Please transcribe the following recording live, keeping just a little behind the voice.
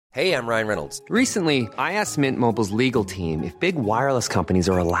Hey, I'm Ryan Reynolds. Recently, I asked Mint Mobile's legal team if big wireless companies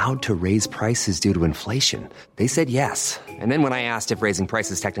are allowed to raise prices due to inflation. They said yes. And then when I asked if raising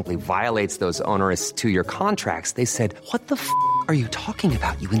prices technically violates those onerous two-year contracts, they said, "What the f*** are you talking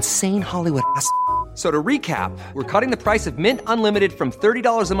about, you insane Hollywood ass?" So to recap, we're cutting the price of Mint Unlimited from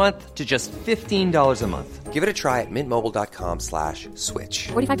 $30 a month to just $15 a month. Give it a try at mintmobile.com/switch.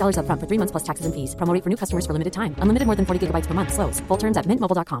 $45 up front for 3 months plus taxes and fees. Promo rate for new customers for limited time. Unlimited more than 40 gigabytes per month. Slows full terms at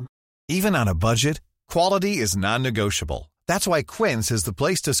mintmobile.com. Even on a budget, quality is non-negotiable. That's why Quince is the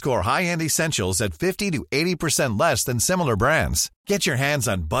place to score high-end essentials at 50 to 80% less than similar brands. Get your hands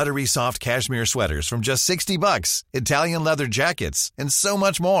on buttery soft cashmere sweaters from just $60, Italian leather jackets, and so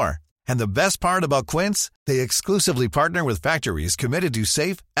much more. And the best part about Quince, they exclusively partner with factories committed to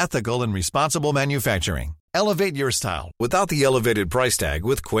safe, ethical, and responsible manufacturing. Elevate your style without the elevated price tag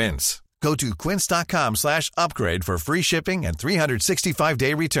with Quince. Go to quince.com/upgrade for free shipping and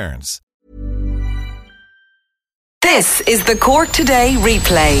 365-day returns. This is the Cork Today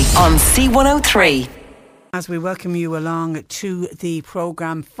replay on C103. As we welcome you along to the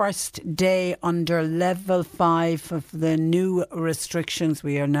programme, first day under level 5 of the new restrictions.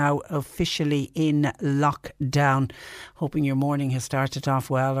 We are now officially in lockdown. Hoping your morning has started off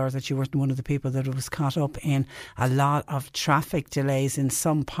well, or that you weren't one of the people that was caught up in a lot of traffic delays in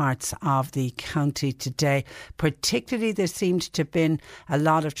some parts of the county today. Particularly there seemed to have been a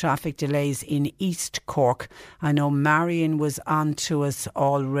lot of traffic delays in East Cork. I know Marion was on to us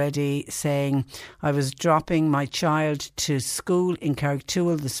already saying, "I was dropping my child to school in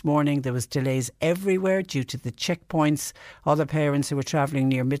Carrigtwohill this morning. There was delays everywhere due to the checkpoints. Other parents who were travelling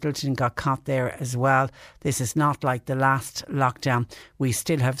near Middleton got caught there as well. This is not like the last lockdown. We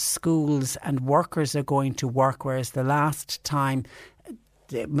still have schools and workers are going to work, whereas the last time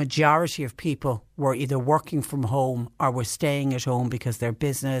the majority of people were either working from home or were staying at home because their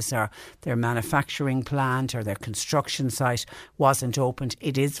business or their manufacturing plant or their construction site wasn't opened.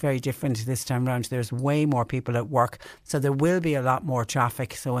 It is very different this time round. There's way more people at work, so there will be a lot more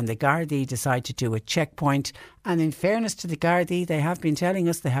traffic. So when the Gardaí decide to do a checkpoint, and in fairness to the Gardaí, they have been telling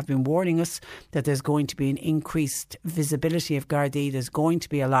us, they have been warning us that there's going to be an increased visibility of Gardaí. There's going to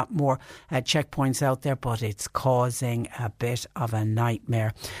be a lot more checkpoints out there, but it's causing a bit of a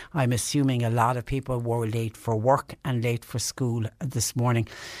nightmare. I'm assuming a lot of people were late for work and late for school this morning.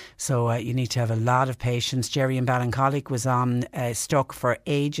 So you need to have a lot of patience. Jerry in Ballincollig was on stuck for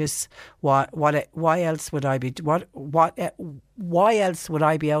ages. Why else would I be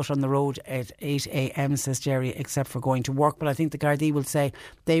out on the road at 8 a.m, says Jerry, except for going to work? But I think the Gardaí will say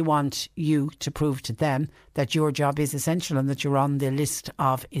they want you to prove to them that your job is essential and that you're on the list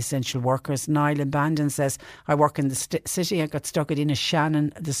of essential workers. Niall in Bandon says, "I work in the city. I got stuck at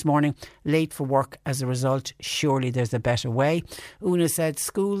Innishannon this morning, late for work as a result. Surely there's a better way." Una said,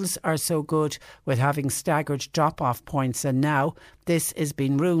 "Schools are so good with having staggered drop-off points, and now this has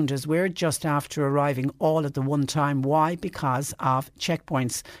been ruined as we're just after arriving all at the one time. Why? Because of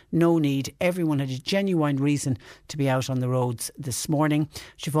checkpoints. No need. Everyone had a genuine reason to be out on the roads this morning."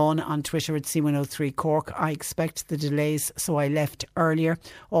 Siobhan on Twitter at C103 Cork, "I expect the delays, so I left earlier.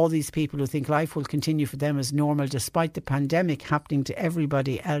 All these people who think life will continue for them as normal despite the pandemic happening to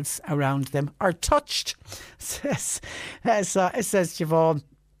everybody else around them are touched," says Siobhan,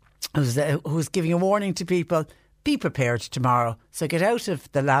 who's giving a warning to people. Be prepared tomorrow. So get out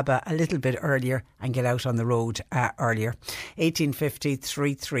of the Laba a little bit earlier and get out on the road earlier. 1850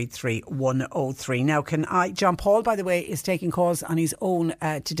 333 103. Now, John Paul, by the way, is taking calls on his own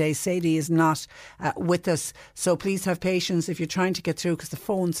today. Sadie is not with us. So please have patience if you're trying to get through, because the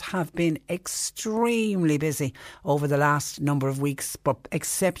phones have been extremely busy over the last number of weeks, but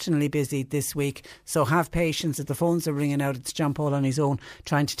exceptionally busy this week. So have patience. If the phones are ringing out, it's John Paul on his own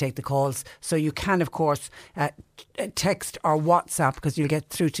trying to take the calls. So you can, of course, text or WhatsApp, because you'll get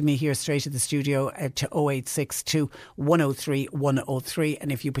through to me here straight at the studio to 0862 103 103.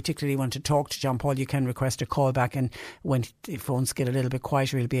 And if you particularly want to talk to John Paul, you can request a call back, and when the phones get a little bit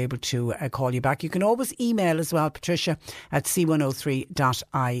quieter, he'll be able to call you back. You can always email as well, Patricia at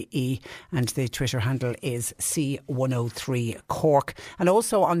c103.ie, and the Twitter handle is C103 Cork. And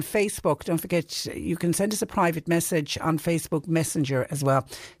also on Facebook, don't forget, you can send us a private message on Facebook Messenger as well,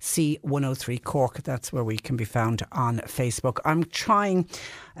 C103 Cork. That's where we can be found on Facebook.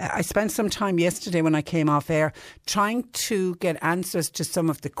 I spent some time yesterday when I came off air trying to get answers to some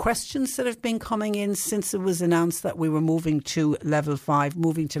of the questions that have been coming in since it was announced that we were moving to level 5,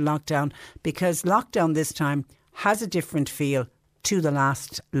 moving to lockdown, because lockdown this time has a different feel to the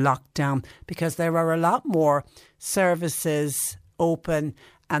last lockdown, because there are a lot more services open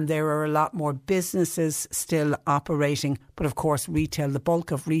and there are a lot more businesses still operating. But of course, retail, the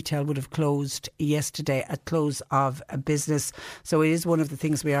bulk of retail would have closed yesterday at close of business. So it is one of the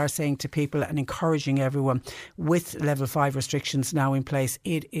things we are saying to people and encouraging everyone with level 5 restrictions now in place.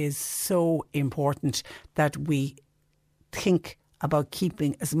 It is so important that we think about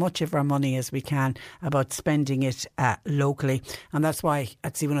keeping as much of our money as we can, about spending it locally. And that's why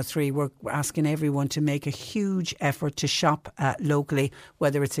at C103 we're asking everyone to make a huge effort to shop locally,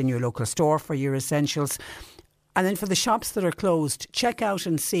 whether it's in your local store for your essentials. And then for the shops that are closed, check out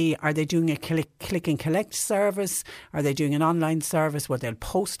and see, are they doing a click and collect service? Are they doing an online service where they'll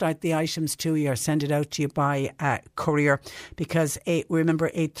post out the items to you or send it out to you by courier? Because remember,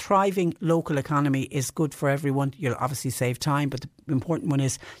 a thriving local economy is good for everyone. You'll obviously save time, but the important one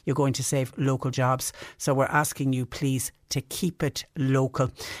is you're going to save local jobs. So we're asking you, please, to keep it local.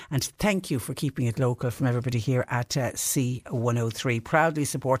 And thank you for keeping it local from everybody here at C103. Proudly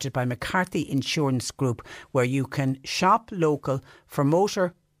supported by McCarthy Insurance Group, where you can shop local for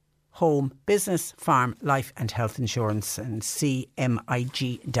motor, home, business, farm, life and health insurance, and cmig.ie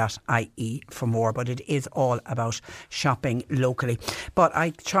for more. But it is all about shopping locally. But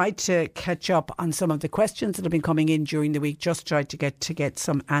I tried to catch up on some of the questions that have been coming in during the week, just tried to get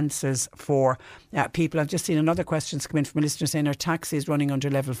some answers for people. I've just seen another question come in from a listener saying, are taxis running under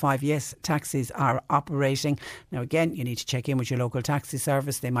level 5? Yes, taxis are operating. Now again, you need to check in with your local taxi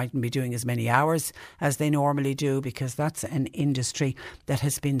service. They mightn't be doing as many hours as they normally do, because that's an industry that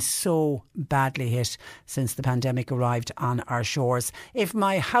has been so badly hit since the pandemic arrived on our shores. If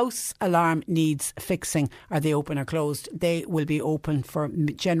my house alarm needs fixing, are they open or closed? They will be open for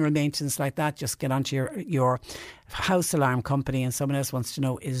general maintenance like that. Just get onto your house alarm company. And someone else wants to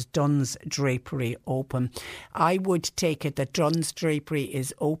know, is Dunn's Drapery open? I would take it that Dunn's Drapery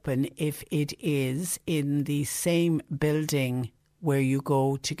is open if it is in the same building where you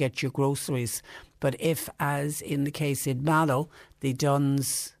go to get your groceries. But if, as in the case in Mallow, the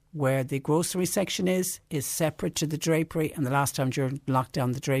Dunn's where the grocery section is separate to the drapery, and the last time during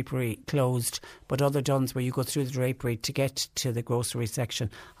lockdown the drapery closed, but other Dunn's where you go through the drapery to get to the grocery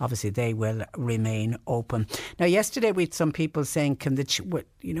section, obviously they will remain open. Now yesterday we had some people saying,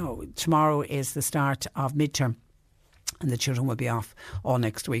 tomorrow is the start of midterm and the children will be off all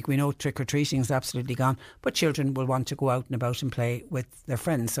next week. We know trick-or-treating is absolutely gone, but children will want to go out and about and play with their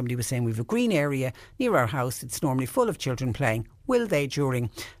friends. Somebody was saying, we have a green area near our house, it's normally full of children playing. Will they,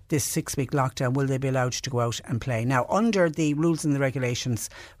 during this 6-week lockdown, will they be allowed to go out and play? Now, under the rules and the regulations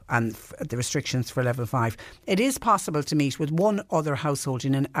and the restrictions for level 5, it is possible to meet with one other household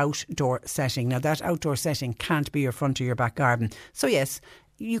in an outdoor setting. Now, that outdoor setting can't be your front or your back garden. So yes,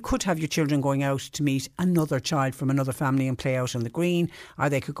 you could have your children going out to meet another child from another family and play out on the green, or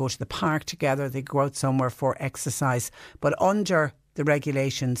they could go to the park together, they could go out somewhere for exercise. But under the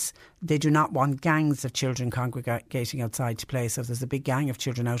regulations, they do not want gangs of children congregating outside to play. So if there's a big gang of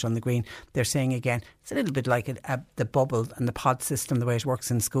children out on the green, they're saying again, it's a little bit like the bubble and the pod system, the way it works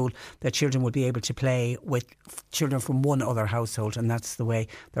in school, that children will be able to play with children from one other household, and that's the way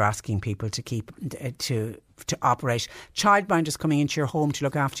they're asking people to keep to operate. Childminders coming into your home to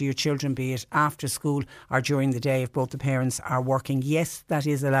look after your children, be it after school or during the day if both the parents are working. Yes, that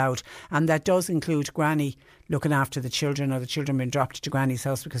is allowed, and that does include granny looking after the children, or the children being dropped to granny's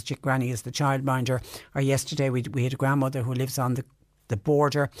house because granny is the childminder. Or yesterday we had a grandmother who lives on the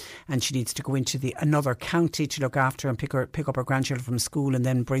border and she needs to go into another county to look after and pick up her grandchildren from school and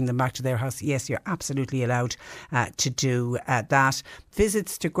then bring them back to their house. Yes, you're absolutely allowed to do that.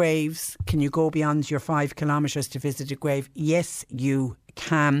 Visits to graves, can you go beyond your 5 kilometres to visit a grave? Yes, you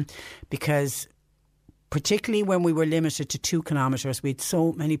can, because particularly when we were limited to 2 kilometres, we had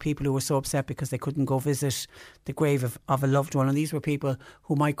so many people who were so upset because they couldn't go visit the grave of a loved one. And these were people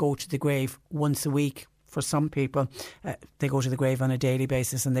who might go to the grave once a week. For some people, they go to the grave on a daily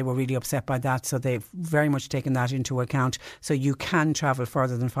basis, and they were really upset by that. So they've very much taken that into account. So you can travel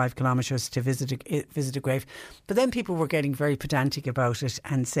further than 5 kilometres to visit a grave. But then people were getting very pedantic about it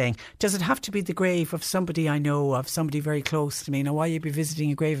and saying, does it have to be the grave of somebody I know, of somebody very close to me? Now, why you be visiting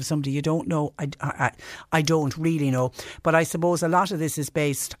a grave of somebody you don't know? I don't really know. But I suppose a lot of this is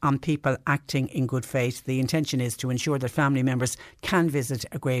based on people acting in good faith. The intention is to ensure that family members can visit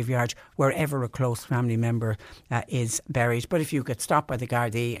a graveyard wherever a close family member is buried. But if you get stopped by the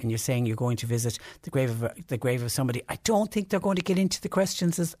Gardaí and you're saying you're going to visit the grave of somebody, I don't think they're going to get into the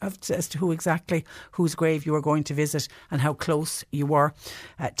questions as to whose grave you are going to visit and how close you were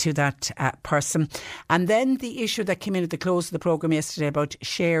to that person. And then the issue that came in at the close of the programme yesterday about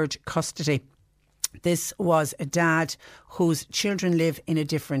shared custody. This was a dad whose children live in a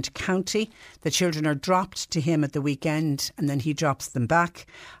different county. The children are dropped to him at the weekend and then he drops them back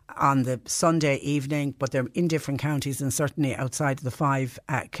on the Sunday evening, but they're in different counties and certainly outside of the 5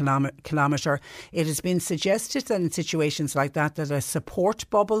 kilometre. It has been suggested that in situations like that a support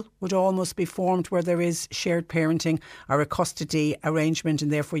bubble would almost be formed where there is shared parenting or a custody arrangement, and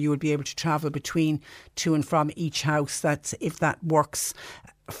therefore you would be able to travel between to and from each house. That's if that works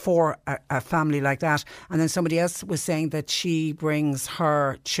for a family like that. And then somebody else was saying that she brings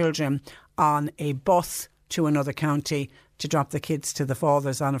her children on a bus to another county to drop the kids to the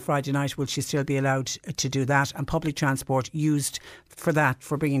fathers on a Friday night. Will she still be allowed to do that? And public transport used for that,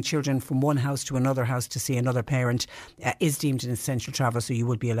 for bringing children from one house to another house to see another parent, is deemed an essential travel. So you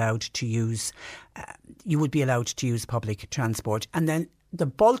would be allowed to use public transport. And then the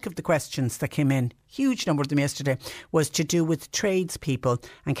bulk of the questions that came in, huge number of them yesterday, was to do with tradespeople.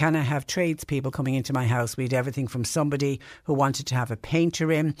 And can I have tradespeople coming into my house? We had everything from somebody who wanted to have a painter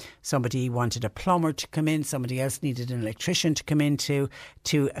in, somebody wanted a plumber to come in, somebody else needed an electrician to come in to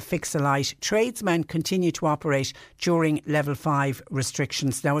fix a light. Tradesmen continue to operate during level 5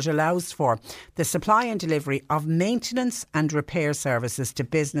 restrictions. Now it allows for the supply and delivery of maintenance and repair services to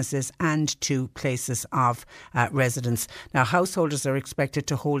businesses and to places of residence. Now householders are expected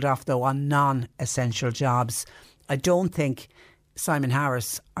to hold off though on non-essential jobs. I don't think Simon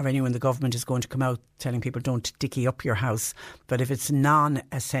Harris or anyone in the government is going to come out telling people don't dicky up your house, but if it's a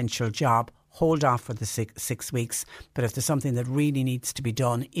non-essential job, hold off for the 6 weeks. But if there's something that really needs to be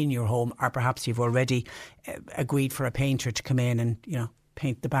done in your home, or perhaps you've already agreed for a painter to come in and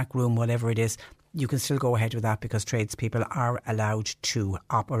paint the back room, whatever it is, you can still go ahead with that because tradespeople are allowed to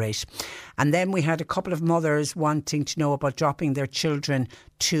operate. And then we had a couple of mothers wanting to know about dropping their children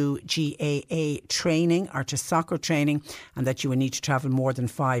to GAA training or to soccer training, and that you would need to travel more than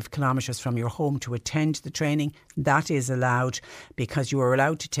 5 kilometres from your home to attend the training. That is allowed because you are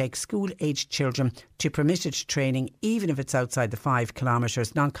allowed to take school-aged children to permitted training even if it's outside the 5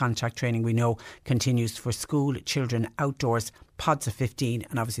 kilometres. Non-contact training, we know, continues for school children outdoors, pods of 15,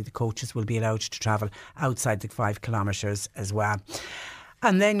 and obviously the coaches will be allowed to travel outside the 5 kilometres as well.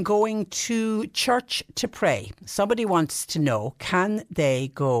 And then going to church to pray. Somebody wants to know, can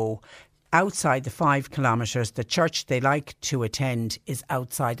they go outside the 5 kilometres? The church they like to attend is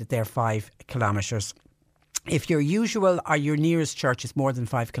outside of their 5 kilometres. If your usual or your nearest church is more than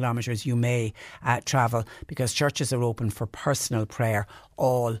 5 kilometres, you may travel, because churches are open for personal prayer.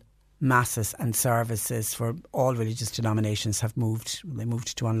 All masses and services for all religious denominations have moved. They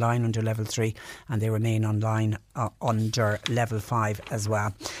moved to online under level 3 and they remain online under level 5 as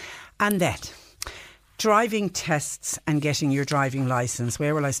well. And then driving tests and getting your driving licence.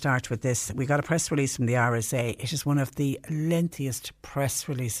 Where will I start with this? We got a press release from the RSA. It is one of the lengthiest press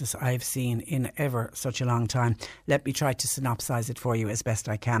releases I've seen in ever such a long time. Let me try to synopsise it for you as best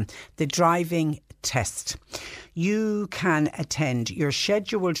I can. The driving test. You can attend your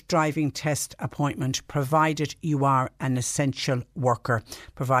scheduled driving test appointment provided you are an essential worker,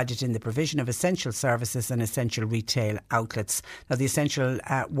 provided in the provision of essential services and essential retail outlets. Now the essential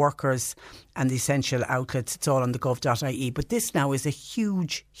workers and the essential outlets, it's all on the gov.ie, but this now is a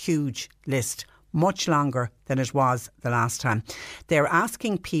huge list, much longer than it was the last time. They're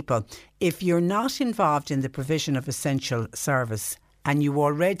asking people, if you're not involved in the provision of essential service and you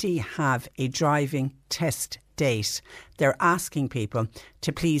already have a driving test date, they're asking people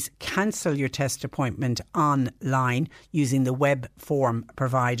to please cancel your test appointment online using the web form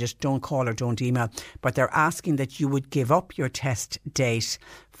provided. Don't call or don't email, but they're asking that you would give up your test date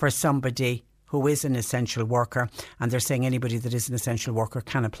for somebody who is an essential worker, and they're saying anybody that is an essential worker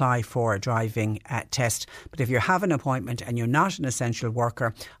can apply for a driving test. But if you have an appointment and you're not an essential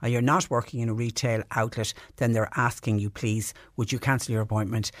worker or you're not working in a retail outlet, then they're asking you, please, would you cancel your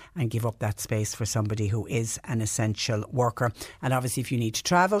appointment and give up that space for somebody who is an essential worker. And obviously if you need to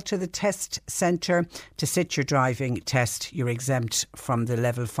travel to the test centre to sit your driving test, you're exempt from the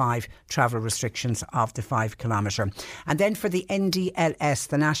level 5 travel restrictions of the 5 kilometre. And then for the NDLS,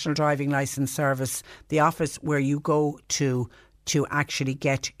 the National Driving Licence Service, the office where you go to actually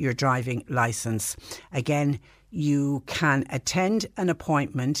get your driving licence. Again, you can attend an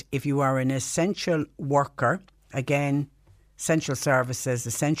appointment if you are an essential worker. Again, essential services,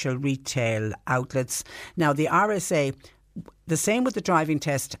 essential retail outlets. Now, the RSA, the same with the driving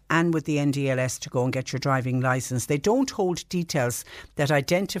test and with the NDLS to go and get your driving licence. They don't hold details that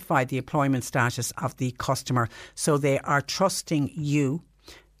identify the employment status of the customer, so they are trusting you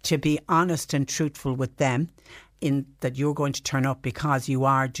to be honest and truthful with them. in that you're going to turn up because you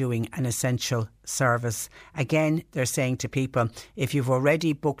are doing an essential service. Again, they're saying to people, if you've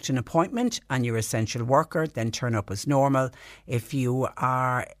already booked an appointment and you're an essential worker, then turn up as normal. If you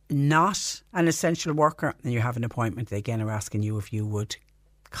are not an essential worker and you have an appointment, they again are asking you if you would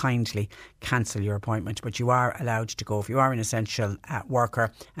kindly cancel your appointment, but you are allowed to go if you are an essential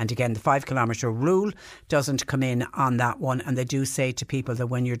worker. And again, the 5 kilometre rule doesn't come in on that one, and they do say to people that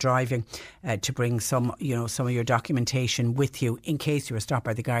when you're driving to bring some of your documentation with you in case you were stopped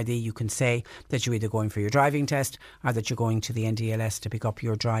by the Gardaí. You can say that you're either going for your driving test or that you're going to the NDLS to pick up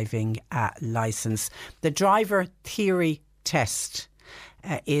your driving licence. The driver theory test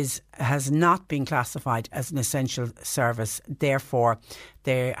has not been classified as an essential service. Therefore,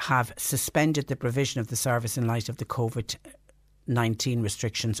 they have suspended the provision of the service in light of the COVID-19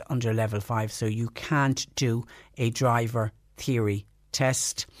 restrictions under level 5. So you can't do a driver theory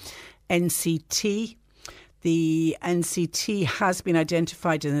test. NCT. The NCT has been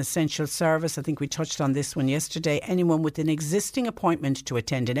identified as an essential service. I think we touched on this one yesterday. Anyone with an existing appointment to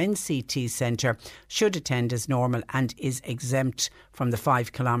attend an NCT centre should attend as normal and is exempt from the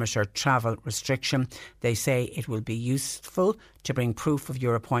 5 kilometre travel restriction. They say it will be useful to bring proof of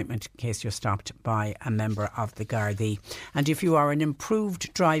your appointment in case you're stopped by a member of the Gardaí. And if you are an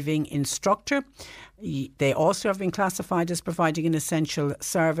improved driving instructor, they also have been classified as providing an essential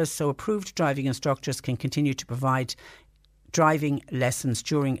service. So approved driving instructors can continue to provide driving lessons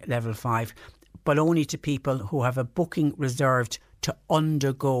during level 5, but only to people who have a booking reserved to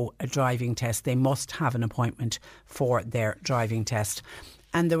undergo a driving test. They must have an appointment for their driving test.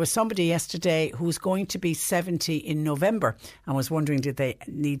 And there was somebody yesterday who's going to be 70 in November and was wondering, did they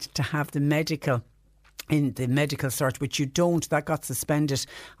need to have the medical cert, which you don't. That got suspended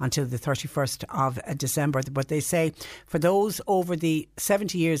until the 31st of December. But they say for those over the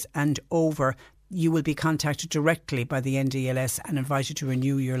 70 years and over, you will be contacted directly by the NDLS and invited to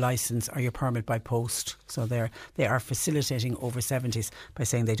renew your licence or your permit by post. So they are facilitating over 70s by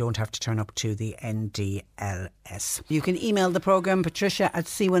saying they don't have to turn up to the NDLS. You can email the programme,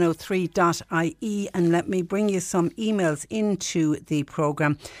 patricia@c103.ie, and let me bring you some emails into the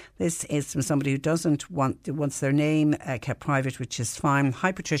programme. This is from somebody who wants their name kept private, which is fine.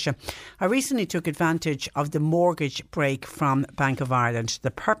 Hi Patricia, I recently took advantage of the mortgage break from Bank of Ireland.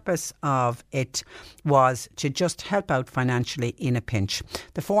 The purpose of it was to just help out financially in a pinch.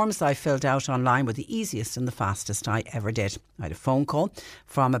 The forms I filled out online were the easiest and the fastest I ever did. I had a phone call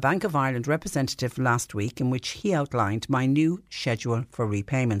from a Bank of Ireland representative last week in which he outlined my new schedule for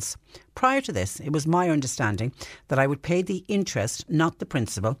repayments. Prior to this, it was my understanding that I would pay the interest, not the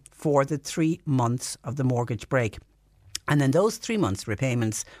principal, for the 3 months of the mortgage break. And then those 3 months'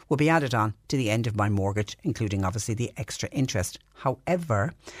 repayments will be added on to the end of my mortgage, including obviously the extra interest.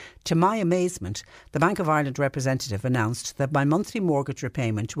 However, to my amazement, the Bank of Ireland representative announced that my monthly mortgage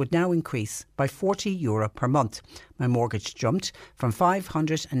repayment would now increase by €40 per month. My mortgage jumped from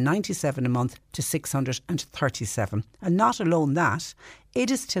 €597 a month to €637. And not alone that, it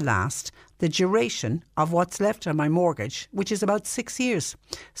is to last the duration of what's left on my mortgage, which is about 6 years.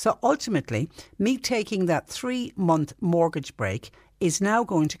 So ultimately, me taking that 3-month mortgage break is now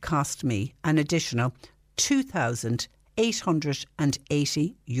going to cost me an additional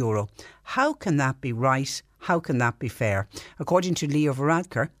 €2,880. How can that be right? How can that be fair? According to Leo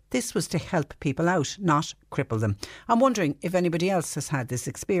Varadkar, this was to help people out, not cripple them. I'm wondering if anybody else has had this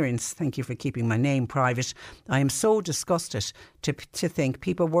experience. Thank you for keeping my name private. I am so disgusted to think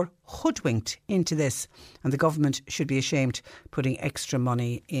people were hoodwinked into this, and the government should be ashamed putting extra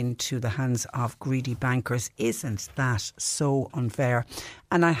money into the hands of greedy bankers. Isn't that so unfair?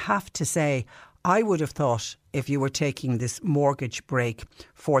 And I have to say, I would have thought if you were taking this mortgage break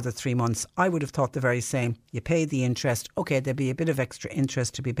for the 3 months, I would have thought the very same. You pay the interest. OK, there'd be a bit of extra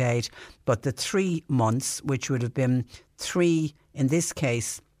interest to be paid. But the 3 months, which would have been in this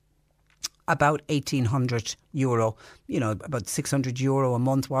case, about €1,800, about €600 a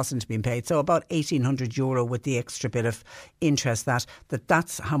month wasn't being paid. So about €1,800 with the extra bit of interest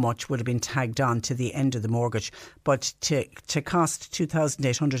that's how much would have been tagged on to the end of the mortgage. But to cost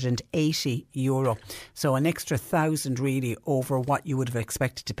 €2,880, so an extra £1,000 really over what you would have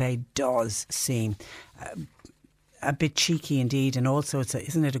expected to pay does seem a bit cheeky indeed. And also,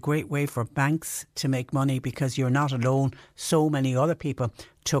 isn't it a great way for banks to make money, because you're not alone. So many other people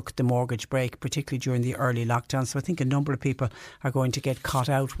took the mortgage break, particularly during the early lockdown. So I think a number of people are going to get caught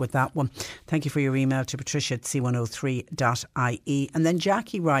out with that one. Thank you for your email to Patricia at c103.ie. And then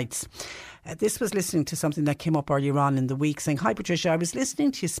Jackie writes, this was listening to something that came up earlier on in the week, saying, hi Patricia, I was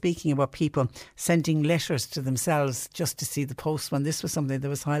listening to you speaking about people sending letters to themselves just to see the postman. This was something that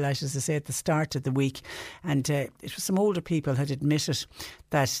was highlighted, as I say, at the start of the week. And it was some older people had admitted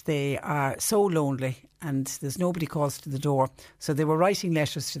that they are so lonely and there's nobody calls to the door. So they were writing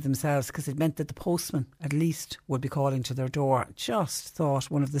letters to themselves because it meant that the postman at least would be calling to their door. Just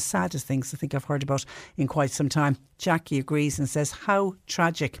thought one of the saddest things I think I've heard about in quite some time. Jackie agrees and says, how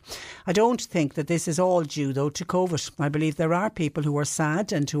tragic. I don't think that this is all due though to COVID. I believe there are people who are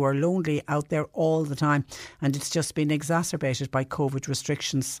sad and who are lonely out there all the time, and it's just been exacerbated by COVID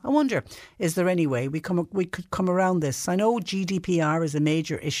restrictions. I wonder, is there any way we could come around this? I know GDPR is a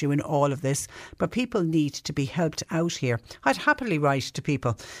major issue in all of this, but people need to be helped out here. I'd happily write to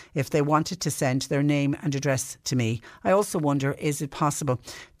people if they wanted to send their name and address to me. I also wonder, is it possible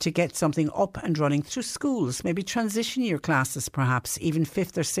to get something up and running through schools, maybe transition year classes perhaps, even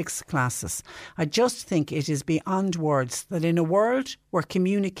 5th or 6th classes? I just think it is beyond words that in a world where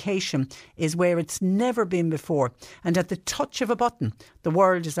communication is where it's never been before, and at the touch of a button the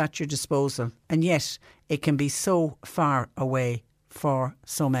world is at your disposal, and yet it can be so far away for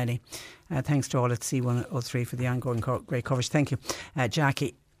so many. Thanks to all at C103 for the ongoing great coverage. Thank you,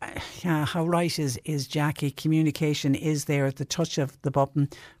 Jackie. How right is Jackie? Communication is there at the touch of the button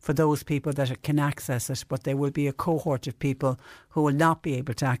for those people that can access it, but there will be a cohort of people who will not be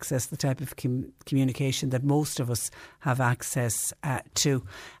able to access the type of communication that most of us have access to.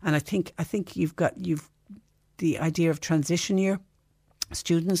 And I think you've the idea of transition year.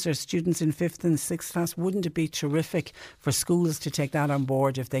 Students in 5th and 6th class, wouldn't it be terrific for schools to take that on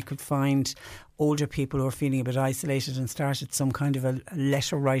board if they could find older people who are feeling a bit isolated and started some kind of a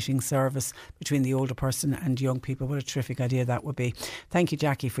letter writing service between the older person and young people? What a terrific idea that would be. Thank you,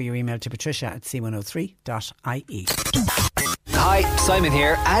 Jackie, for your email to Patricia at c103.ie. Hi, Simon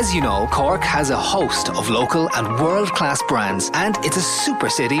here. As you know, Cork has a host of local and world-class brands, and it's a super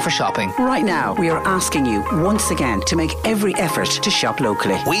city for shopping. Right now, we are asking you once again to make every effort to shop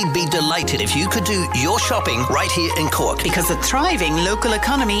locally. We'd be delighted if you could do your shopping right here in Cork. Because a thriving local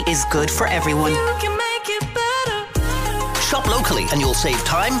economy is good for everyone. You can make it better. Shop locally and you'll save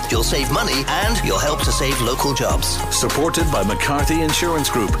time, you'll save money, and you'll help to save local jobs. Supported by McCarthy Insurance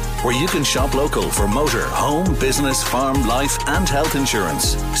Group, where you can shop local for motor, home, business, farm, life and health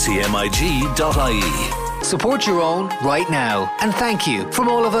insurance. CMIG.ie. Support your own right now. And thank you from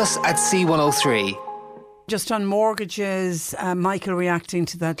all of us at C103. Just on mortgages, Michael reacting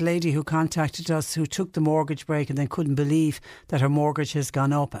to that lady who contacted us who took the mortgage break and then couldn't believe that her mortgage has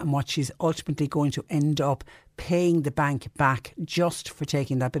gone up and what she's ultimately going to end up paying the bank back just for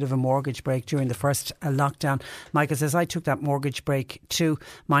taking that bit of a mortgage break during the first lockdown. Michael says, I took that mortgage break too.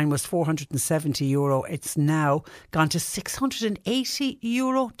 Mine was €470. It's now gone to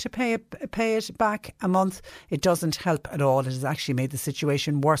 €680 to pay it back a month. It doesn't help at all. It has actually made the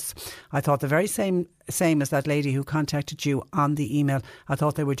situation worse. I thought the very same as that lady who contacted you on the email. I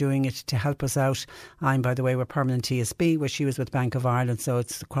thought they were doing it to help us out. I'm, by the way, with Permanent TSB, where she was with Bank of Ireland, so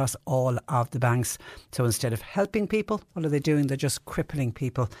it's across all of the banks. So instead of helping people, what are they doing? They're just crippling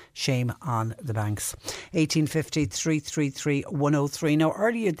people. Shame on the banks. 1850 333 103. Now,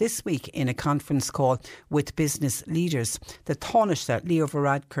 earlier this week in a conference call with business leaders, the Taoiseach Leo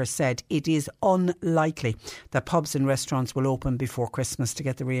Varadkar said it is unlikely that pubs and restaurants will open before Christmas. To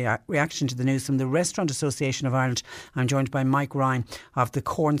get the reaction to the news from the Restaurant Association of Ireland, I'm joined by Mike Ryan of the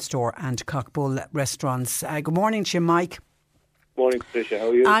Corn Store and Cockbull Restaurants. Good morning to you, Mike. Morning, Patricia. How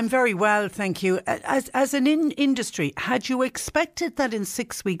are you? I'm very well, thank you. As an industry, had you expected that in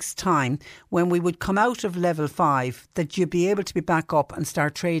 6 weeks' time, when we would come out of level 5, that you'd be able to be back up and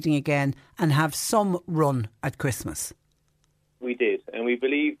start trading again and have some run at Christmas? We did, and we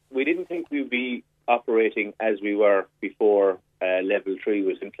didn't think we'd be operating as we were before level 3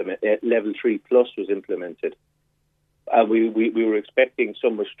 was level 3 plus was implemented. We were expecting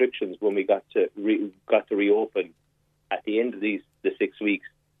some restrictions when we got to reopen at the end of the 6 weeks,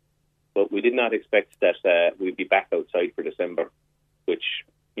 but we did not expect that we'd be back outside for December, which,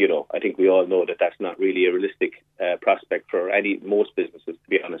 you know, I think we all know that that's not really a realistic prospect for most businesses, to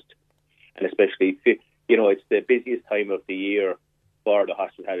be honest. And especially, you know, it's the busiest time of the year for the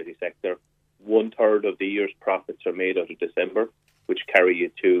hospitality sector. 1/3 of the year's profits are made out of December, which carry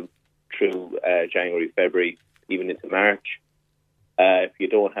you through January, February, even into March. If you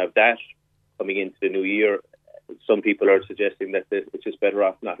don't have that coming into the new year, some people are suggesting that it's just better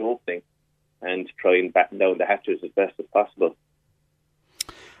off not opening and try and batten down the hatches as best as possible.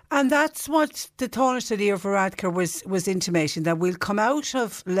 And that's what the Taoiseach Leo Varadkar was intimating, that we'll come out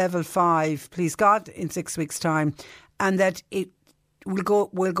of level 5, please God, in 6 weeks' time, and that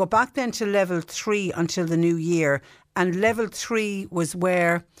we'll go back then to level 3 until the new year. And level 3 was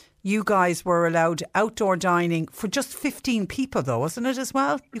where you guys were allowed outdoor dining for just 15 people, though, wasn't it, as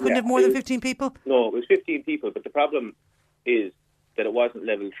well? You couldn't have more than 15 people? No, it was 15 people, but the problem is that it wasn't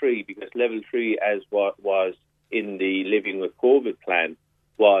level 3, because level 3, as what was in the Living with COVID plan,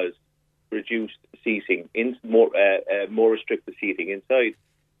 was reduced seating, more restricted seating inside.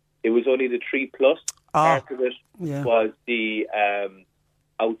 It was only the 3 plus part of it was the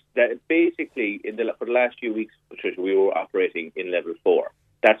that basically for the last few weeks, Patricia, we were operating in level 4.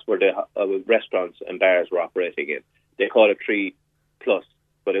 That's where the restaurants and bars were operating in. They call it 3 plus,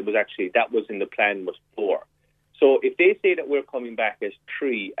 but it was actually, that was in the plan, was 4. So if they say that we're coming back as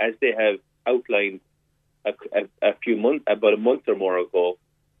 3, as they have outlined about a month or more ago,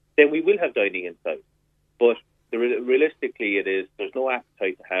 then we will have dining inside. But realistically, there's no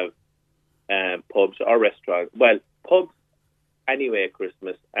appetite to have pubs or restaurants. Well, pubs anyway at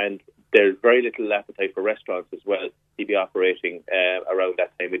Christmas, and there's very little appetite for restaurants as well to be operating around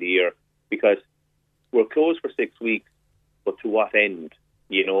that time of the year, because we're closed for 6 weeks, but to what end?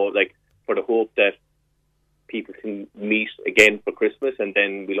 Like for the hope that people can meet again for Christmas, and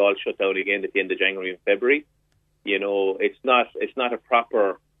then we'll all shut down again at the end of January and February. It's not a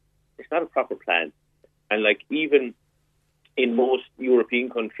proper plan. And like even in most European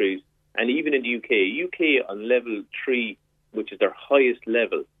countries, and even in the UK on level 3, which is their highest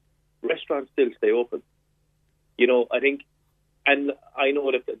level, restaurants still stay open. I think, and I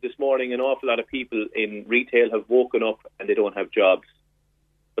know that this morning an awful lot of people in retail have woken up and they don't have jobs.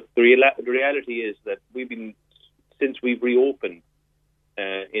 But the reality is that since we've reopened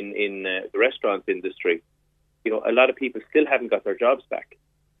in the restaurant industry, a lot of people still haven't got their jobs back.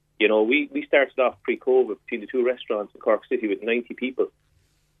 We started off pre-COVID between the 2 restaurants in Cork City with 90 people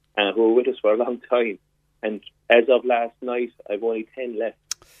who were with us for a long time. And as of last night, I've only 10 left.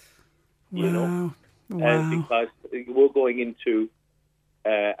 Wow. Because we're going into,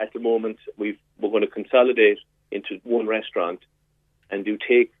 at the moment, we're going to consolidate into one restaurant and do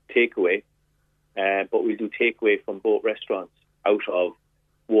takeaway, but we'll do takeaway from both restaurants out of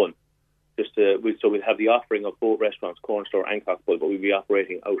one. So we'll have the offering of both restaurants, Corn Store and Cockbull, but we'll be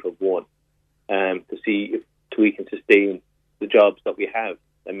operating out of one to see if we can sustain the jobs that we have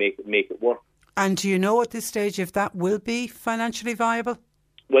and make it work. And do you know at this stage if that will be financially viable?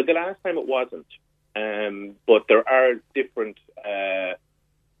 Well, the last time it wasn't, but there are different.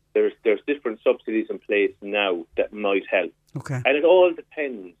 There's different subsidies in place now that might help. Okay. And it all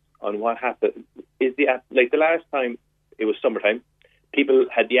depends on what happens. Like the last time, it was summertime. People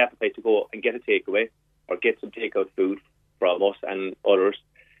had the appetite to go and get a takeaway or get some takeout food from us and others,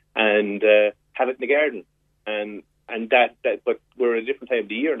 and have it in the garden. And that. But we're at a different time of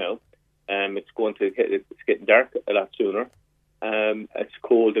the year now. It's getting dark a lot sooner. It's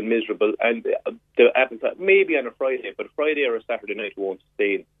cold and miserable, and the appetite maybe on a Friday, but a Friday or a Saturday night won't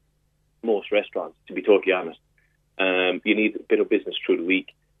sustain most restaurants, to be totally honest. You need a bit of business through the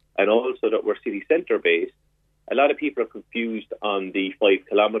week, and also that we're city centre based. A lot of people are confused on the 5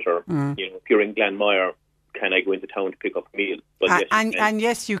 kilometre. If you're in Glanmire, can I go into town to pick up a meal? Well,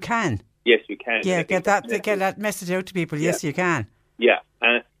 yes, you can. Yes, you can. Yeah, get that message out to people. Yes, you can. Yeah,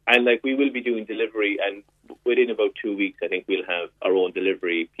 and like we will be doing delivery, and within about 2 weeks, I think we'll have our own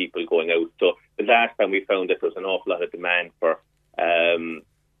delivery people going out. So the last time we found that there was an awful lot of demand for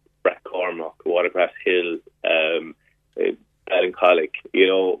Brackcormack, Watergrass Hill, Ballincollig,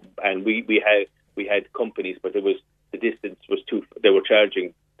 and we had companies, but the distance was too. They were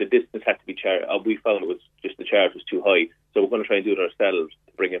charging. The distance had to be charged. We found the charge was too high. So we're going to try and do it ourselves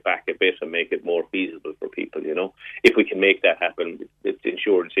to bring it back a bit and make it more feasible for people. If we can make that happen, it's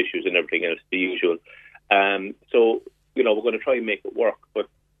insurance issues and everything else, the usual. So we're going to try and make it work. But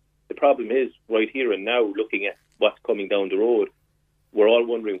the problem is right here and now, looking at what's coming down the road, we're all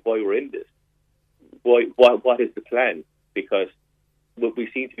wondering why we're in this. What is the plan? Because we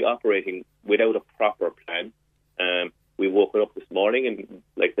seem to be operating without a proper plan. We woke up this morning, and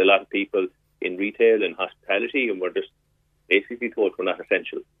like a lot of people in retail and hospitality, and we're just basically told we're not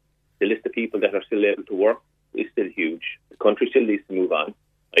essential. The list of people that are still able to work is still huge. The country still needs to move on.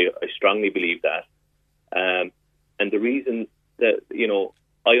 I strongly believe that. And the reason that,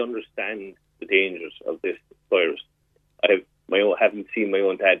 I understand the dangers of this virus. I haven't seen my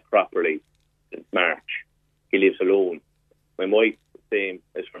own dad properly since March. He lives alone. My wife, the same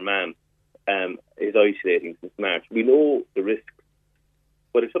as her mum, is isolating since March. We know the risks,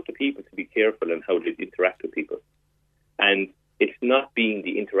 but it's up to people to be careful in how they interact with people. And it's not being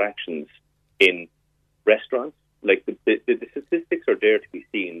the interactions in restaurants. Like the statistics are there to be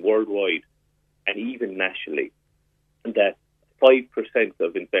seen worldwide and even nationally, that 5%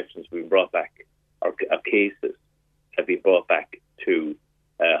 of infections have been brought back, or cases have been brought back to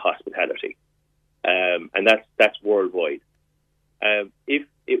hospitality, and that's worldwide. If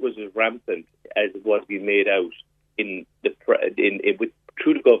it was as rampant as it was being made out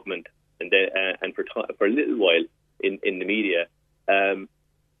through the government and for a little while in the media,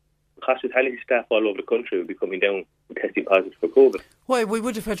 hospitality staff all over the country would be coming down and testing positive for COVID. Well, we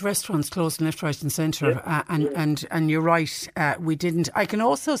would have had restaurants closed left, right and centre, and you're right, we didn't. I can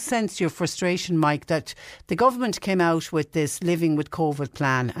also sense your frustration, Mike, that the government came out with this Living with COVID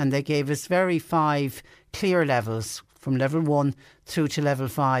plan, and they gave us 5 clear levels, from level 1 through to level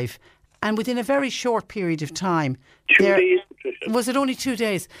 5. And within a very short period of time... 2 days, Patricia. Was it only 2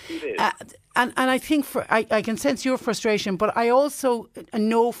 days? 2 days. And I think I can sense your frustration, but I also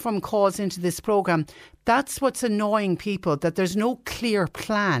know from calls into this programme, that's what's annoying people, that there's no clear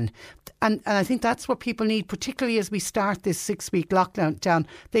plan. And I think that's what people need, particularly as we start this 6-week lockdown.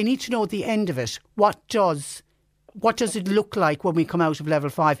 They need to know at the end of it, what does it look like when we come out of level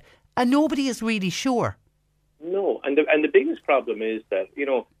 5? And nobody is really sure. No, and the biggest problem is that,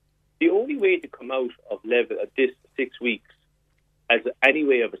 the only way to come out of this 6 weeks as any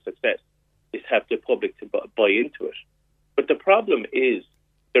way of a success is have the public to buy into it. But the problem is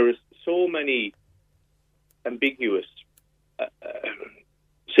there is so many ambiguous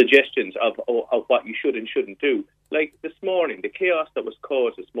suggestions of what you should and shouldn't do. Like this morning, the chaos that was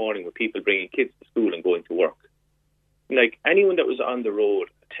caused this morning with people bringing kids to school and going to work. Like anyone that was on the road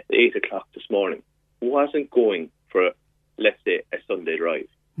at 8 o'clock this morning wasn't going for, let's say, a Sunday drive.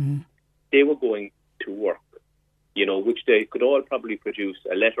 Mm. They were going to work, which they could all probably produce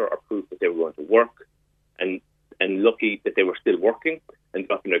a letter or proof that they were going to work, and lucky that they were still working and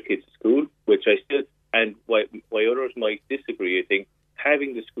dropping their kids to school, which I still, and why others might disagree, I think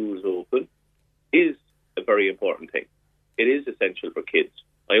having the schools open is a very important thing. It is essential for kids.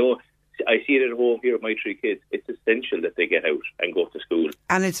 I see it at home here with my 3 kids. It's essential that they get out and go to school.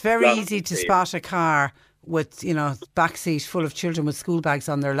 And it's very easy to spot a car with, backseat full of children with school bags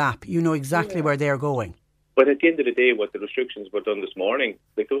on their lap. You know exactly where they're going. But at the end of the day, what the restrictions were done this morning,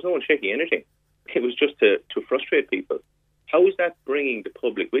 there was no one checking anything. It was just to frustrate people. How is that bringing the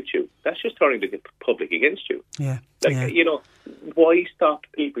public with you? That's just turning the public against you. Yeah. Why stop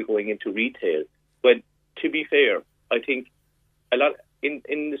people going into retail? When, to be fair, I think a lot in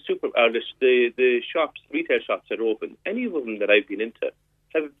the the shops, retail shops that are open, any of them that I've been into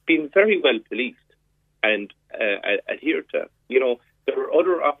have been very well policed and adhered to. There are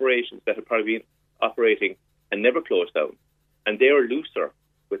other operations that have probably been operating and never closed down, and they are looser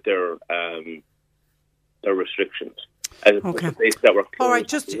with their restrictions. As okay. That were all right,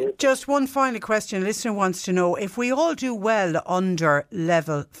 just one final question. A listener wants to know, if we all do well under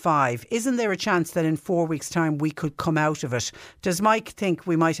level 5, isn't there a chance that in 4 weeks' time we could come out of it? Does Mike think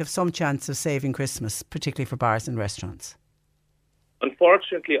we might have some chance of saving Christmas, particularly for bars and restaurants?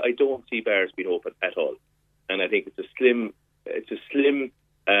 Unfortunately, I don't see bars being open at all, and I think it's a slim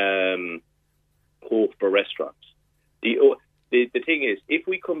hope for restaurants. The thing is, if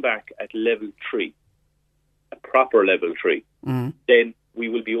we come back at level 3, a proper level 3, then we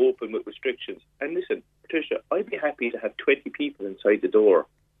will be open with restrictions. And listen, Patricia, I'd be happy to have 20 people inside the door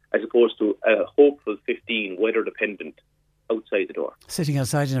as opposed to a hopeful 15, weather dependent, outside the door. Sitting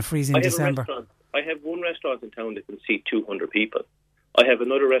outside in a freezing December. I have one restaurant in town that can seat 200 people. I have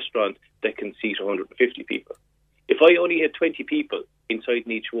another restaurant that can seat 150 people. If I only had 20 people inside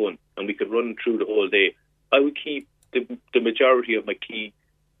in each one and we could run through the whole day, I would keep the majority of my key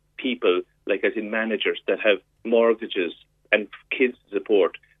people, like as in managers that have mortgages and kids to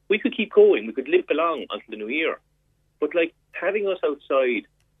support. We could keep going. We could limp along until the new year. But like having us outside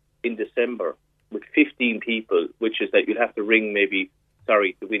in December with 15 people, which is that you'd have to ring maybe,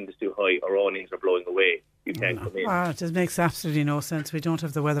 sorry, the wind is too high or awnings are blowing away. You can't come in. It makes absolutely no sense. We don't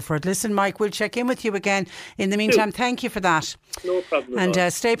have the weather for it. Listen, Mike, we'll check in with you again. In the meantime, thank you for that. No problem.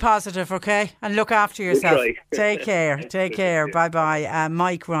 And stay positive, okay? And look after yourself. Take care. Take care. Bye-bye.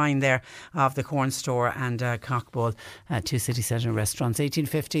 Mike Ryan there of the Corn Store and Cockbull, 2 city centre restaurants.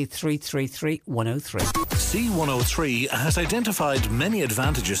 1850 333 103. C103 has identified many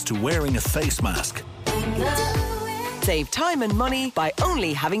advantages to wearing a face mask. Save time and money by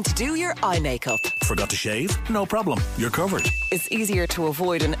only having to do your eye makeup. Forgot to shave? No problem. You're covered. It's easier to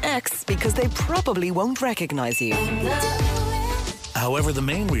avoid an ex because they probably won't recognise you. However, the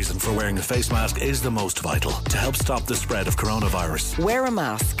main reason for wearing a face mask is the most vital to help stop the spread of coronavirus. Wear a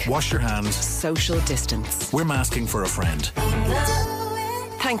mask. Wash your hands. Social distance. We're masking for a friend.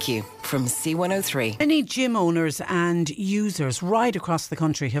 Thank you from C103. Many gym owners and users right across the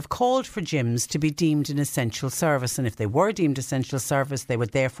country have called for gyms to be deemed an essential service, and if they were deemed essential service, they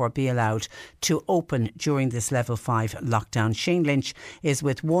would therefore be allowed to open during this level 5 lockdown. Shane Lynch is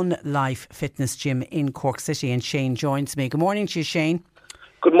with One Life Fitness Gym in Cork City, and Shane joins me. Good morning to you, Shane.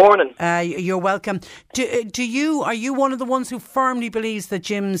 Good morning. You're welcome. Are you one of the ones who firmly believes that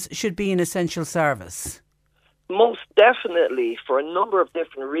gyms should be an essential service? Most definitely, for a number of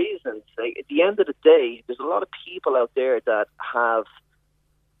different reasons. Like, at the end of the day, there's a lot of people out there that have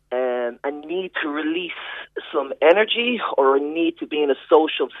a need to release some energy or a need to be in a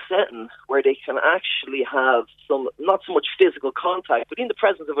social setting where they can actually have some, not so much physical contact, but in the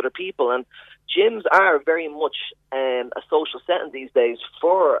presence of other people. And gyms are very much a social setting these days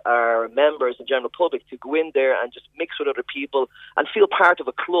for our members and general public to go in there and just mix with other people and feel part of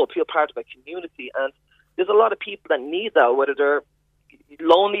a club, feel part of a community. And there's a lot of people that need that, whether they're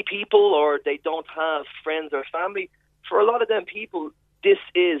lonely people or they don't have friends or family. For a lot of them people, this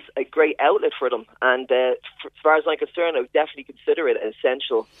is a great outlet for them. And as far as I'm concerned, I would definitely consider it an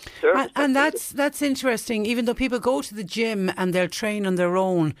essential service. And that's interesting, even though people go to the gym and they'll train on their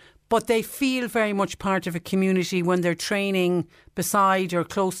own, but they feel very much part of a community when they're training beside or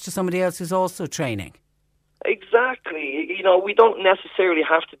close to somebody else who's also training. Exactly. You know, we don't necessarily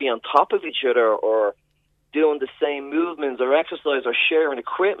have to be on top of each other or doing the same movements or exercise or sharing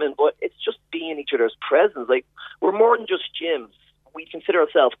equipment, but it's just being in each other's presence. Like, we're more than just gyms. We consider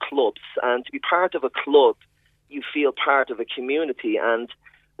ourselves clubs, and to be part of a club, you feel part of a community. And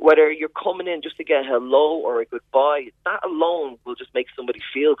whether you're coming in just to get a hello or a goodbye, that alone will just make somebody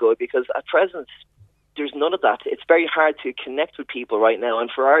feel good, because at present, there's none of that. It's very hard to connect with people right now, and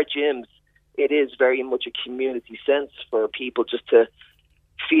for our gyms, it is very much a community sense for people just to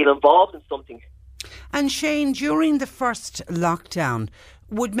feel involved in something. And Shane, during the first lockdown,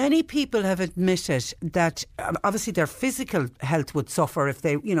 would many people have admitted that obviously their physical health would suffer if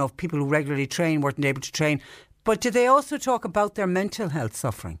they, people who regularly train weren't able to train, but did they also talk about their mental health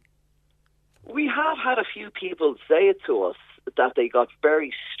suffering? We have had a few people say it to us, that they got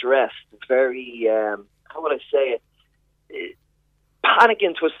very stressed, very, how would I say it,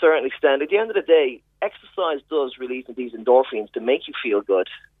 panicking to a certain extent. At the end of the day, exercise does release these endorphins to make you feel good.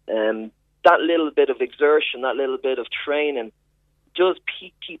 That little bit of exertion, that little bit of training does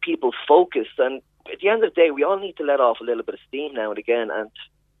keep people focused. And at the end of the day, we all need to let off a little bit of steam now and again. And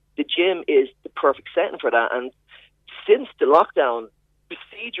the gym is the perfect setting for that. And since the lockdown,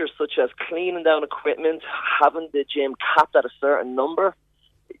 procedures such as cleaning down equipment, having the gym capped at a certain number,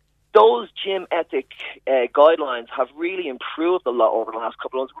 those gym ethic guidelines have really improved a lot over the last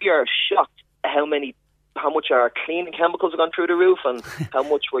couple of months. We are shocked how much our cleaning chemicals have gone through the roof and how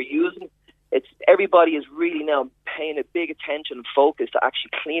much we're using. Everybody is really now paying a big attention and focus to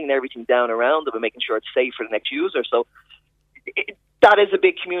actually cleaning everything down around them and making sure it's safe for the next user. So that is a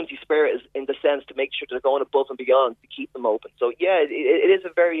big community spirit, in the sense to make sure they're going above and beyond to keep them open. So yeah, it is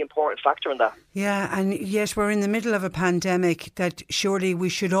a very important factor in that. Yeah, and yet we're in the middle of a pandemic that surely we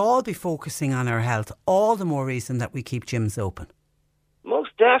should all be focusing on our health. All the more reason that we keep gyms open.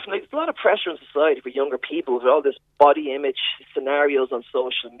 Most definitely. There's a lot of pressure in society for younger people with all this body image scenarios on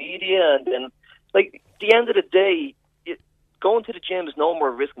social media. And then, like, at the end of the day, going to the gym is no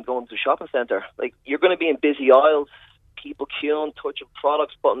more risk than going to a shopping centre. Like, you're going to be in busy aisles, people queuing, touching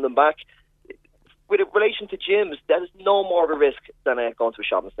products, putting them back. With relation to gyms, that is no more of a risk than going to a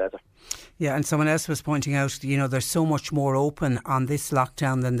shopping centre. Yeah, and someone else was pointing out, there's so much more open on this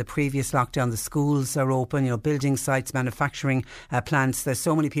lockdown than the previous lockdown. The schools are open, building sites, manufacturing plants. There's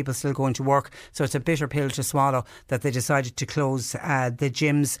so many people still going to work, so it's a bitter pill to swallow that they decided to close the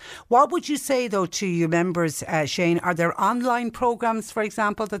gyms. What would you say, though, to your members, Shane? Are there online programmes, for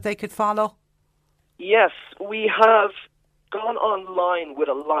example, that they could follow? Yes, we have gone online with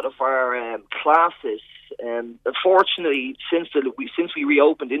a lot of our classes. Unfortunately, since we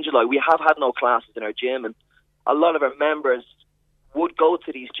reopened in July, we have had no classes in our gym, and a lot of our members would go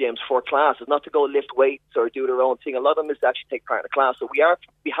to these gyms for classes, not to go lift weights or do their own thing. A lot of them is to actually take part in a class. So we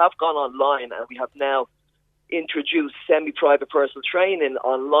have gone online, and we have now introduced semi-private personal training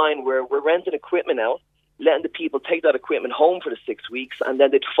online, where we're renting equipment out, letting the people take that equipment home for the 6 weeks, and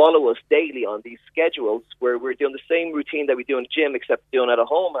then they'd follow us daily on these schedules where we're doing the same routine that we do in the gym, except doing it at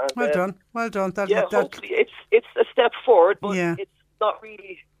home. And, well done. Hopefully it's a step forward, but it's not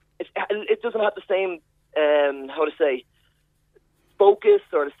really. It doesn't have the same focus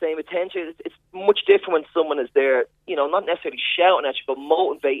or the same attention. It's much different when someone is there, not necessarily shouting at you, but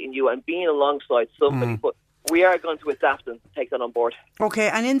motivating you and being alongside somebody. But we are going to adapt and take that on board. OK,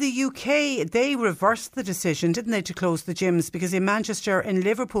 and in the UK, they reversed the decision, didn't they, to close the gyms? Because in Manchester and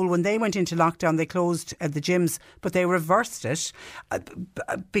Liverpool, when they went into lockdown, they closed the gyms, but they reversed it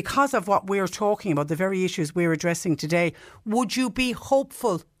because of what we're talking about, the very issues we're addressing today. Would you be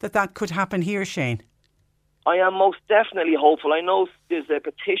hopeful that that could happen here, Shane? I am most definitely hopeful. I know there's a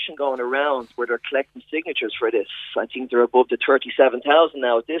petition going around where they're collecting signatures for this. I think they're above the 37,000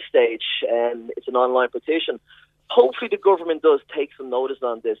 now at this stage, and it's an online petition. Hopefully the government does take some notice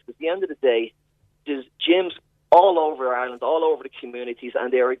on this, because at the end of the day, there's gyms all over Ireland, all over the communities,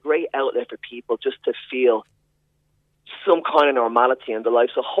 and they are a great outlet for people just to feel some kind of normality in their life.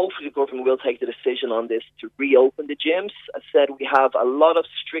 So hopefully the government will take the decision on this to reopen the gyms. As I said, we have a lot of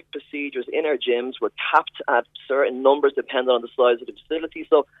strict procedures in our gyms. We're capped at certain numbers depending on the size of the facility.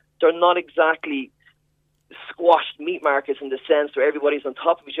 So they're not exactly squashed meat markets in the sense where everybody's on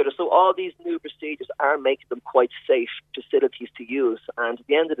top of each other. So all these new procedures are making them quite safe facilities to use. And at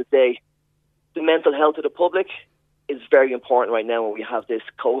the end of the day, the mental health of the public is very important right now when we have this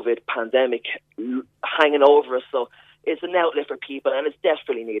COVID pandemic hanging over us. So it's an outlet for people, and it's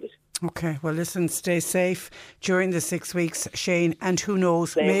desperately needed. OK, well listen, stay safe during the 6 weeks, Shane, and who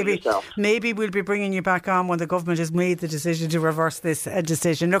knows, maybe we'll be bringing you back on when the government has made the decision to reverse this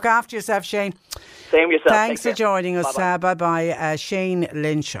decision. Look after yourself, Shane. Same yourself. Thanks for joining us. Bye-bye. Shane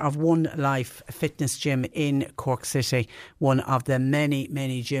Lynch of One Life Fitness Gym in Cork City, one of the many,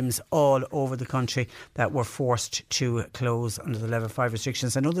 many gyms all over the country that were forced to close under the level 5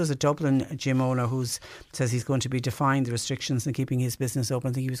 restrictions. I know there's a Dublin gym owner who says he's going to be defying the restrictions and keeping his business open.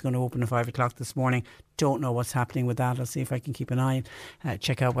 I think he was going to open at 5 o'clock this morning. Don't know what's happening with that. I'll see if I can keep an eye and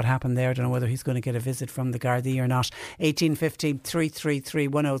check out what happened there. I don't know whether he's going to get a visit from the Gardaí or not. 1850 333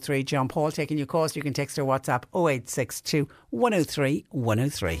 103. John Paul taking your calls. You can text or WhatsApp 0862 103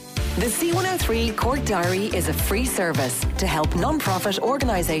 103. The C103 Cork Diary is a free service to help non-profit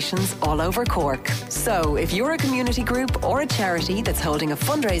organisations all over Cork. So if you're a community group or a charity that's holding a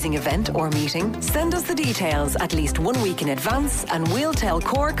fundraising event or meeting, send us the details at least 1 week in advance and we'll tell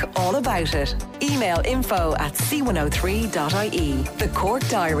Cork all about it. Email info@c103.ie. The Cork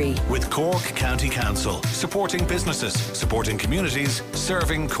Diary. With Cork County Council, supporting businesses, supporting communities,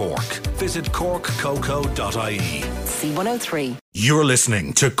 serving Cork. Visit corkcoco.ie. C103. You're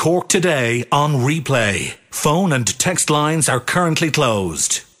listening to Cork Today on replay. Phone and text lines are currently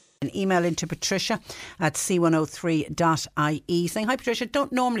closed. An email into Patricia at c103.ie saying, hi Patricia,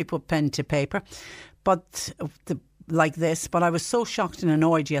 don't normally put pen to paper like this, but I was so shocked and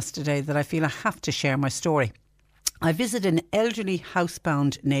annoyed yesterday that I feel I have to share my story. I visit an elderly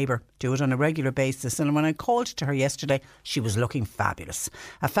housebound neighbour, do it on a regular basis, and when I called to her yesterday, she was looking fabulous.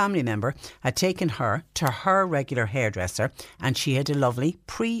 A family member had taken her to her regular hairdresser and she had a lovely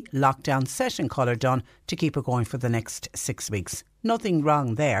pre-lockdown session colour done to keep her going for the next 6 weeks. Nothing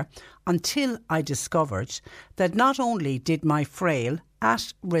wrong there until I discovered that not only did my frail,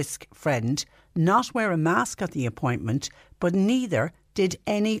 at-risk friend not wear a mask at the appointment, but neither did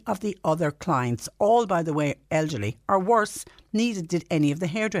any of the other clients, all by the way elderly, or worse, neither did any of the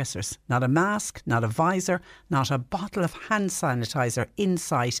hairdressers. Not a mask, not a visor, not a bottle of hand sanitizer in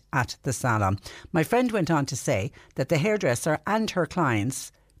sight at the salon. My friend went on to say that the hairdresser and her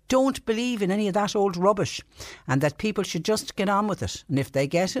clients don't believe in any of that old rubbish and that people should just get on with it. And if they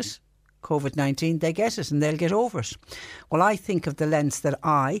get it, COVID-19, they get it and they'll get over it. Well, I think of the lengths that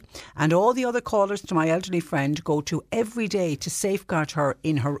I and all the other callers to my elderly friend go to every day to safeguard her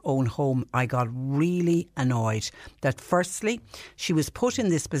in her own home. I got really annoyed that firstly, she was put in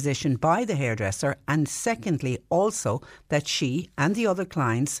this position by the hairdresser, and secondly, also that she and the other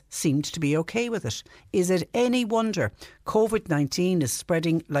clients seemed to be okay with it. Is it any wonder COVID-19 is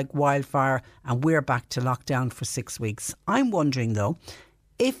spreading like wildfire and we're back to lockdown for 6 weeks? I'm wondering though,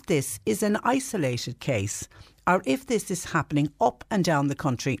 if this is an isolated case or if this is happening up and down the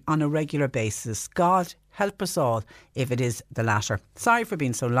country on a regular basis. God help us all if it is the latter. Sorry for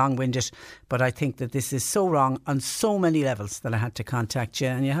being so long-winded, but I think that this is so wrong on so many levels that I had to contact you.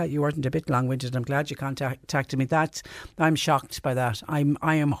 And you weren't a bit long-winded. I'm glad you contacted me. I'm shocked by that.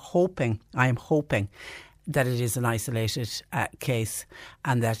 I am hoping that it is an isolated case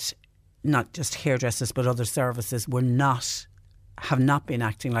and that not just hairdressers but other services were not have not been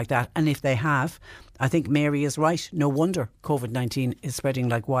acting like that. And if they have, I think Mary is right. No wonder COVID-19 is spreading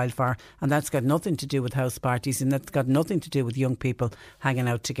like wildfire. And that's got nothing to do with house parties, and that's got nothing to do with young people hanging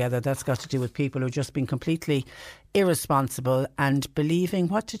out together. That's got to do with people who have just been completely irresponsible and believing,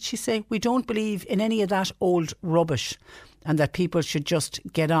 what did she say? We don't believe in any of that old rubbish, and that people should just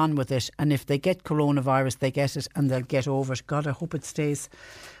get on with it. And if they get coronavirus, they get it and they'll get over it. God, I hope it stays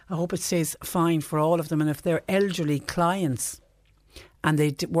fine for all of them. And if they're elderly clients and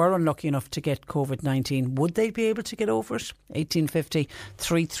they were unlucky enough to get COVID-19, would they be able to get over it? 1850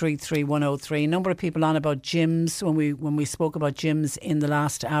 333 103. A number of people on about gyms when we spoke about gyms in the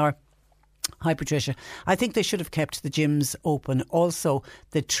last hour. Hi Patricia, I think they should have kept the gyms open. Also,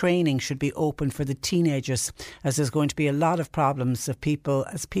 the training should be open for the teenagers, as there's going to be a lot of problems as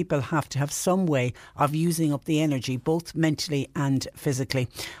people have to have some way of using up the energy, both mentally and physically.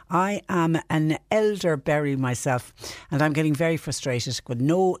 I am an elderberry myself, and I'm getting very frustrated with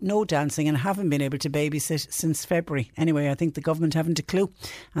no dancing, and haven't been able to babysit since February. Anyway, I think the government haven't a clue,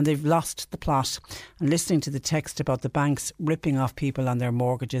 and they've lost the plot. And listening to the text about the banks ripping off people on their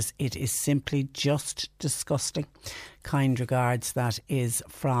mortgages, it is simply just disgusting. Kind regards. That is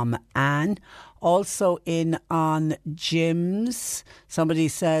from Anne. Also in on gyms, somebody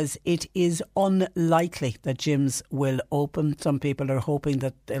says it is unlikely that gyms will open. Some people are hoping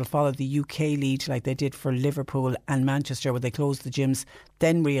that they'll follow the UK lead like they did for Liverpool and Manchester, where they closed the gyms,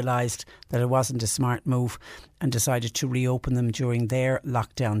 then realised that it wasn't a smart move and decided to reopen them during their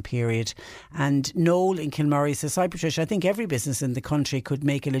lockdown period. And Noel in Kilmurray says, hi Patricia, I think every business in the country could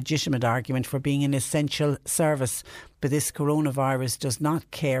make a legitimate argument for being an essential service, but this coronavirus does not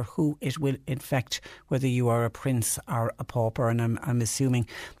care who it will infect, whether you are a prince or a pauper. And I'm assuming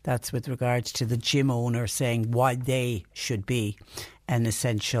that's with regards to the gym owner saying why they should be an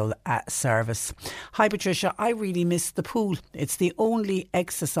essential service. Hi Patricia, I really miss the pool. It's the only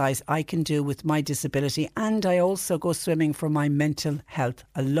exercise I can do with my disability, and I also go swimming for my mental health.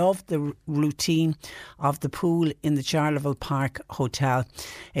 I love the routine of the pool in the Charleville Park Hotel.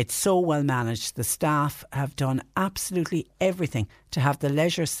 It's so well managed. The staff have done absolutely everything to have the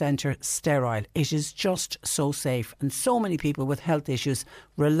leisure centre sterile. It is just so safe, and so many people with health issues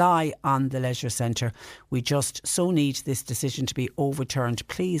rely on the leisure centre. We just so need this decision to be overturned.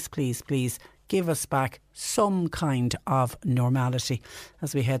 Please, please, please give us back some kind of normality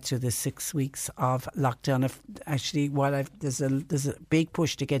as we head through the 6 weeks of lockdown. There's a big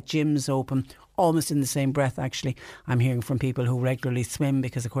push to get gyms open. Almost in the same breath, actually, I'm hearing from people who regularly swim,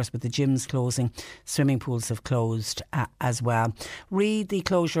 because of course with the gyms closing, swimming pools have closed as well. Read the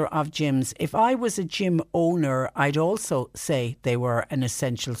closure of gyms. If I was a gym owner, I'd also say they were an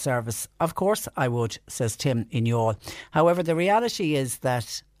essential service. Of course I would, says Tim in Youghal. However, the reality is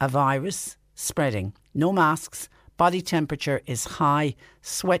that a virus spreading, no masks, body temperature is high,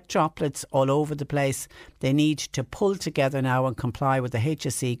 sweat droplets all over the place. They need to pull together now and comply with the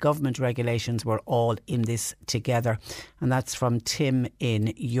HSE government regulations. We're all in this together. And that's from Tim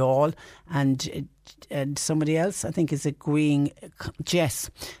in Youghal. And somebody else, I think, is agreeing. Jess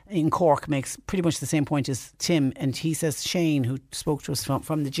in Cork makes pretty much the same point as Tim, and he says Shane, who spoke to us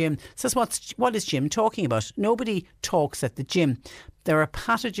from the gym, says what is Jim talking about? Nobody talks at the gym. There are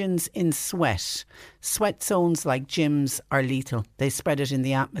pathogens in sweat. Sweat zones like gyms are lethal. They spread it in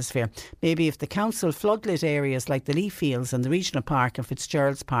the atmosphere. Maybe if the council floodlit areas like the Leaf Fields and the Regional Park and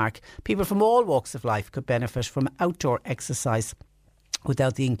Fitzgerald's Park, people from all walks of life could benefit from outdoor exercise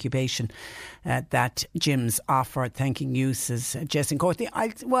without the incubation that gyms offer. Thanking you, says Jess and Courtney.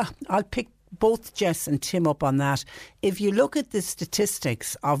 I'll pick both Jess and Tim up on that. If you look at the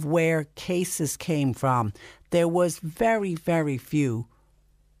statistics of where cases came from, there was very, very few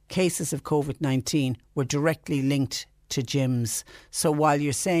cases of COVID-19 were directly linked to gyms. So while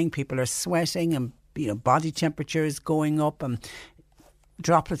you're saying people are sweating and body temperature is going up and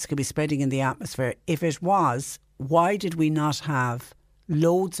droplets could be spreading in the atmosphere, if it was, why did we not have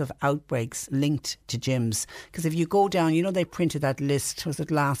loads of outbreaks linked to gyms? Because if you go down, they printed that list, was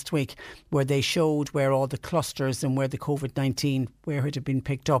it last week, where they showed where all the clusters and where the COVID-19, where it had been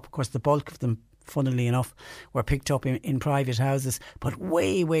picked up. Of course, the bulk of them, funnily enough, were picked up in private houses. But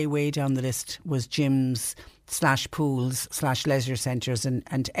way, way, way down the list was gyms / pools / leisure centres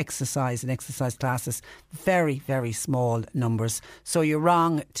and exercise and exercise classes. Very, very small numbers. So you're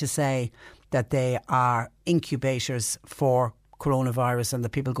wrong to say that they are incubators for coronavirus and the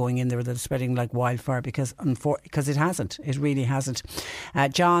people going in there that are spreading like wildfire, because it hasn't. It really hasn't.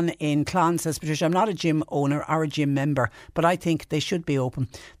 John in Clon says, Patricia, I'm not a gym owner or a gym member, but I think they should be open.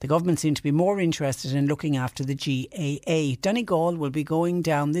 The government seem to be more interested in looking after the GAA. Donegal will be going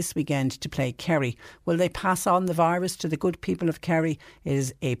down this weekend to play Kerry. Will they pass on the virus to the good people of Kerry? It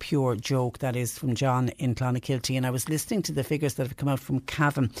is a pure joke. That is from John in Clonakilty. And I was listening to the figures that have come out from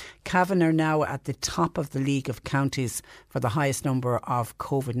Cavan. Cavan are now at the top of the league of counties for the highest number of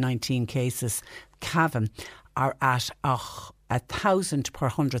COVID-19 cases. Cavan are at 1,000 per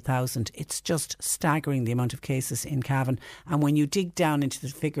 100,000. It's just staggering, the amount of cases in Cavan. And when you dig down into the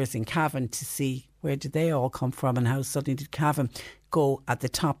figures in Cavan to see where did they all come from and how suddenly did Cavan go at the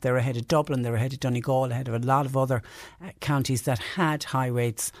top, they're ahead of Dublin, they're ahead of Donegal, ahead of a lot of other counties that had high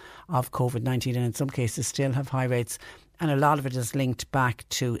rates of COVID-19 and in some cases still have high rates. And a lot of it is linked back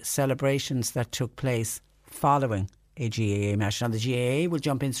to celebrations that took place following a GAA match. Now the GAA will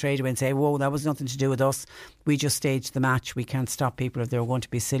jump in straight away and say, whoa, that was nothing to do with us. We just staged the match. We can't stop people if they were going to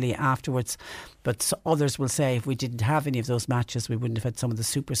be silly afterwards. But others will say if we didn't have any of those matches, we wouldn't have had some of the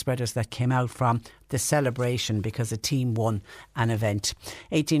super spreaders that came out from the celebration because a team won an event.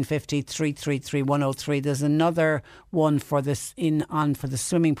 1850 333 103. There's another one for this for the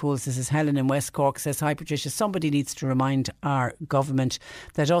swimming pools. This is Helen in West Cork. Says, hi Patricia, somebody needs to remind our government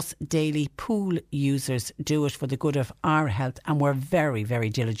that us daily pool users do it for the good of our health, and we're very, very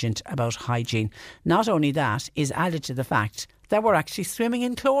diligent about hygiene. Not only that is added to the fact that we're actually swimming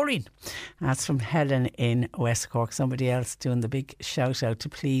in chlorine. That's from Helen in West Cork. Somebody else doing the big shout out to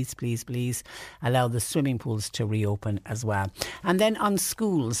please allow the swimming pools to reopen as well. And then on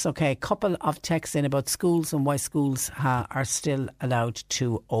schools, okay, a couple of texts in about schools and why schools are still allowed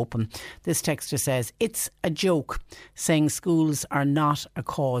to open. This texter says, it's a joke saying schools are not a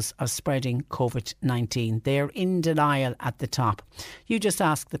cause of spreading COVID-19. They are in denial at the top. You just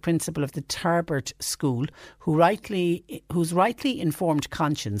ask the principal of the Tarbert School, whose rightly informed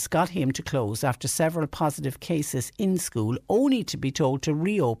conscience got him to close after several positive cases in school, only to be told to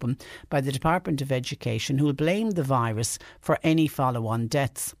reopen by the Department of Education, who will blame the virus for any follow-on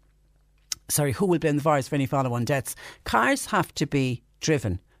deaths. Cars have to be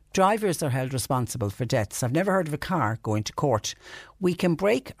driven. Drivers are held responsible for deaths. I've never heard of a car going to court. We can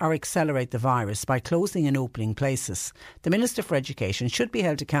break or accelerate the virus by closing and opening places. The Minister for Education should be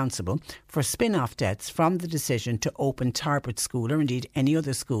held accountable for spin-off deaths from the decision to open Tarbert School, or indeed any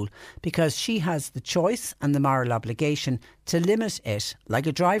other school, because she has the choice and the moral obligation to limit it, like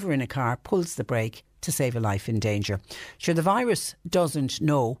a driver in a car pulls the brake to save a life in danger. Sure, the virus doesn't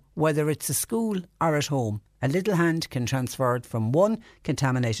know whether it's a school or at home. A little hand can transfer it from one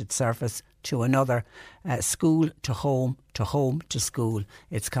contaminated surface to another, school to home to school.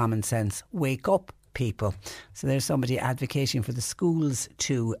 It's common sense. Wake up, people. So there's somebody advocating for the schools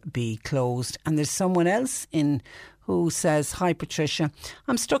to be closed. And there's someone else in who says, hi Patricia,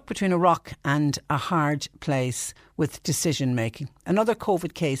 I'm stuck between a rock and a hard place with decision making. Another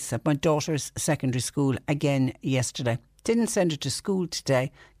COVID case at my daughter's secondary school again yesterday. Didn't send her to school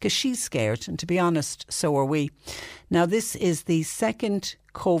today because she's scared, and to be honest, so are we. Now, this is the second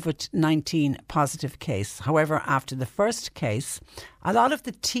COVID-19 positive case. However, after the first case, a lot of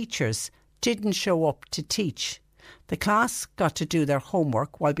the teachers didn't show up to teach. The class got to do their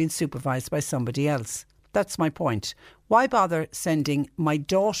homework while being supervised by somebody else. That's my point. Why bother sending my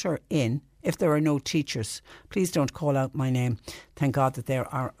daughter in if there are no teachers? Please don't call out my name. Thank God that they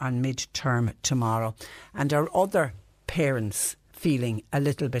are on mid-term tomorrow. And our other parents feeling a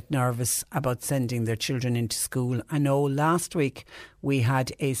little bit nervous about sending their children into school. I know last week we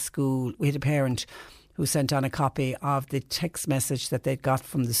had a parent who sent on a copy of the text message that they'd got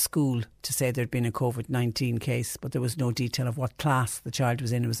from the school to say there'd been a COVID-19 case, but there was no detail of what class the child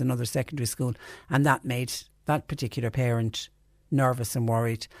was in. It was another secondary school, and that made that particular parent nervous and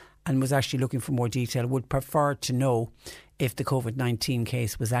worried, and was actually looking for more detail, would prefer to know if the COVID-19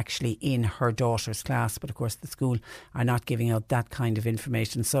 case was actually in her daughter's class. But of course the school are not giving out that kind of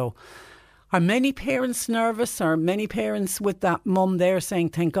information. So are many parents nervous? Are many parents with that mum there saying,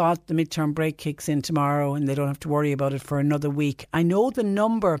 thank God the midterm break kicks in tomorrow and they don't have to worry about it for another week? I know the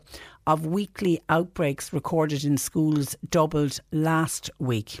number of weekly outbreaks recorded in schools doubled last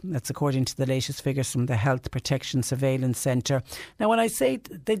week. That's according to the latest figures from the Health Protection Surveillance Centre. Now, when I say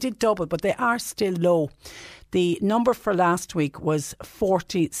they did double, but they are still low. The number for last week was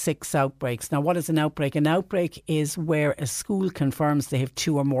 46 outbreaks. Now, what is an outbreak? An outbreak is where a school confirms they have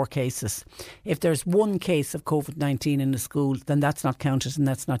 2 or more cases. If there's 1 case of COVID-19 in a school, then that's not counted and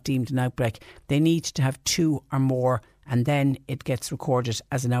that's not deemed an outbreak. They need to have 2 or more, and then it gets recorded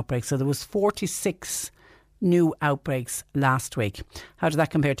as an outbreak. So there was 46 new outbreaks last week. How did that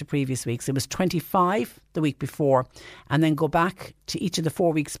compare to previous weeks? It was 25 the week before, and then go back to each of the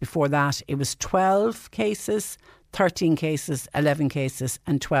 4 weeks before that, it was 12 cases, 13 cases, 11 cases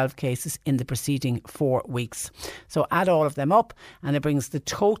and 12 cases in the preceding 4 weeks. So add all of them up and it brings the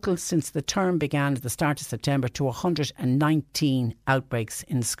total since the term began at the start of September to 119 outbreaks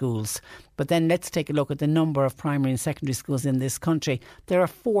in schools. But then let's take a look at the number of primary and secondary schools in this country. There are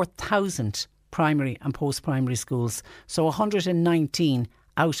 4,000 primary and post-primary schools. So 119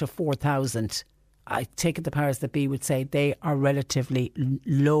 out of 4,000. I take it the powers that be would say they are relatively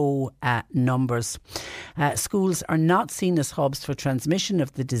low numbers. Schools are not seen as hubs for transmission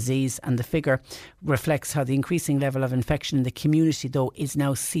of the disease, and the figure reflects how the increasing level of infection in the community, though, is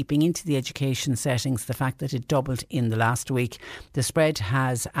now seeping into the education settings. The fact that it doubled in the last week. The spread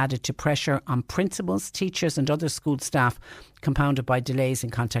has added to pressure on principals, teachers and other school staff, compounded by delays in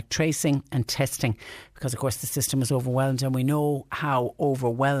contact tracing and testing, because of course the system is overwhelmed, and we know how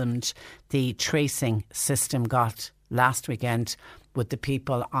overwhelmed the tracing system got last weekend, with the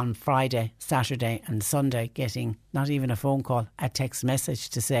people on Friday, Saturday and Sunday getting not even a phone call, a text message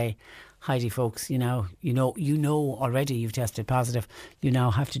to say, Heidi folks, you know already you've tested positive. You now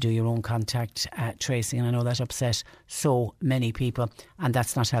have to do your own contact tracing, and I know that upset so many people, and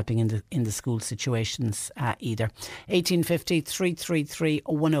that's not helping in the school situations either. 1850 333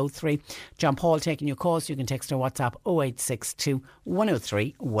 103. John Paul taking your calls. You can text or WhatsApp 0862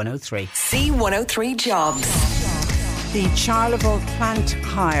 103 103. C103 Jobs. The Charleville plant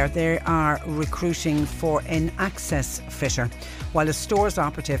hire, they are recruiting for an access fitter, while a stores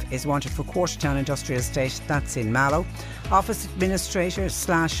operative is wanted for Quartertown Industrial Estate, that's in Mallow. Office administrator /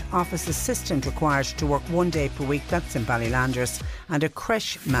 office assistant required to work 1 day per week, that's in Ballylanders. And a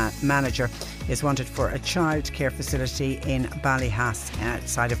creche manager is wanted for a child care facility in Ballyhass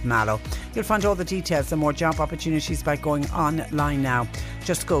outside of Mallow. You'll find all the details and more job opportunities by going online now.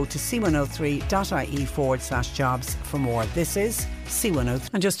 Just go to c103.ie/jobs for more. This is C103.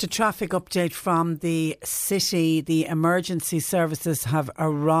 And just a traffic update from the city. The emergency services have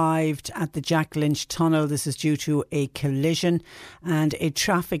arrived at the Jack Lynch Tunnel. This is due to a collision, and a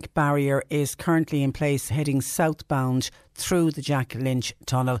traffic barrier is currently in place heading southbound through the Jack Lynch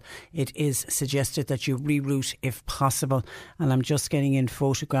Tunnel. It is suggested that you reroute if possible, and I'm just getting in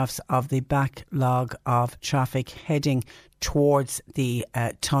photographs of the backlog of traffic heading towards the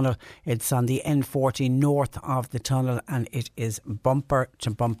tunnel. It's on the N40 north of the tunnel, and it is bumper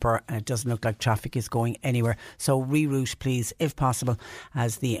to bumper, and it doesn't look like traffic is going anywhere. So reroute please if possible,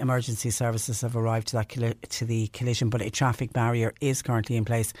 as the emergency services have arrived to the collision, but a traffic barrier is currently in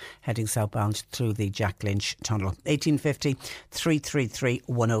place heading southbound through the Jack Lynch Tunnel. 1850 333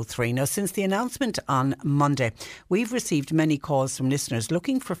 103. Now, since the announcement on Monday, we've received many calls from listeners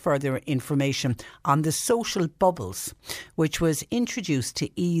looking for further information on the social bubbles, which was introduced to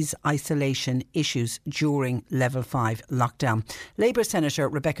ease isolation issues during Level 5 lockdown. Labour Senator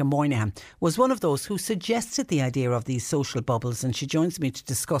Rebecca Moynihan was one of those who suggested the idea of these social bubbles, and she joins me to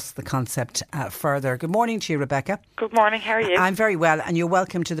discuss the concept further. Good morning to you, Rebecca. Good morning, how are you? I'm very well, and you're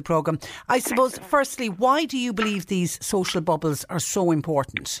welcome to the programme. I suppose, firstly, why do you believe these social bubbles are so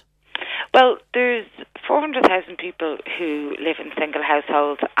important? Well, there's 400,000 people who live in single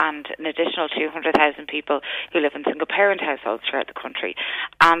households and an additional 200,000 people who live in single parent households throughout the country.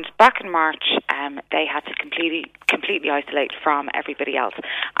 And back in March, they had to completely isolate from everybody else,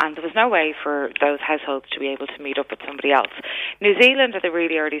 and there was no way for those households to be able to meet up with somebody else. New Zealand, at the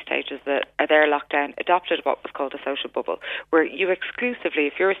really early stages of their lockdown, adopted what was called a social bubble, where you exclusively,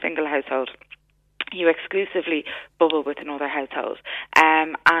 if you're a single household, you exclusively bubble with another household.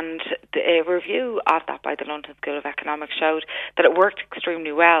 And a review of that by the London School of Economics showed that it worked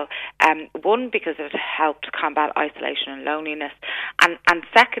extremely well. One, because it helped combat isolation and loneliness, and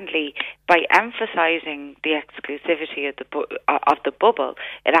secondly, by emphasising the exclusivity of the bubble,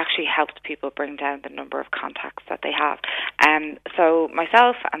 it actually helped people bring down the number of contacts that they have. So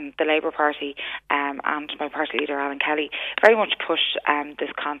myself and the Labour Party and my party leader Alan Kelly very much pushed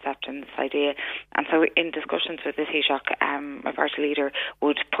this concept and this idea. And so in discussions with the Taoiseach, my party leader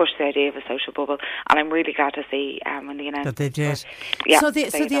would push the idea of a social bubble, and I'm really glad to see when the announcement that they did. Yeah, so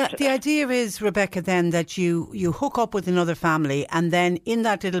the idea is, Rebecca, then that you hook up with another family, and then in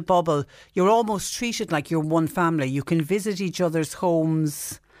that little bubble you're almost treated like you're one family. You can visit each other's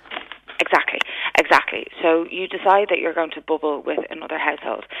homes. Exactly. So you decide that you're going to bubble with another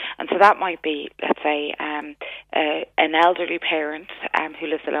household, and so that might be, let's say, an elderly parent who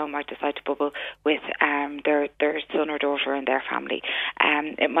lives alone might decide to bubble with their son or daughter and their family.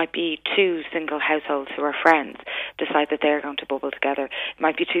 It might be two single households who are friends decide that they're going to bubble together. It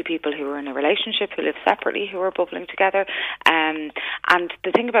might be two people who are in a relationship who live separately who are bubbling together. And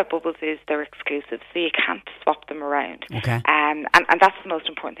the thing about bubbles is they're exclusive, so you can't swap them around. Okay. And that's the most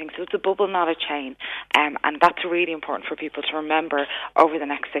important thing. So it's a bubble, not a chain. And that's really important for people to remember over the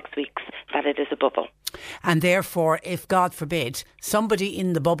next 6 weeks, that it is a bubble. And therefore, if, God forbid, somebody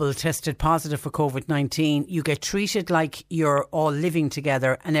in the bubble tested positive for COVID-19, you get treated like you're all living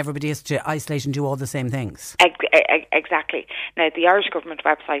together and everybody has to isolate and do all the same things. Exactly. Now, the Irish Government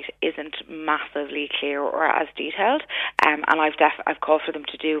website isn't massively clear or as detailed, and I've called for them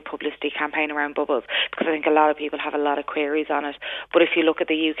to do a publicity campaign around bubbles, because I think a lot of people have a lot of queries on it. But if you look at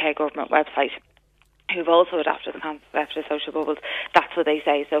the UK Government website, who've also adopted the concept of social bubbles, that's what they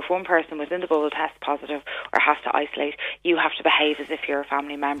say. So if one person within the bubble tests positive or has to isolate, you have to behave as if you're a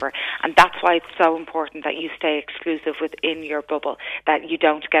family member. And that's why it's so important that you stay exclusive within your bubble, that you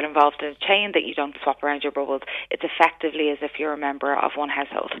don't get involved in a chain, that you don't swap around your bubbles. It's effectively as if you're a member of one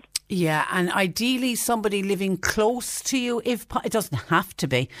household. Yeah, and ideally somebody living close to you, if it doesn't have to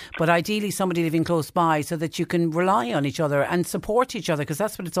be, but ideally somebody living close by so that you can rely on each other and support each other, because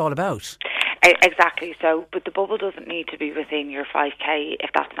that's what it's all about. Exactly. So, but the bubble doesn't need to be within your 5k if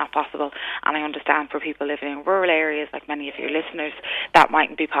that's not possible. And I understand for people living in rural areas, like many of your listeners, that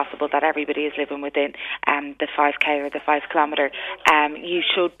mightn't be possible, that everybody is living within the 5k or the 5 kilometre. You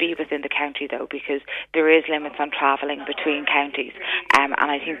should be within the county though, because there is limits on travelling between counties. And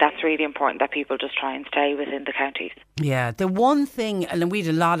I think that's really important, that people just try and stay within the counties. Yeah, the one thing, and we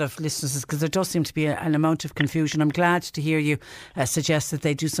had a lot of listeners, because there does seem to be an amount of confusion. I'm glad to hear you suggest that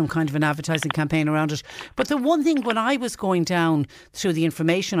they do some kind of an advertising campaign around it. But the one thing, when I was going down through the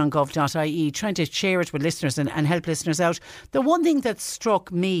information on gov.ie, trying to share it with listeners and help listeners out, the one thing that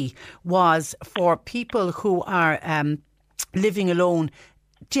struck me was for people who are living alone,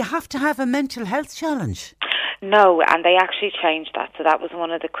 do you have to have a mental health challenge? No, and they actually changed that. So that was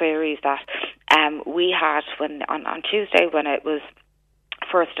one of the queries that we had when on Tuesday, when it was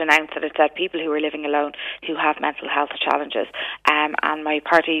first announced, that it said people who are living alone who have mental health challenges. And my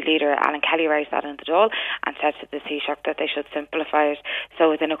party leader, Alan Kelly, raised that in the Dáil and said to the Taoiseach that they should simplify it. So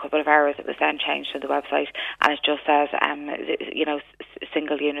within a couple of hours it was then changed to the website, and it just says,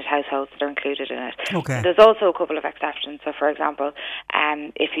 single unit households that are included in it. Okay. There's also a couple of exceptions. So for example,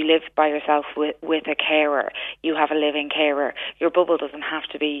 if you live by yourself with a carer, you have a living carer, your bubble doesn't have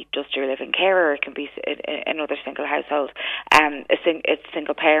to be just your living carer. It can be another single household. It's a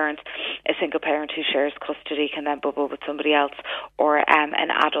single parent who shares custody can then bubble with somebody else, or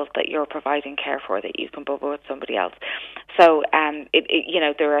an adult that you're providing care for, that you can bubble with somebody else. So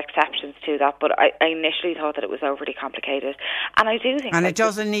there are exceptions to that, but I initially thought that it was overly complicated, and I do think, and it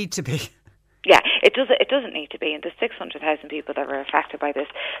doesn't need to be. Yeah, it doesn't need to be, and there's 600,000 people that were affected by this.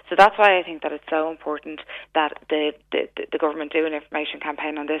 So that's why I think that it's so important that the government do an information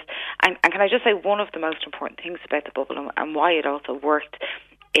campaign on this. And can I just say, one of the most important things about the bubble and why it also worked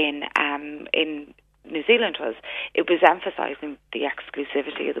in New Zealand was it was emphasising the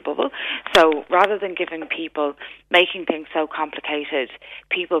exclusivity of the bubble. So rather than making things so complicated,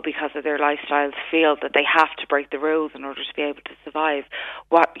 people, because of their lifestyles, feel that they have to break the rules in order to be able to survive.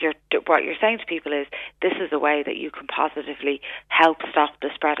 What you're saying to people is, this is a way that you can positively help stop the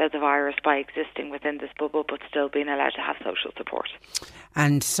spread of the virus by existing within this bubble but still being allowed to have social support.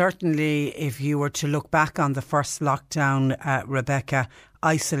 And certainly if you were to look back on the first lockdown, Rebecca,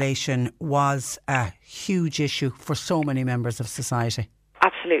 isolation was a huge issue for so many members of society.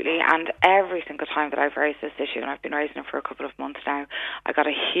 Absolutely, and every single time that I've raised this issue, and I've been raising it for a couple of months now, I got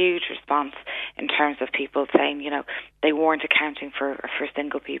a huge response in terms of people saying, they weren't accounting for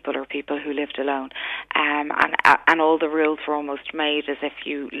single people or people who lived alone, and all the rules were almost made as if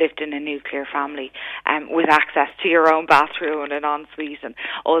you lived in a nuclear family, with access to your own bathroom and an ensuite, and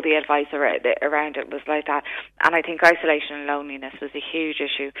all the advice around it was like that. And I think isolation and loneliness was a huge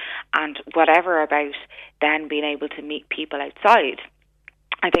issue, and whatever about then being able to meet people outside,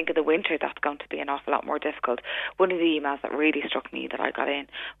 I think in the winter that's going to be an awful lot more difficult. One of the emails that really struck me that I got in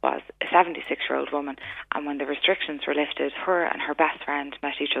was a 76-year-old woman, and when the restrictions were lifted, her and her best friend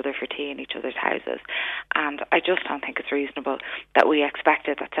met each other for tea in each other's houses. And I just don't think it's reasonable that we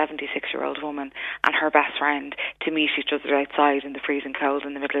expected that 76-year-old woman and her best friend to meet each other outside in the freezing cold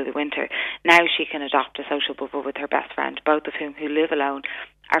in the middle of the winter. Now she can adopt a social bubble with her best friend, both of whom who live alone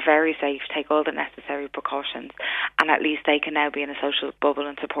are very safe, take all the necessary precautions, and at least they can now be in a social bubble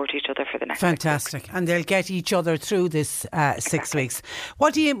and support each other for the next 6 weeks. Fantastic. And they'll get each other through this 6 weeks.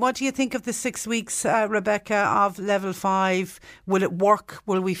 What do you think of the 6 weeks, Rebecca, of level 5? Will it work?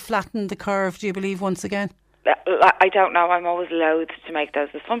 Will we flatten the curve, do you believe, once again? I don't know. I'm always loath to make those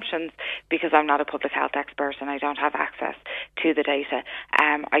assumptions because I'm not a public health expert and I don't have access to the data.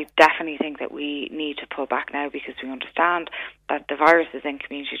 I definitely think that we need to pull back now because we understand that the virus is in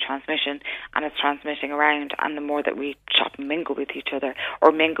community transmission and it's transmitting around, and the more that we shop and mingle with each other,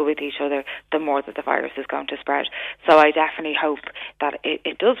 the more that the virus is going to spread. So I definitely hope that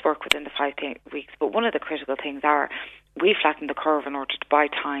it does work within the 5 weeks. But one of the critical things are we flattened the curve in order to buy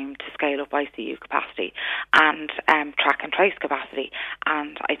time to scale up ICU capacity and track and trace capacity.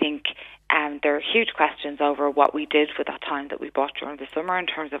 And I think there are huge questions over what we did with that time that we bought during the summer in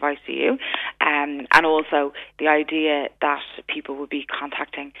terms of ICU, and also the idea that people would be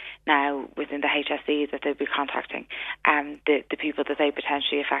contacting now within the HSE, that they'd be contacting the people that they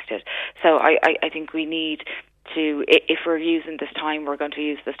potentially affected. So I think we need to, if we're using this time, we're going to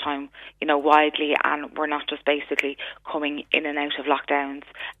use this time, widely, and we're not just basically coming in and out of lockdowns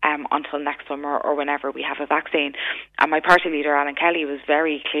until next summer or whenever we have a vaccine. And my party leader, Alan Kelly, was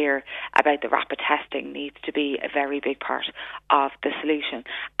very clear about the rapid testing needs to be a very big part of the solution,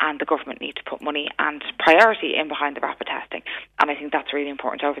 and the government need to put money and priority in behind the rapid testing. And I think that's really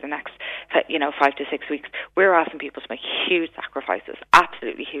important over the next, 5 to 6 weeks. We're asking people to make huge sacrifices,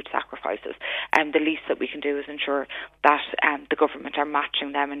 absolutely huge sacrifices, and the least that we can do is ensure that the government are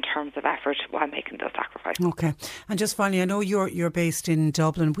matching them in terms of effort while making those sacrifices. Okay. And just finally, I know you're based in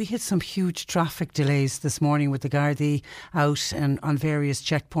Dublin. We had some huge traffic delays this morning with the Gardaí out and on various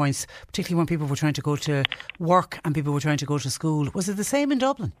checkpoints, particularly when people were trying to go to work and people were trying to go to school. Was it the same in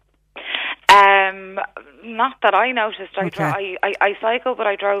Dublin? Not that I noticed. Okay. I cycle, but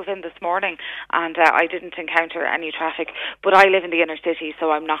I drove in this morning and I didn't encounter any traffic. But I live in the inner city,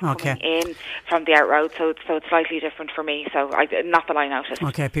 so I'm not coming in from the out road, so it's slightly different for me. So not that I noticed.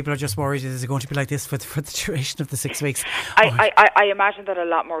 Okay, people are just worried, is it going to be like this for the duration of the 6 weeks? I imagine that a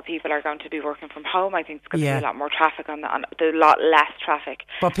lot more people are going to be working from home. I think it's going to be a lot more traffic on a lot less traffic.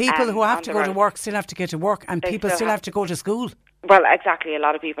 But people who have to go to work still have to get to work, and people still have to go to school. Well, exactly. A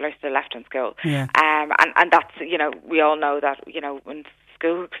lot of people are still left in school. Yeah. And that's, we all know that, when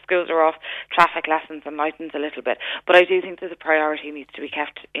schools are off, traffic lessens and lightens a little bit. But I do think that the priority needs to be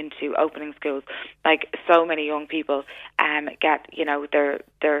kept into opening schools. Like, so many young people get,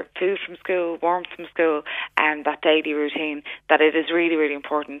 their food from school, warmth from school, and that daily routine, that it is really, really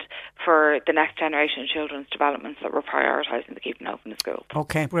important for the next generation of children's developments that we're prioritising to keep them open to school.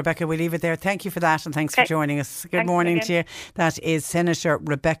 Okay, Rebecca, we'll leave it there. Thank you for that, and thanks for joining us. Good morning to you. That is Senator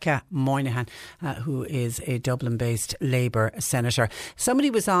Rebecca Moynihan, who is a Dublin-based Labour senator.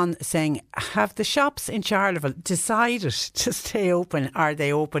 Somebody was on saying, have the shops in Charleville decided to stay open? Are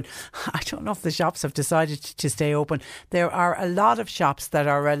they open? I don't know if the shops have decided to stay open. There are a lot of shops that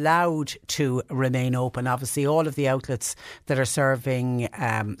are allowed to remain open. Obviously, all of the outlets that are serving,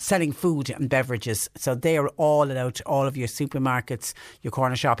 selling food and beverages, so they are all allowed to, all of your supermarkets, your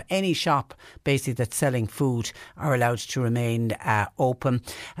corner shop, any shop basically that's selling food are allowed to remain open.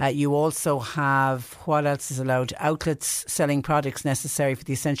 You also have, what else is allowed? Outlets selling products necessary for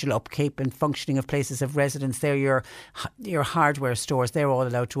the essential upkeep and functioning of places of residence. They're your hardware stores. They're all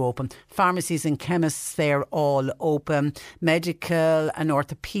allowed to open. Pharmacies and chemists, they're all open. Medical and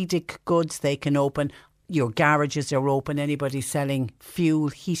orthopaedic goods, they can open. Your garages are open. Anybody selling fuel,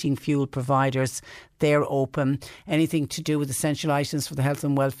 heating fuel providers, they're open. Anything to do with essential items for the health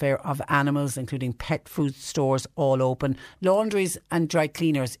and welfare of animals, including pet food stores, all open. Laundries and dry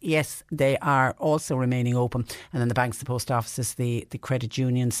cleaners, yes, they are also remaining open. And then the banks, the post offices, the credit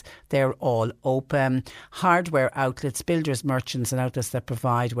unions, they're all open. Hardware outlets, builders, merchants and outlets that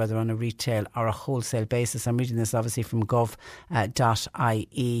provide, whether on a retail or a wholesale basis. I'm reading this obviously from gov.ie.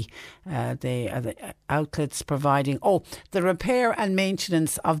 The outlets providing, the repair and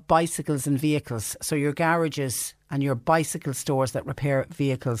maintenance of bicycles and vehicles. So your garages and your bicycle stores that repair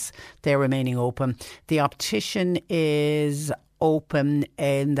vehicles, they're remaining open. The optician is open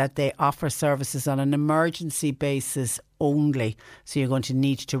in that they offer services on an emergency basis only. So you're going to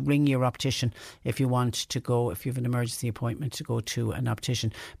need to ring your optician if you want to go, if you have an emergency appointment to go to an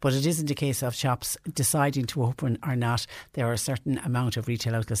optician. But it isn't a case of shops deciding to open or not. There are a certain amount of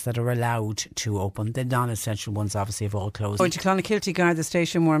retail outlets that are allowed to open. The non-essential ones obviously have all closed. Going to Clonakilty Garda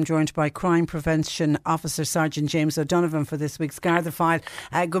Station, where I'm joined by Crime Prevention Officer Sergeant James O'Donovan for this week's Garda File.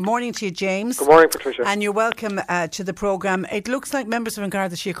 Good morning to you, James. Good morning, Patricia. And you're welcome to the programme. It looks like members of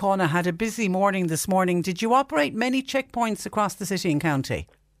Garda Síochána had a busy morning this morning. Did you operate many checkpoints across the city and county?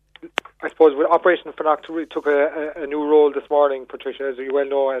 I suppose with Operation Fanacht we took a new role this morning, Patricia, as you well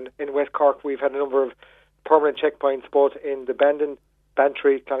know, and in West Cork we've had a number of permanent checkpoints both in the Bandon,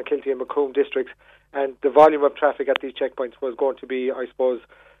 Bantry, Clonakilty and Macroom districts, and the volume of traffic at these checkpoints was going to be, I suppose,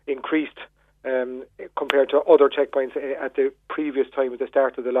 increased compared to other checkpoints at the previous time at the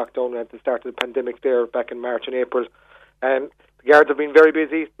start of the lockdown, at the start of the pandemic there back in March and April. The guards have been very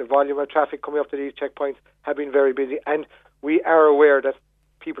busy. The volume of traffic coming up to these checkpoints have been very busy, and we are aware that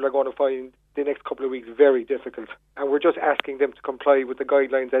people are going to find the next couple of weeks very difficult, and we're just asking them to comply with the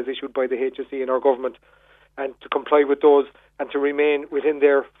guidelines as issued by the HSE and our government, and to comply with those and to remain within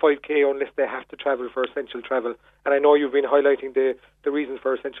their 5k unless they have to travel for essential travel. And I know you've been highlighting the reasons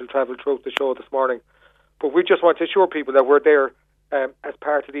for essential travel throughout the show this morning, but we just want to assure people that we're there as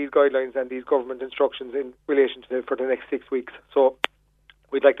part of these guidelines and these government instructions in relation to for the next 6 weeks. So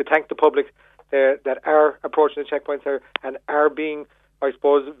we'd like to thank the public that are approaching the checkpoints and are being, I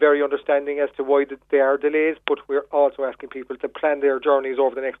suppose, very understanding as to why there are delays, but we're also asking people to plan their journeys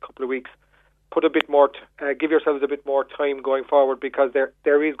over the next couple of weeks. Put a bit more, give yourselves a bit more time going forward, because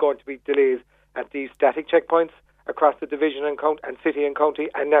there is going to be delays at these static checkpoints across the division and city and county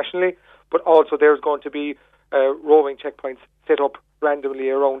and nationally, but also there's going to be roving checkpoints set up randomly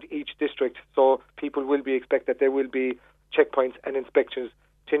around each district, so people will be expected that there will be checkpoints and inspections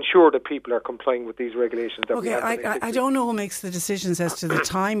to ensure that people are complying with these regulations. Okay, I don't know who makes the decisions as to the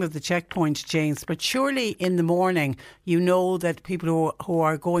time of the checkpoint, James, but surely in the morning you know that people who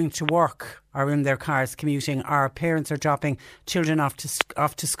are going to work are in their cars commuting, our parents are dropping children off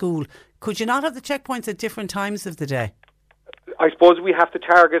to school. Could you not have the checkpoints at different times of the day? I suppose we have to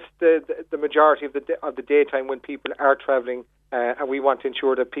target the majority of the daytime when people are travelling, and we want to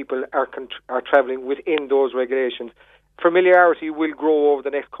ensure that people are travelling within those regulations. Familiarity will grow over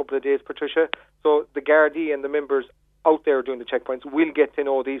the next couple of days, Patricia, so the Gardaí and the members out there doing the checkpoints will get to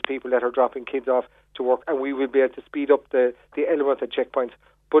know these people that are dropping kids off to work, and we will be able to speed up the element of checkpoints.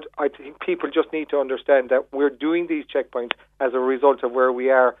 But I think people just need to understand that we're doing these checkpoints as a result of where we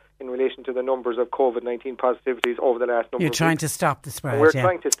are in relation to the numbers of COVID-19 positivities over the last number of weeks. You're trying to stop the spread. We're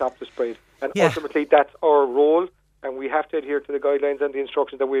trying to stop the spread. And ultimately that's our role, and we have to adhere to the guidelines and the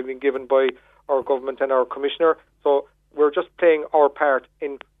instructions that we've been given by our government and our commissioner. So we're just playing our part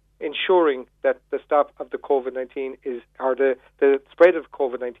in ensuring that the stop of the COVID-19 the spread of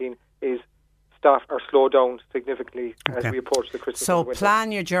COVID-19 is stopped or slowed down significantly as we approach the Christmas So and winter.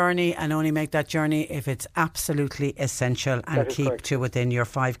 plan your journey and only make that journey if it's absolutely essential, and keep correct. to within your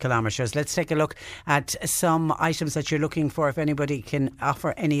 5 kilometres. Let's take a look at some items that you're looking for, if anybody can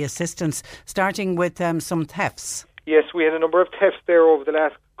offer any assistance, starting with some thefts. Yes, we had a number of thefts there over the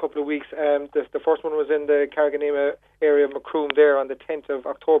last couple of weeks. The first one was in the Carriganema area of Macroom there on the 10th of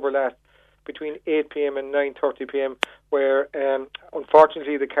October last, between 8 p.m. and 9:30 p.m, where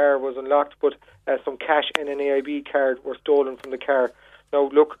unfortunately the car was unlocked, but some cash and an AIB card were stolen from the car. Now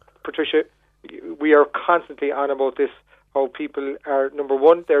look, Patricia, we are constantly on about this, how people are, number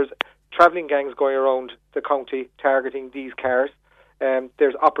one, there's travelling gangs going around the county targeting these cars.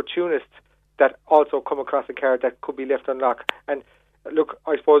 There's opportunists that also come across a car that could be left unlocked. And look,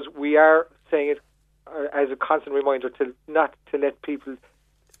 I suppose we are saying it as a constant reminder to not to let people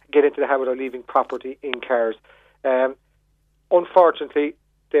get into the habit of leaving property in cars. Unfortunately,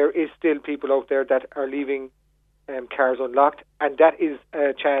 there is still people out there that are leaving cars unlocked, and that is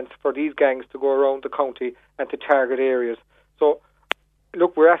a chance for these gangs to go around the county and to target areas. So,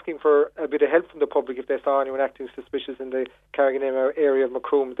 look, we're asking for a bit of help from the public if they saw anyone acting suspicious in the Carriganema area of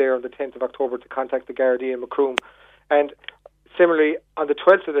Macroom there on the 10th of October to contact the Gardaí in Macroom. And similarly, on the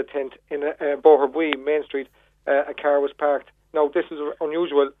 12th of the 10th in Boherbue, Main Street, a car was parked. Now, this is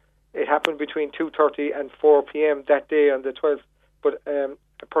unusual. It happened between 2:30 and 4 p.m. that day on the 12th, but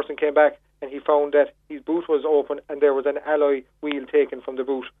a person came back and he found that his boot was open and there was an alloy wheel taken from the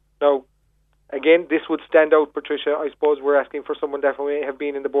boot. Now, again, this would stand out, Patricia. I suppose we're asking for someone that may have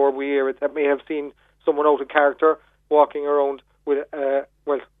been in the Boherbue area, that may have seen someone out of character walking around with,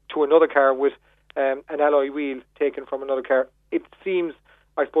 to another car with an alloy wheel taken from another car. It seems,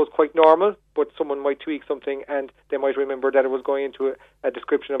 I suppose, quite normal, but someone might tweak something and they might remember that it was going into a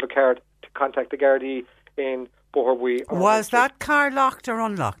description of a car to contact the Gardaí in Boherbue. Was that car locked or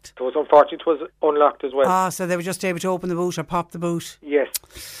unlocked? It was unfortunate. It was unlocked as well. Ah, so they were just able to open the boot or pop the boot?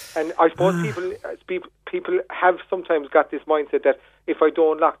 Yes. And I suppose people have sometimes got this mindset that if I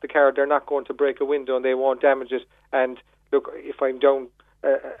don't lock the car, they're not going to break a window and they won't damage it. And look, if I'm down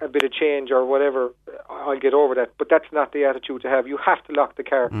a bit of change or whatever, I'll get over that. But that's not the attitude to have. You have to lock the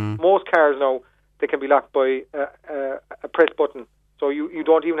car. Most cars now, they can be locked by a press button. So you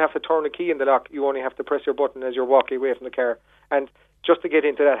don't even have to turn a key in the lock. You only have to press your button as you're walking away from the car. And just to get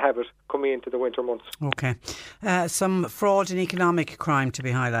into that habit coming into the winter months. Okay. Some fraud and economic crime to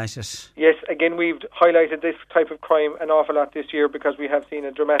be highlighted. Yes, again, we've highlighted this type of crime an awful lot this year because we have seen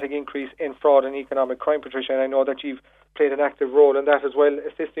a dramatic increase in fraud and economic crime, Patricia, and I know that you've played an active role in that as well,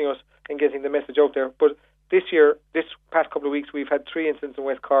 assisting us in getting the message out there. But this year, this past couple of weeks, we've had 3 incidents in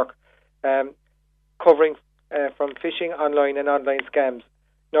West Cork covering from phishing online and online scams.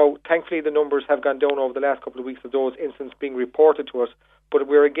 Now, thankfully, the numbers have gone down over the last couple of weeks of those incidents being reported to us, but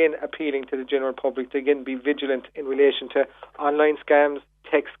we're again appealing to the general public to again be vigilant in relation to online scams,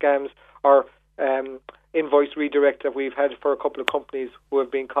 text scams, or invoice redirect that we've had for a couple of companies who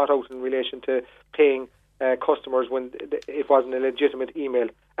have been caught out in relation to paying customers when it wasn't a legitimate email.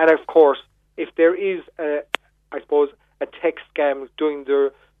 And of course, if there is, a text scam doing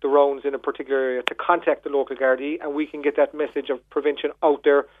the rounds in a particular area, to contact the local Gardaí, and we can get that message of prevention out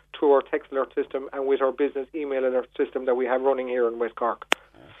there through our text alert system and with our business email alert system that we have running here in West Cork.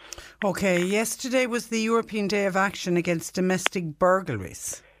 Okay, yesterday was the European Day of Action against domestic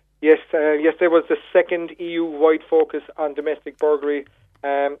burglaries. Yes, yesterday was the second EU-wide focus on domestic burglary.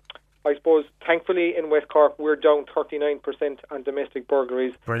 I suppose, thankfully, in West Cork, we're down 39% on domestic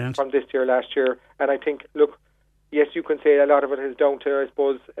burglaries from this year last year. And I think, look, yes, you can say a lot of it is down to, I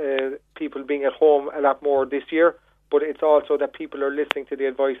suppose, people being at home a lot more this year, but it's also that people are listening to the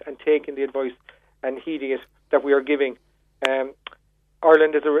advice and taking the advice and heeding it that we are giving.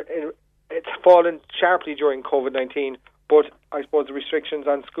 Ireland it's fallen sharply during COVID-19, but I suppose the restrictions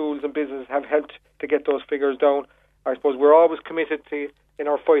on schools and businesses have helped to get those figures down. I suppose we're always committed to in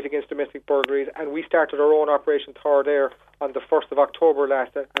our fight against domestic burglaries, and we started our own Operation Third Air on the 1st of October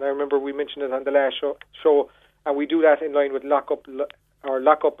last, and I remember we mentioned it on the last show, and we do that in line with lock up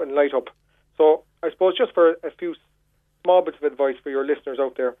and light up. So I suppose just for a few small bits of advice for your listeners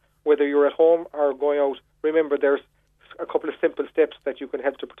out there, whether you're at home or going out, remember there's a couple of simple steps that you can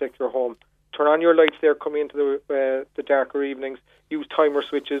help to protect your home. Turn on your lights there coming into the darker evenings. Use timer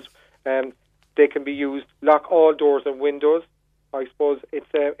switches. They can be used. Lock all doors and windows. I suppose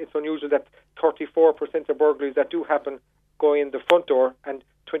it's unusual that 34% of burglaries that do happen go in the front door and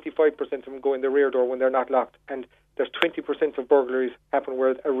 25% of them go in the rear door when they're not locked. And there's 20% of burglaries happen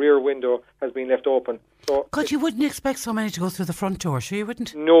where a rear window has been left open. So God, you wouldn't expect so many to go through the front door, sure you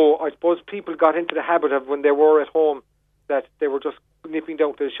wouldn't? No, I suppose people got into the habit of when they were at home that they were just nipping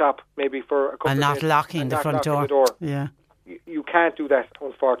down to the shop maybe for a couple of minutes. And not locking the front door. Yeah. You can't do that,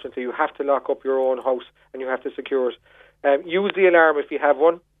 unfortunately. You have to lock up your own house and you have to secure it. Use the alarm if you have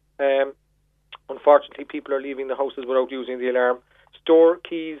one. Unfortunately, people are leaving the houses without using the alarm. Store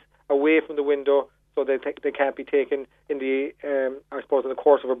keys away from the window so they can't be taken in the in the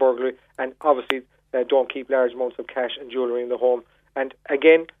course of a burglary. And obviously, don't keep large amounts of cash and jewellery in the home. And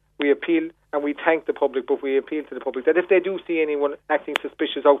again, we appeal and we thank the public, but we appeal to the public that if they do see anyone acting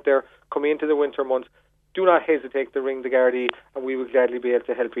suspicious out there coming into the winter months, do not hesitate to ring the Gardaí, and we will gladly be able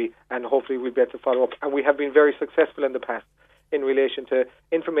to help you, and hopefully we'll be able to follow up. And we have been very successful in the past in relation to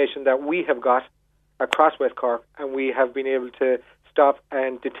information that we have got across West Cork, and we have been able to stop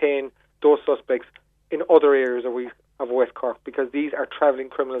and detain those suspects in other areas of West Cork, because these are travelling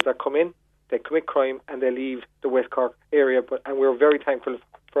criminals that come in, they commit crime, and they leave the West Cork area. And we're very thankful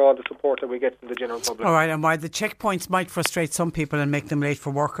for all the support that we get from the general public. All right, and while the checkpoints might frustrate some people and make them late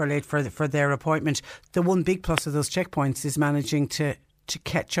for work or late for their appointment, the one big plus of those checkpoints is managing to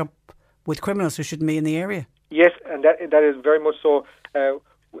catch up with criminals who shouldn't be in the area. Yes, and that is very much so.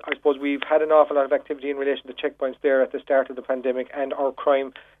 I suppose we've had an awful lot of activity in relation to checkpoints there at the start of the pandemic, and our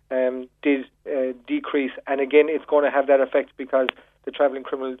crime did decrease. And again, it's going to have that effect because the travelling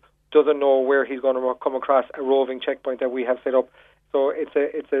criminal doesn't know where he's going to come across a roving checkpoint that we have set up. So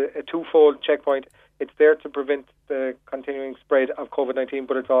it's a twofold checkpoint. It's there to prevent the continuing spread of COVID-19,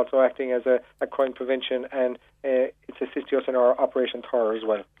 but it's also acting as a crime prevention, and it's assisting us in our Operation Thor as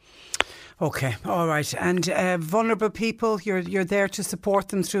well. Okay, all right. And vulnerable people, you're there to support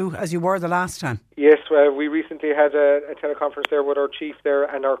them through, as you were the last time? Yes, we recently had a teleconference there with our chief there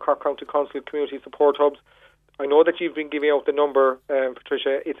and our Cork County Council Community Support Hubs. I know that you've been giving out the number,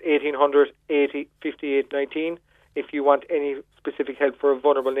 Patricia. It's 1800 80 58 19. If you want any specific help for a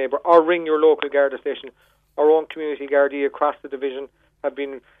vulnerable neighbour, or ring your local Garda station. Our own community Gardaí across the division have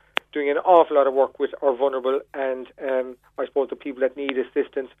been doing an awful lot of work with our vulnerable and I suppose the people that need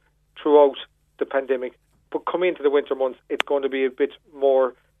assistance throughout the pandemic. But coming into the winter months, it's going to be a bit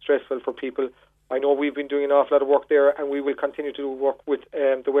more stressful for people. I know we've been doing an awful lot of work there, and we will continue to work with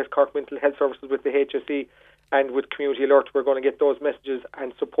the West Cork Mental Health Services, with the HSE and with Community Alert. We're going to get those messages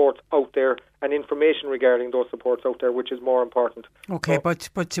and support out there and information regarding those supports out there, which is more important. Okay, but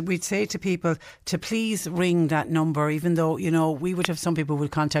we'd say to people to please ring that number, even though, we would have some people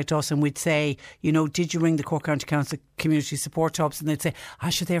would contact us and we'd say, did you ring the Cork County Council Community Support Hubs? And they'd say,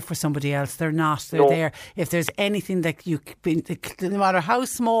 they're there for somebody else. They're not. They're there. If there's anything that no matter how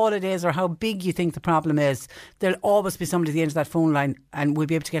small it is or how big you think the problem is, there'll always be somebody at the end of that phone line and we'll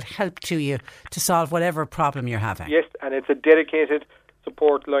be able to get help to you to solve whatever problem you're having. Yes, and it's a dedicated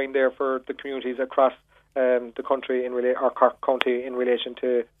support line there for the communities across the country or Cork County in relation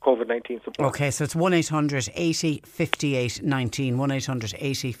to COVID-19 support. Okay, so it's 1-800 80 58 19, 1-800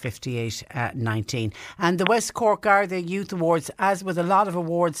 80 58 19. And the West Cork Garda Youth Awards, as with a lot of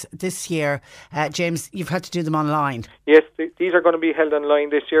awards this year, James, you've had to do them online. Yes, these are going to be held online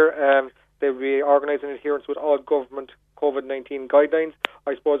this year. They'll be organised in adherence with all government COVID-19 guidelines.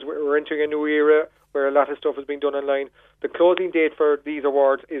 I suppose we're entering a new era where a lot of stuff is being done online. The closing date for these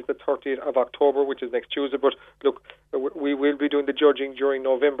awards is the 30th of October, which is next Tuesday. But look, we will be doing the judging during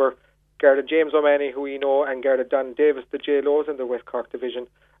November. Garda James O'Mahony, who we know, and Garda Don Davis, the JLOs in the West Cork Division,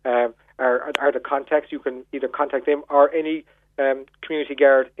 are the contacts. You can either contact them or any community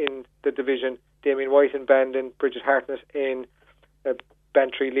guard in the division. Damien White in Bandon, Bridget Hartnett in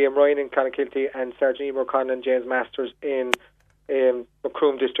Bantry, Liam Ryan in Clonakilty, and Sergeant Emer Conn and James Masters in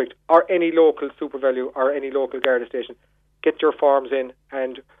Macroom District, or any local SuperValu or any local Garda station. Get your forms in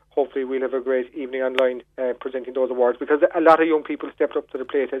and hopefully we'll have a great evening online presenting those awards, because a lot of young people stepped up to the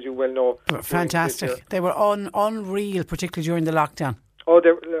plate, as you well know. Fantastic. They were unreal, particularly during the lockdown. Oh,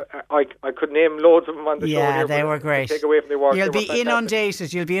 I could name loads of them on the show. Yeah, they were great. Take away from the awards. You'll be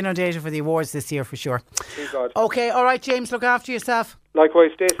inundated. You'll be inundated for the awards this year for sure. Please God. Okay, all right, James, look after yourself.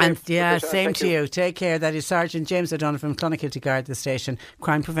 Likewise, stay safe. And same to you. Take care. That is Sergeant James O'Donnell from Clonakilty Garda Station,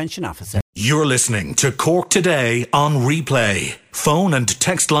 Crime Prevention Officer. You're listening to Cork Today on replay. Phone and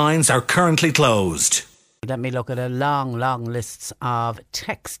text lines are currently closed. Let me look at a long list of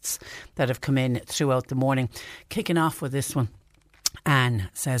texts that have come in throughout the morning. Kicking off with this one. Anne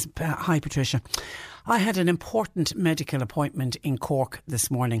says, hi Patricia, I had an important medical appointment in Cork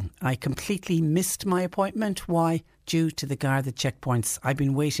this morning. I completely missed my appointment. Why? Due to the Garda checkpoints. I've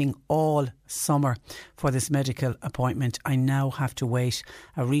been waiting all summer for this medical appointment. I now have to wait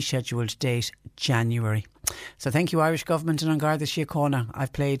a rescheduled date, January. So thank you, Irish Government and An Garda Síochána.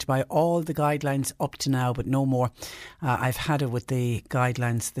 I've played by all the guidelines up to now, but no more. I've had it with the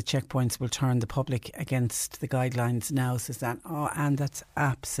guidelines. The checkpoints will turn the public against the guidelines now, says Anne. Oh, and that's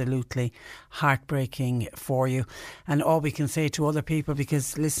absolutely heartbreaking for you. And all we can say to other people,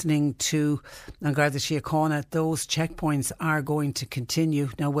 because listening to An Garda Síochána, those checkpoints are going to continue.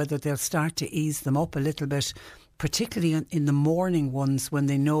 Now, whether they'll start to ease them up a little bit, particularly in the morning ones when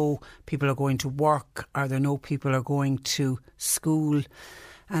they know people are going to work or they know people are going to school.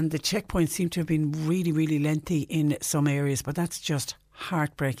 And the checkpoints seem to have been really lengthy in some areas, but that's just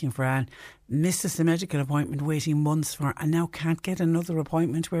heartbreaking for Anne. Misses the medical appointment, waiting months for, and now can't get another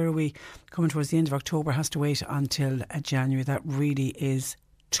appointment. Where are we coming towards the end of October? Has to wait until January. That really is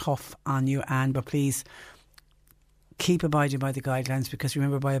tough on you, Anne, but please keep abiding by the guidelines, because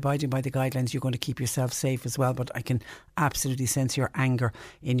remember, by abiding by the guidelines you're going to keep yourself safe as well. But I can absolutely sense your anger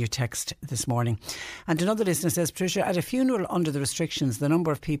in your text this morning. And another listener says, Patricia, at a funeral under the restrictions the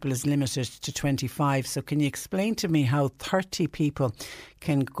number of people is limited to 25, so can you explain to me how 30 people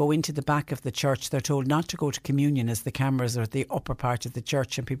can go into the back of the church? They're told not to go to communion as the cameras are at the upper part of the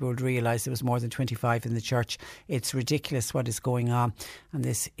church, and people would realise there was more than 25 in the church. It's ridiculous what is going on, and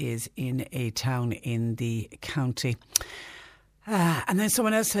this is in a town in the county. And then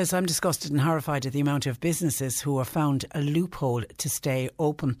someone else says, I'm disgusted and horrified at the amount of businesses who have found a loophole to stay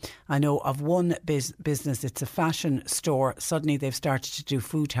open. I know of one business, it's a fashion store. Suddenly they've started to do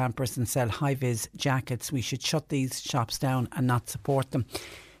food hampers and sell high-vis jackets. We should shut these shops down and not support them.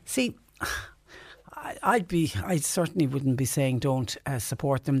 See, I certainly wouldn't be saying don't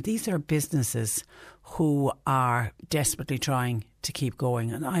support them. These are businesses who are desperately trying to keep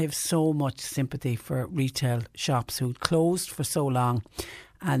going, and I have so much sympathy for retail shops who closed for so long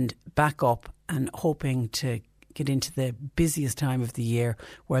and back up and hoping to get into the busiest time of the year,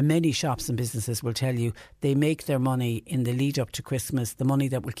 where many shops and businesses will tell you they make their money in the lead up to Christmas, the money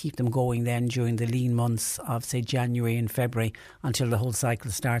that will keep them going then during the lean months of, say, January and February, until the whole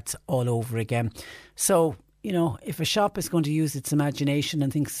cycle starts all over again. So, you know, if a shop is going to use its imagination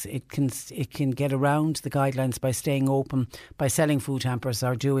and thinks it can get around the guidelines by staying open, by selling food hampers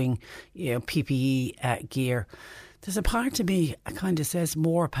or doing, PPE gear, There's a part of me kind of says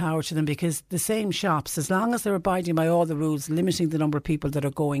more power to them, because the same shops, as long as they're abiding by all the rules, limiting the number of people that are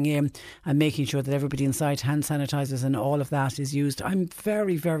going in and making sure that everybody inside, hand sanitisers and all of that is used, I'm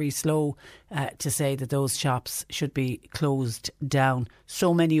very, very slow to say that those shops should be closed down.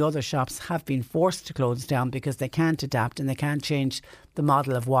 So many other shops have been forced to close down because they can't adapt and they can't change the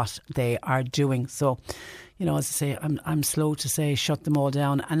model of what they are doing. So, you know, as I say, I'm slow to say shut them all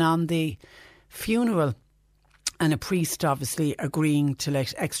down. And on the funeral, and a priest obviously agreeing to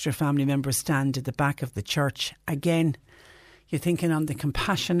let extra family members stand at the back of the church. Again, you're thinking on the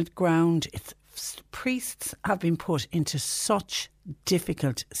compassionate ground. Priests have been put into such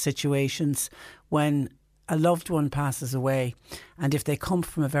difficult situations when a loved one passes away, and if they come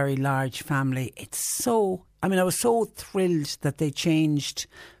from a very large family, I was so thrilled that they changed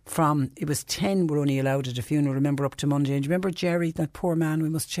from, it was 10 were only allowed at a funeral, remember, up to Monday. And do you remember Jerry, that poor man? We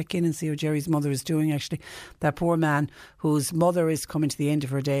must check in and see how Jerry's mother is doing, actually. That poor man whose mother is coming to the end of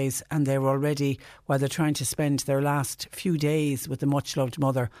her days, and they're already, while they're trying to spend their last few days with the much loved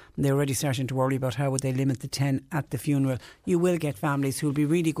mother, and they're already starting to worry about how would they limit the 10 at the funeral. You will get families who will be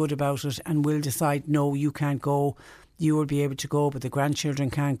really good about it and will decide, no, you can't go. You will be able to go, but the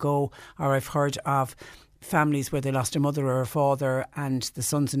grandchildren can't go. Or I've heard of families where they lost a mother or a father and the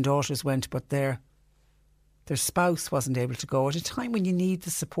sons and daughters went, but their spouse wasn't able to go at a time when you need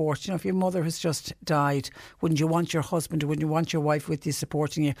the support. You know, if your mother has just died, wouldn't you want your husband or wouldn't you want your wife with you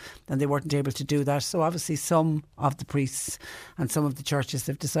supporting you? And they weren't able to do that. So obviously some of the priests and some of the churches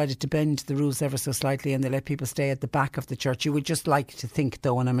have decided to bend the rules ever so slightly, and they let people stay at the back of the church. You would just like to think,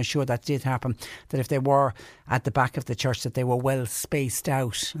 though, and I'm sure that did happen, that if they were at the back of the church, that they were well spaced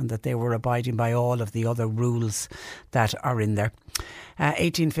out and that they were abiding by all of the other rules that are in there.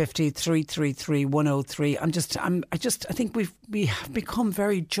 1850 333 103. I think we have become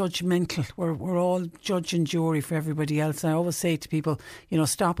very judgmental. We're all judge and jury for everybody else. I always say to people, you know,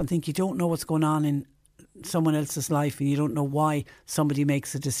 stop and think. You don't know what's going on in someone else's life and you don't know why somebody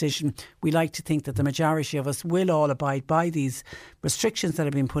makes a decision. We like to think that the majority of us will all abide by these restrictions that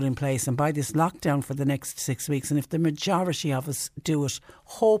have been put in place and by this lockdown for the next 6 weeks. And if the majority of us do it,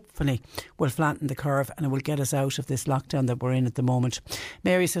 hopefully we'll flatten the curve and it will get us out of this lockdown that we're in at the moment.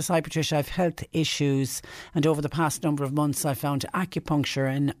 Mary says, hi Patricia, I've health issues and over the past number of months I found acupuncture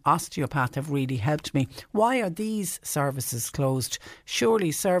and osteopath have really helped me. Why are these services closed?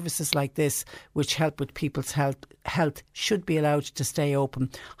 Surely services like this, which help with people's health, should be allowed to stay open.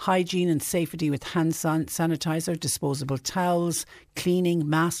 Hygiene and safety with hand sanitizer, disposable towels, cleaning,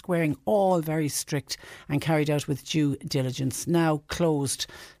 mask wearing, all very strict and carried out with due diligence. Now closed.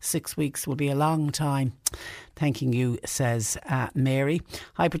 6 weeks will be a long time. Thanking you, says Mary.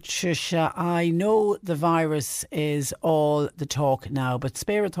 Hi Patricia, I know the virus is all the talk now, but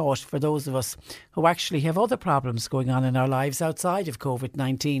spare a thought for those of us who actually have other problems going on in our lives outside of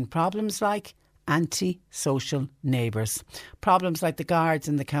COVID-19. Problems like anti-social neighbours. Problems like the guards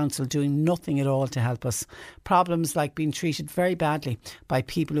in the council doing nothing at all to help us. Problems like being treated very badly by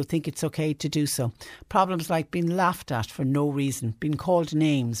people who think it's okay to do so. Problems like being laughed at for no reason, being called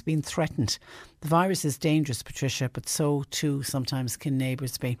names, being threatened. The virus is dangerous, Patricia, but so too sometimes can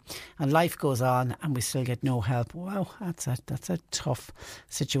neighbours be. And life goes on and we still get no help. Wow, that's a tough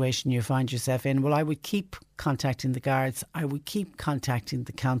situation you find yourself in. Well, I would keep contacting the guards. I would keep contacting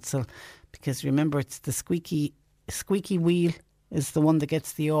the council, because remember, it's the squeaky wheel is the one that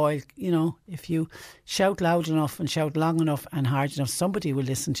gets the oil. You know, if you shout loud enough and shout long enough and hard enough, somebody will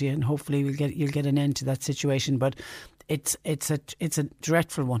listen to you, and hopefully you'll get an end to that situation. But it's a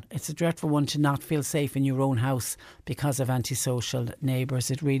dreadful one. It's a dreadful one to not feel safe in your own house because of antisocial neighbours.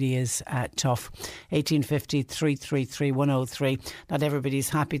 It really is tough. 1850 333 103. Not everybody's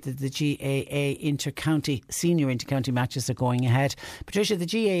happy that the GAA senior inter-county matches are going ahead. Patricia, the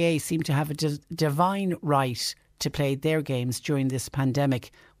GAA seem to have a divine right to play their games during this pandemic,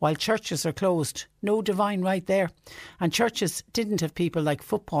 while churches are closed. No divine right there. And churches didn't have people like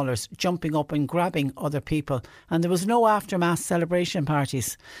footballers jumping up and grabbing other people. And there was no after-mass celebration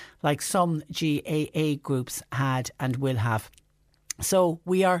parties like some GAA groups had and will have. So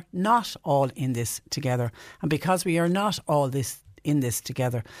we are not all in this together. And because we are not all in this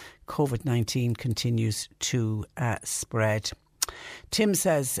together, COVID-19 continues to spread. Tim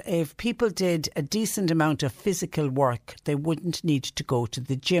says, if people did a decent amount of physical work, they wouldn't need to go to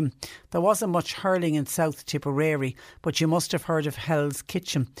the gym. There wasn't much hurling in South Tipperary, but you must have heard of Hell's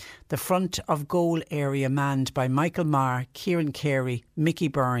Kitchen, the front of goal area manned by Michael Marr, Kieran Carey, Mickey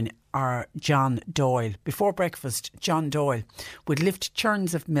Byrne or John Doyle. Before breakfast, John Doyle would lift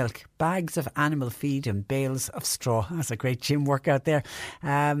churns of milk, bags of animal feed and bales of straw. That's a great gym workout there.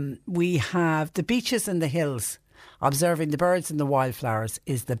 We have the beaches and the hills. Observing the birds and the wildflowers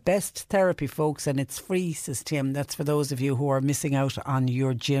is the best therapy, folks, and it's free, says Tim. That's for those of you who are missing out on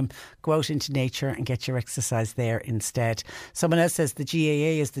your gym. Go out into nature and get your exercise there instead. Someone else says the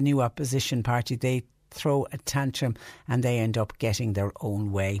GAA is the new opposition party. They throw a tantrum and they end up getting their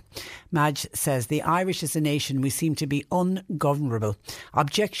own way. Madge says the Irish as a nation, we seem to be ungovernable.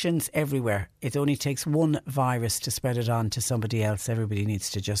 Objections everywhere. It only takes one virus to spread it on to somebody else. Everybody needs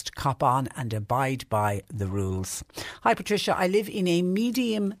to just cop on and abide by the rules. Hi Patricia, I live in a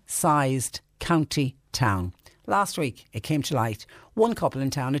medium-sized county town. Last week it came to light one couple in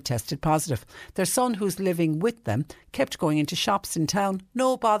town had tested positive. Their son, who's living with them, kept going into shops in town.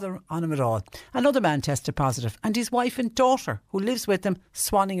 No bother on him at all. Another man tested positive, and his wife and daughter, who lives with them,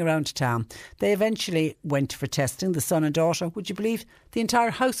 swanning around town. They eventually went for testing, the son and daughter. Would you believe the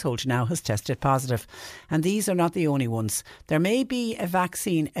entire household now has tested positive? And these are not the only ones. There may be a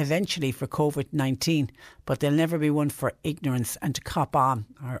vaccine eventually for COVID-19, but there'll never be one for ignorance and to cop on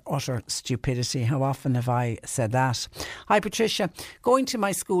or utter stupidity. How often have I said that? Hi Patricia. Going to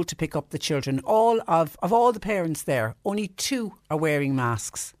my school to pick up the children, of all the parents there, only 2 are wearing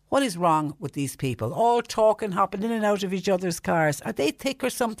masks. What is wrong with these people? All talking, hopping in and out of each other's cars. Are they thick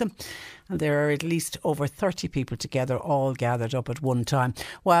or something? And there are at least over 30 people together, all gathered up at one time.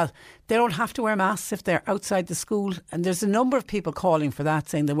 Well, they don't have to wear masks if they're outside the school. And there's a number of people calling for that,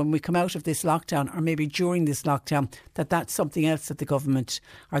 saying that when we come out of this lockdown, or maybe during this lockdown, that's something else that the government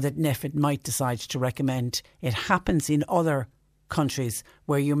or that NPHET might decide to recommend. It happens in other countries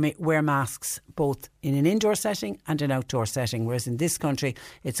where you may wear masks both in an indoor setting and an outdoor setting, whereas in this country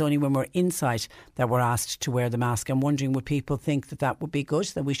it's only when we're inside that we're asked to wear the mask. I'm wondering, would people think that would be good,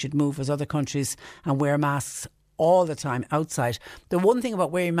 that we should move as other countries and wear masks all the time outside? The one thing about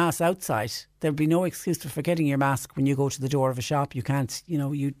wearing masks outside, there'll be no excuse for forgetting your mask when you go to the door of a shop. You can't,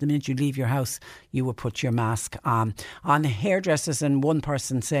 the minute you leave your house, you will put your mask on. On hairdressers, and one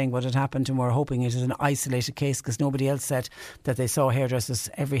person saying what had happened, and we're hoping it is an isolated case because nobody else said that they saw hairdressers.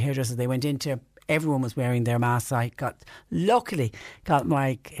 Every hairdresser they went into, everyone was wearing their masks. I luckily got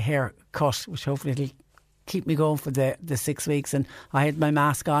my hair cut, which hopefully it'll keep me going for the 6 weeks, and I had my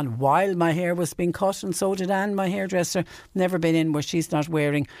mask on while my hair was being cut, and so did Anne, my hairdresser. Never been in where she's not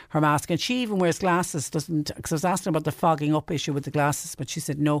wearing her mask, and she even wears glasses. Because I was asking about the fogging up issue with the glasses, but she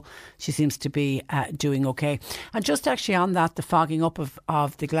said no, she seems to be doing okay. And just actually on that, the fogging up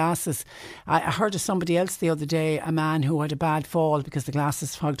of the glasses, I heard of somebody else the other day, a man who had a bad fall because the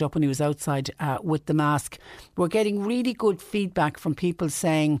glasses fogged up when he was outside with the mask. We're getting really good feedback from people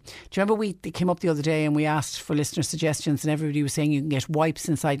saying, do you remember they came up the other day and we asked for listener suggestions, and everybody was saying you can get wipes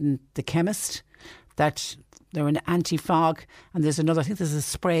inside in the chemist, that they're an anti-fog, and there's another, I think there's a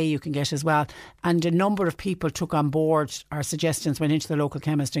spray you can get as well. And a number of people took on board our suggestions, went into the local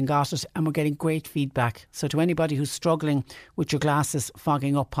chemist and got it, and we're getting great feedback. So to anybody who's struggling with your glasses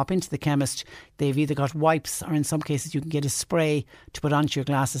fogging up, pop into the chemist. They've either got wipes, or in some cases you can get a spray to put onto your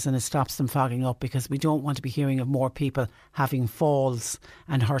glasses and it stops them fogging up, because we don't want to be hearing of more people having falls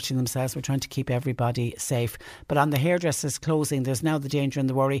and hurting themselves. We're trying to keep everybody safe. But on the hairdressers closing, there's now the danger and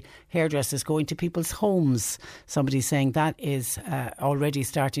the worry, hairdressers going to people's homes. Somebody's saying that is already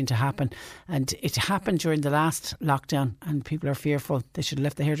starting to happen, and it happened during the last lockdown, and people are fearful. They should have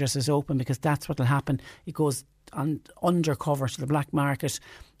left the hairdressers open, because that's what will happen. It goes undercover to the black market,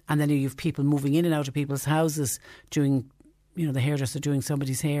 and then you have people moving in and out of people's houses doing, the hairdresser doing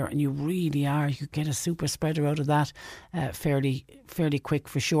somebody's hair, and you get a super spreader out of that fairly quick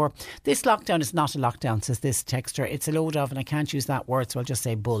for sure. This lockdown is not a lockdown, says this texter. It's a load of, and I can't use that word, so I'll just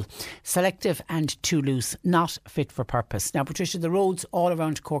say bull. Selective and too loose, not fit for purpose. Now, Patricia, the roads all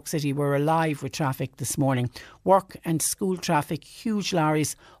around Cork City were alive with traffic this morning. Work and school traffic, huge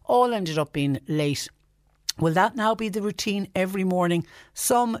lorries, all ended up being late. Will that now be the routine every morning?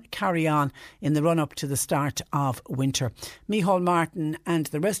 Some carry on in the run-up to the start of winter. Micheál Martin and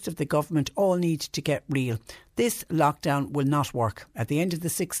the rest of the government all need to get real. This lockdown will not work. At the end of the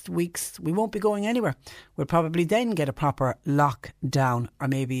 6 weeks, we won't be going anywhere. We'll probably then get a proper lockdown, or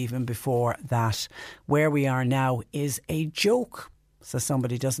maybe even before that. Where we are now is a joke. So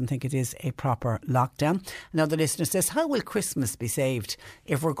somebody doesn't think it is a proper lockdown. Another listener says, how will Christmas be saved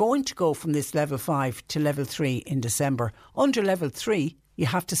if we're going to go from this level 5 to level 3 in December? Under level 3, you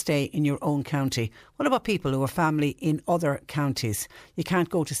have to stay in your own county. What about people who have family in other counties? You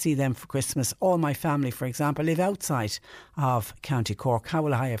can't go to see them for Christmas. All my family, for example, live outside of County Cork. How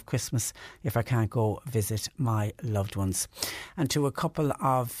will I have Christmas if I can't go visit my loved ones? And to a couple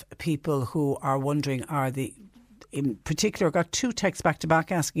of people who are wondering, in particular got 2 texts back to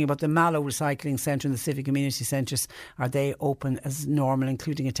back asking about the Mallow Recycling Centre and the Civic Community Centres. Are they open as normal?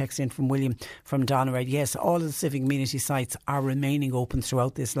 Including a text in from William from Doneraid. Yes, all of the civic community sites are remaining open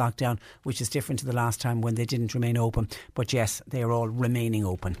throughout this lockdown, which is different to the last time when they didn't remain open. But yes, they are all remaining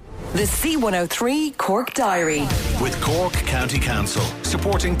open. The C103 Cork Diary. With Cork County Council,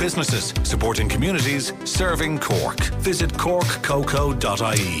 supporting businesses, supporting communities, serving Cork. Visit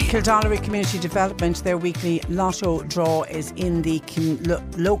corkcoco.ie. Kildallery Community Development, their weekly lotto draw is in the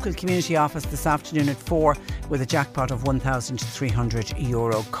local community office this afternoon at 4 with a jackpot of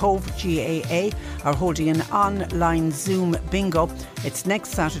 €1,300. Cove GAA are holding an online Zoom bingo. It's next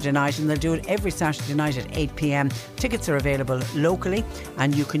Saturday night and they'll do it every Saturday night at 8 p.m. Tickets are available locally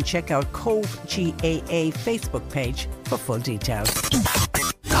and you can check out Cove GAA Facebook page for full details.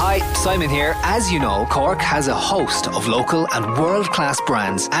 Hi, Simon here. As you know, Cork has a host of local and world-class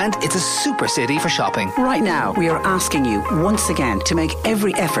brands, and it's a super city for shopping. Right now, we are asking you once again to make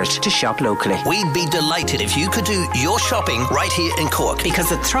every effort to shop locally. We'd be delighted if you could do your shopping right here in Cork.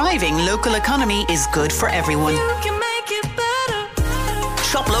 Because a thriving local economy is good for everyone. You can make it better.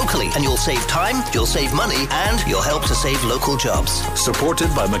 Shop locally and you'll save time, you'll save money, and you'll help to save local jobs. Supported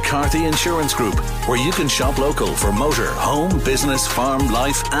by McCarthy Insurance Group, where you can shop local for motor, home, business, farm,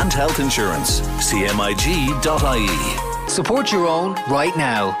 life and health insurance. CMIG.ie. Support your own right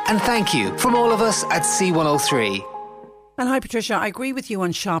now. And thank you from all of us at C103. And hi Patricia, I agree with you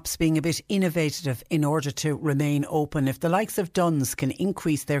on shops being a bit innovative in order to remain open. If the likes of Dunnes can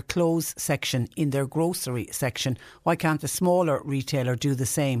increase their clothes section in their grocery section, why can't the smaller retailer do the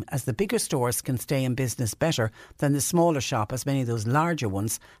same, as the bigger stores can stay in business better than the smaller shop, as many of those larger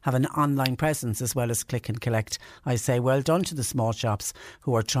ones have an online presence as well as click and collect. I say well done to the small shops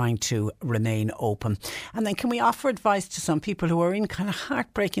who are trying to remain open. And then can we offer advice to some people who are in kind of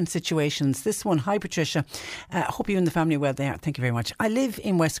heartbreaking situations? This one, hi Patricia, hope you and the family are well there. Thank you very much. I live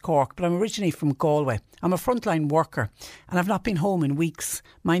in West Cork, but I'm originally from Galway. I'm a frontline worker and I've not been home in weeks.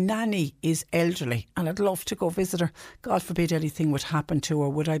 My nanny is elderly and I'd love to go visit her. God forbid anything would happen to her.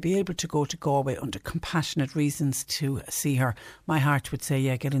 Would I be able to go to Galway under compassionate reasons to see her? My heart would say,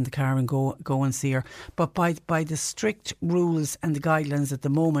 yeah, get in the car and go and see her. But by the strict rules and the guidelines at the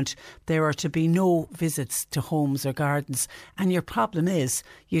moment, there are to be no visits to homes or gardens. And your problem is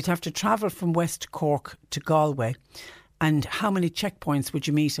you'd have to travel from West Cork to Galway. And how many checkpoints would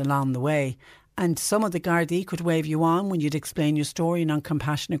you meet along the way? And some of the Gardaí could wave you on when you'd explain your story and on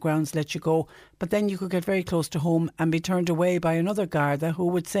compassionate grounds let you go. But then you could get very close to home and be turned away by another Garda who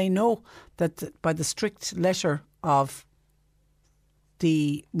would say no, that by the strict letter of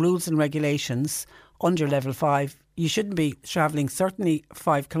the rules and regulations under level 5, you shouldn't be travelling certainly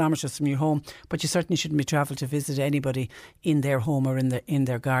 5 kilometres from your home, but you certainly shouldn't be travelling to visit anybody in their home or in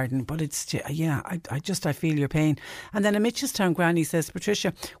their garden. But it's, yeah, I feel your pain. And then a Mitchelstown granny says,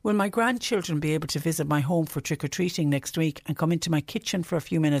 Patricia, will my grandchildren be able to visit my home for trick-or-treating next week and come into my kitchen for a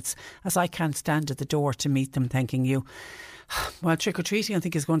few minutes, as I can't stand at the door to meet them, thanking you? Well, trick-or-treating I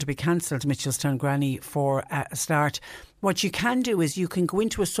think is going to be cancelled, Mitchelstown granny, for a start. What you can do is you can go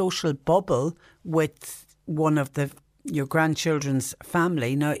into a social bubble with one of your grandchildren's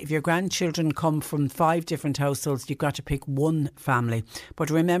family. Now, if your grandchildren come from 5 different households, you've got to pick one family. But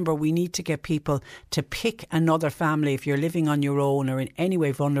remember, we need to get people to pick another family if you're living on your own or in any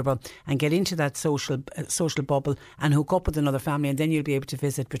way vulnerable, and get into that social bubble and hook up with another family, and then you'll be able to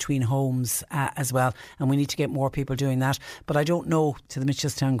visit between homes as well. And we need to get more people doing that. But I don't know, to the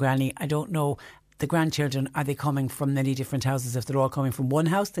Mitchelstown granny, I don't know, the grandchildren, are they coming from many different houses? If they're all coming from one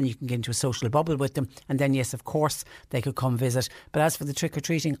house, then you can get into a social bubble with them, and then yes, of course they could come visit. But as for the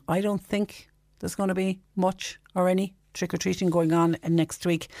trick-or-treating, I don't think there's going to be much or any trick-or-treating going on next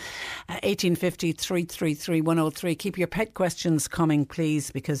week. 1850 333 103. Keep your pet questions coming,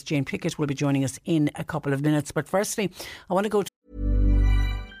 please, because Jane Pickett will be joining us in a couple of minutes. But firstly, I want to go to...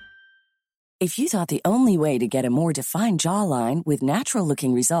 If you thought the only way to get a more defined jawline with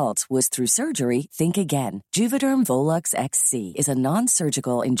natural-looking results was through surgery, think again. Juvederm Volux XC is a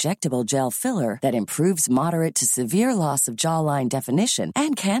non-surgical injectable gel filler that improves moderate to severe loss of jawline definition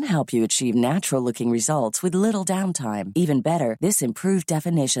and can help you achieve natural-looking results with little downtime. Even better, this improved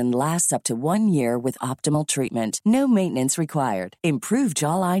definition lasts up to 1 year with optimal treatment. No maintenance required. Improve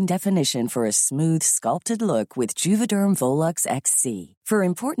jawline definition for a smooth, sculpted look with Juvederm Volux XC. For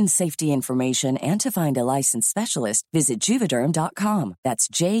important safety information and to find a licensed specialist, visit Juvederm.com. That's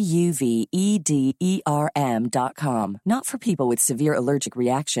JUVEDERM.com. Not for people with severe allergic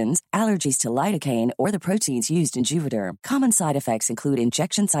reactions, allergies to lidocaine, or the proteins used in Juvederm. Common side effects include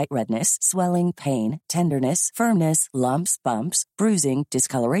injection site redness, swelling, pain, tenderness, firmness, lumps, bumps, bruising,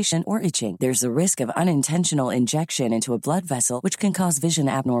 discoloration, or itching. There's a risk of unintentional injection into a blood vessel, which can cause vision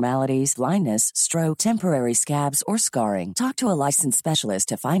abnormalities, blindness, stroke, temporary scabs, or scarring. Talk to a licensed specialist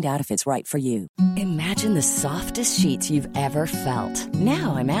to find out if it's right for you. Imagine the softest sheets you've ever felt.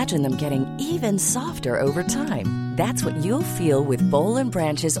 Now imagine them getting even softer over time. That's what you'll feel with Boll &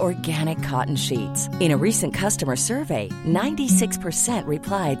 Branch's organic cotton sheets. In a recent customer survey, 96%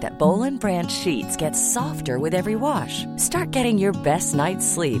 replied that Boll & Branch sheets get softer with every wash. Start getting your best night's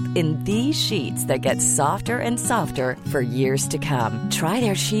sleep in these sheets that get softer and softer for years to come. Try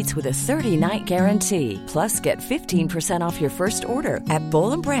their sheets with a 30-night guarantee. Plus, get 15% off your first order at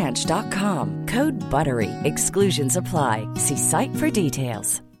BollandBranch.com. Code BUTTERY. Exclusions apply. See site for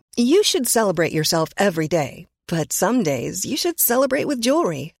details. You should celebrate yourself every day. But some days you should celebrate with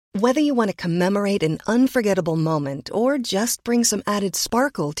jewelry. Whether you want to commemorate an unforgettable moment or just bring some added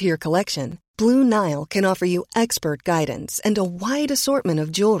sparkle to your collection, Blue Nile can offer you expert guidance and a wide assortment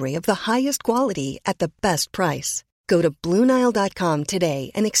of jewelry of the highest quality at the best price. Go to BlueNile.com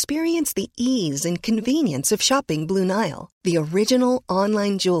today and experience the ease and convenience of shopping Blue Nile, the original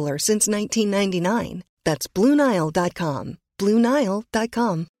online jeweler since 1999. That's BlueNile.com.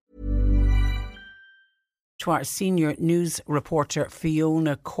 BlueNile.com. To our senior news reporter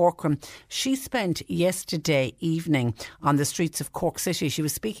Fiona Corcoran. She spent yesterday evening on the streets of Cork City. She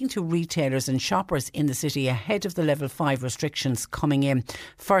was speaking to retailers and shoppers in the city ahead of the level 5 restrictions coming in.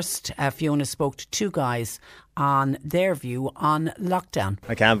 First, Fiona spoke to two guys on their view on lockdown.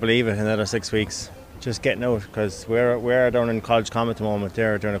 I can't believe it, another 6 weeks. Just getting out, because we're down in College Common at the moment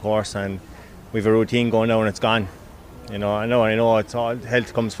there during the course, and we've a routine going down and it's gone. You know, I know it's all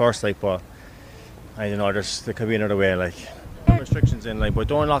health comes first, like, but I don't know, there could be another way, like, restrictions in, like, but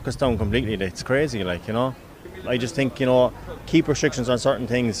don't lock us down completely. It's crazy, like, you know. I just think, you know, keep restrictions on certain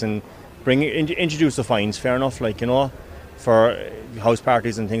things and introduce the fines, fair enough, like, you know, for house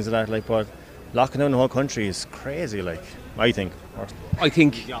parties and things like that, like, but locking down the whole country is crazy, like, I think. I'm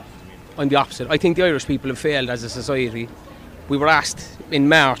the opposite. I think the Irish people have failed as a society. We were asked in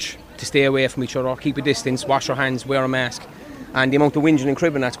March to stay away from each other, keep a distance, wash our hands, wear a mask. And the amount of whinging and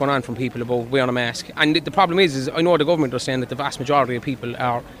cribbing that's going on from people about wearing a mask. And the problem is I know the government are saying that the vast majority of people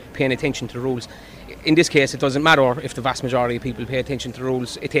are paying attention to the rules. In this case, it doesn't matter if the vast majority of people pay attention to the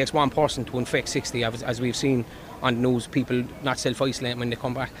rules. It takes one person to infect 60, as we've seen on the news, people not self-isolating when they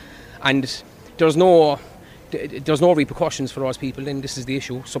come back. And there's no repercussions for those people, then this is the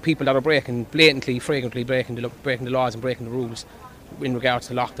issue. So people that are blatantly, flagrantly breaking the laws and breaking the rules in regards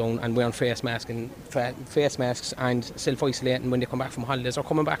to lockdown and wearing face masks and self-isolating when they come back from holidays or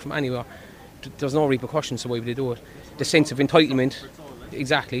coming back from anywhere, there's no repercussions, so why would they do it? The sense of entitlement,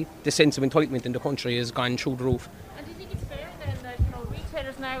 exactly, the sense of entitlement in the country has gone through the roof. And do you think it's fair then that, you know,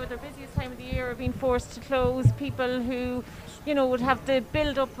 retailers now at their busiest time of the year are being forced to close, people who, you know, would have the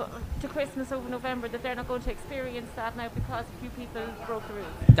build up to Christmas over November, that they're not going to experience that now because a few people broke the rules?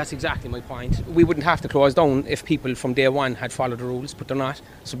 That's exactly my point. We wouldn't have to close down if people from day one had followed the rules, but they're not.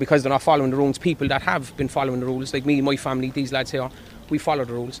 So because they're not following the rules, people that have been following the rules, like me, my family, these lads here, we follow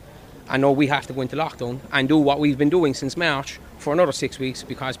the rules. And now we have to go into lockdown and do what we've been doing since March for another 6 weeks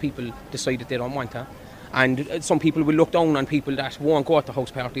because people decide that they don't want that. And some people will look down on people that won't go to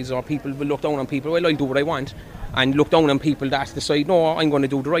house parties, or people will look down on people, well, I'll do what I want, and look down on people that decide, no, I'm going to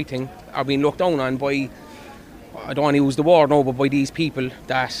do the right thing, are being looked down on by, I don't want to use the word now, but by these people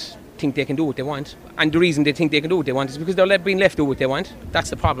that think they can do what they want. And the reason they think they can do what they want is because they're being left to do what they want.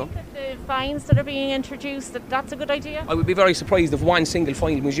 That's the problem. The fines that are being introduced, that's a good idea? I would be very surprised if one single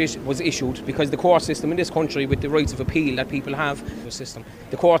fine was issued, because the court system in this country, with the rights of appeal that people have,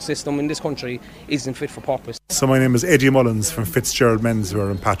 the court system in this country isn't fit for purpose. So my name is Eddie Mullins from Fitzgerald Menswear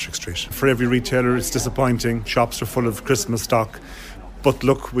in Patrick Street. For every retailer it's disappointing. Shops are full of Christmas stock. But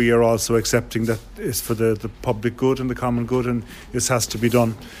look, we are also accepting that it's for the public good and the common good, and this has to be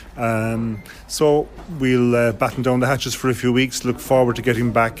done. So we'll batten down the hatches for a few weeks, look forward to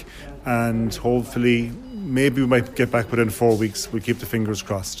getting back, and hopefully maybe we might get back within 4 weeks. We'll keep the fingers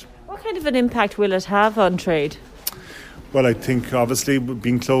crossed. What kind of an impact will it have on trade? Well, I think obviously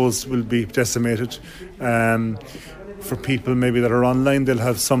being closed will be decimated. for people maybe that are online, they'll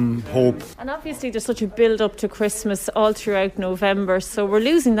have some hope. And obviously there's such a build-up to Christmas all throughout November, so we're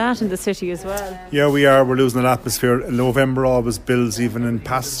losing that in the city as well. Yeah, we are. We're losing that atmosphere. November always builds, even in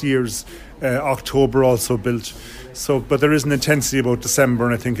past years. October also built. So, but there is an intensity about December,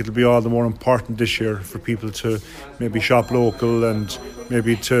 and I think it'll be all the more important this year for people to maybe shop local and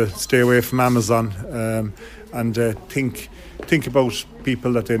maybe to stay away from Amazon, and think about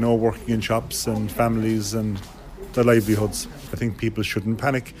people that they know working in shops and families and their livelihoods. I think people shouldn't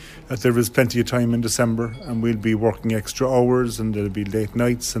panic, that there is plenty of time in December, and we'll be working extra hours, and there'll be late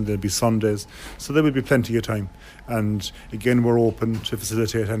nights and there'll be Sundays, so there will be plenty of time. And again, we're open to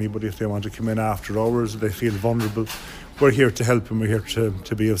facilitate anybody if they want to come in after hours, if they feel vulnerable. We're here to help, and we're here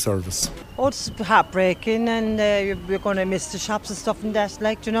to be of service. Oh, it's heartbreaking, and we're going to miss the shops and stuff and that,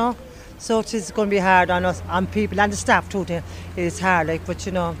 like, you know. So it is going to be hard on us, on people and the staff too. It is hard, like, but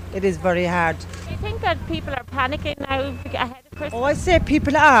you know, it is very hard. Do you think that people are panicking now ahead of Christmas? Oh, I say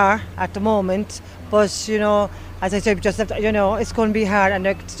people are at the moment, but you know, as I said, just you know, it's going to be hard, and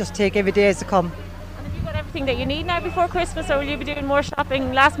just take every day as they come. And have you got everything that you need now before Christmas, or will you be doing more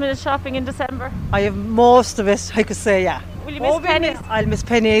shopping, last minute shopping in December? I have most of it, I could say, yeah. Will you miss pennies? I'll miss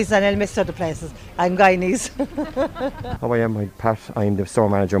pennies, and I'll miss other places. I'm Guyanese. How I am, I'm Pat. I'm the store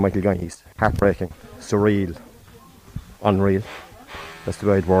manager of Michael Guyanese. Heartbreaking, surreal, unreal. That's the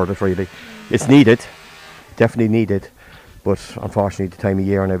way I'd word it, really. It's needed, definitely needed, but unfortunately the time of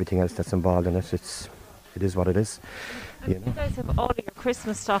year and everything else that's involved in it, it is what it is. You guys have all of your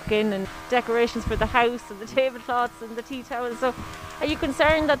Christmas stock in, and decorations for the house and the tablecloths and the tea towels, so are you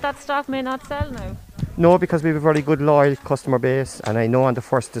concerned that stock may not sell now? No, because we have a very good loyal customer base, and I know on the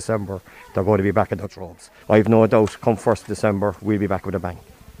 1st December they're going to be back in Dutch Robes. I have no doubt come 1st December we'll be back with a bang,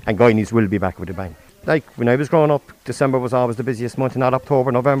 and Guyanese will be back with a bang. Like when I was growing up, December was always the busiest month, not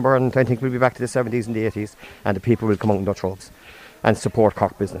October, November, and I think we'll be back to the 70s and the 80s, and the people will come out in Dutch Robes and support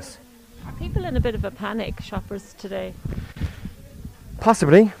Cork business. Are people in a bit of a panic, shoppers today?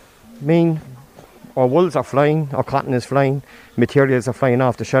 Possibly. I mean, our wools are flying, our cotton is flying, materials are flying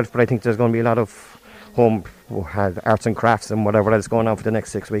off the shelf, but I think there's going to be a lot of home arts and crafts and whatever else going on for the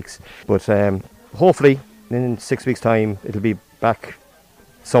next 6 weeks. But hopefully in 6 weeks' time it'll be back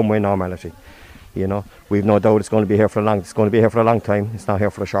somewhere in normality. You know, we've no doubt it's going to be here for a long time. It's not here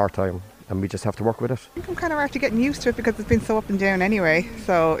for a short time, and we just have to work with it. I think I'm kind of after getting used to it because it's been so up and down anyway.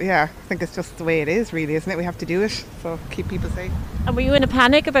 So yeah, I think it's just the way it is, really, isn't it? We have to do it, so keep people safe. And were you in a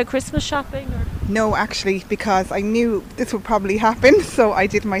panic about Christmas shopping? Or? No, actually, because I knew this would probably happen, so I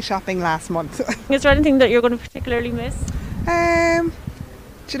did my shopping last month. Is there anything that you're going to particularly miss?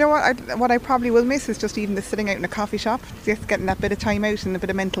 Do you know what I probably will miss is just even the sitting out in a coffee shop, just getting that bit of time out and a bit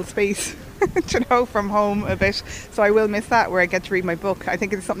of mental space, you know, from home a bit. So I will miss that, where I get to read my book. I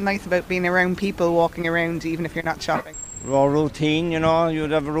think there's something nice about being around people, walking around, even if you're not shopping. Raw routine, you know,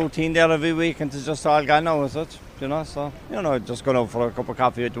 you'd have a routine there every week, and it's just all gone now, is it? You know, so, you know, just going out for a cup of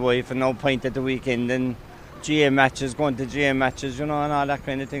coffee with the wife and no pint at the weekend, and GA matches, going to GA matches, you know, and all that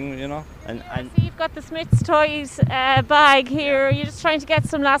kind of thing, you know. And so you've got the Smith's Toys bag here. Are you just trying to get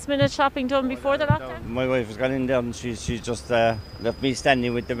some last minute shopping done before the lockdown? My wife has gone in there and she just left me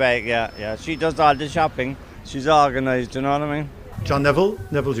standing with the bag, yeah. She does all the shopping. She's organised, you know what I mean? John Neville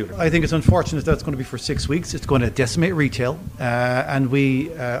Jr. I think it's unfortunate that it's going to be for 6 weeks. It's going to decimate retail, and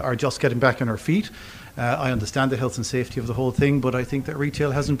we are just getting back on our feet. I understand the health and safety of the whole thing, but I think that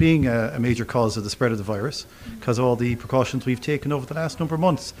retail hasn't been a major cause of the spread of the virus because of all the precautions we've taken over the last number of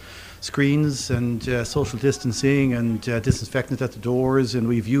months. Screens and social distancing and disinfectant at the doors, and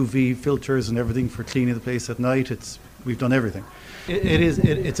we've UV filters and everything for cleaning the place at night. We've done everything.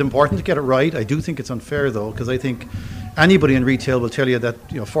 It's important to get it right. I do think it's unfair though, because I think anybody in retail will tell you that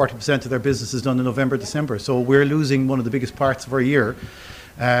 40% of their business is done in November, December. So we're losing one of the biggest parts of our year.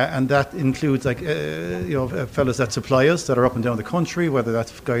 And that includes fellas that supply us that are up and down the country, whether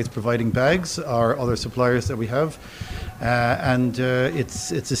that's guys providing bags or other suppliers that we have. And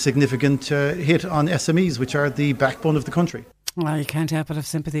it's a significant hit on SMEs, which are the backbone of the country. Well, you can't help but have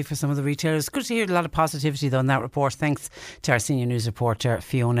sympathy for some of the retailers. Good to hear a lot of positivity though in that report. Thanks to our senior news reporter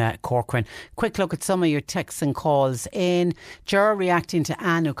Fiona Corcoran. Quick look at some of your texts and calls in. Ger reacting to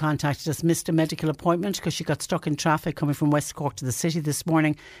Anne, who contacted us, missed a medical appointment because she got stuck in traffic coming from West Cork to the city this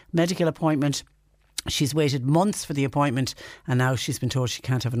morning. Medical appointment She's waited months for the appointment and now she's been told she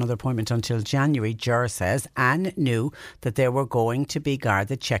can't have another appointment until January. Ger says Anne knew that there were going to be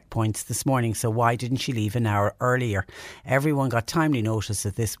Garda checkpoints this morning, so why didn't she leave an hour earlier? Everyone got timely notice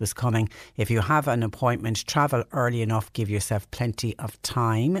that this was coming. If you have an appointment, travel early enough, give yourself plenty of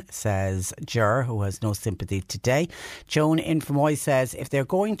time, says Ger, who has no sympathy today. Joan in Fermoy says if they're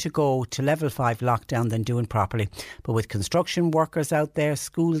going to go to level 5 lockdown, then do it properly. But with construction workers out there,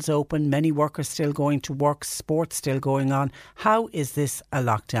 schools open, many workers still going to work, sports still going on. How is this a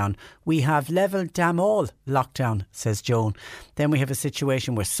lockdown? We have level damn all lockdown, says Joan. Then we have a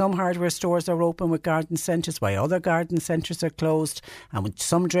situation where some hardware stores are open with garden centres, while other garden centres are closed, and when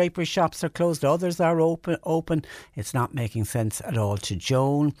some drapery shops are closed, others are open. It's not making sense at all to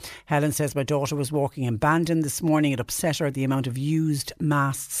Joan. Helen says my daughter was walking in Bandon this morning. It upset her, the amount of used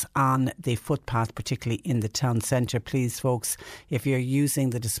masks on the footpath, particularly in the town centre. Please folks, if you're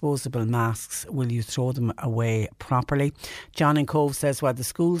using the disposable masks, will you throw them away properly? John in Cove says while the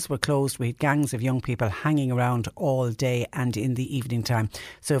schools were closed, we had gangs of young people hanging around all day and in the evening time.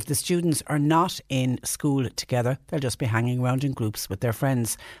 So if the students are not in school together, they'll just be hanging around in groups with their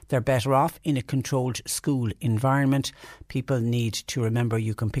friends. They're better off in a controlled school environment. People need to remember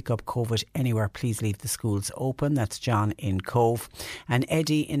you can pick up COVID anywhere. Please leave the schools open. That's John in Cove. And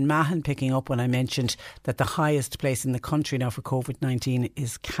Eddie in Mahon picking up when I mentioned that the highest place in the country now for COVID-19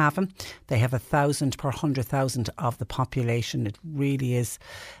 is Cavan. They have 1,000 per 100,000 of the population. It really is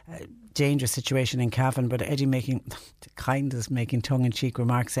a dangerous situation in Cavan, but Eddie making tongue-in-cheek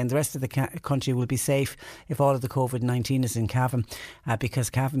remarks saying the rest of the country will be safe if all of the COVID-19 is in Cavan, because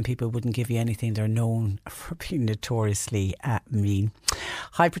Cavan people wouldn't give you anything. They're known for being notoriously mean.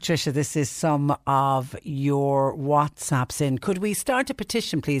 Hi Patricia, this is some of your WhatsApps in. Could we start a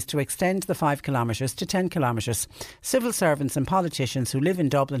petition please to extend the 5 kilometres to 10 kilometres? Civil servants and politicians who live in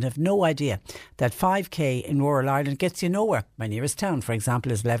Dublin have no idea that 5k in rural Ireland gets you nowhere. My nearest town, for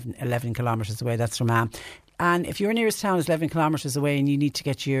example, is 11 kilometres away. That's from Am. And if your nearest town is 11 kilometres away and you need to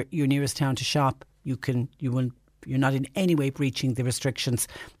get to your nearest town to shop, you're not in any way breaching the restrictions.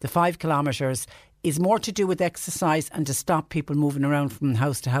 The 5 kilometres is more to do with exercise and to stop people moving around from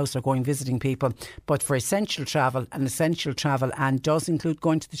house to house or going visiting people. But for essential travel and does include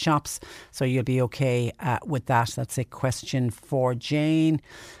going to the shops, so you'll be okay with that. That's a question for Jane.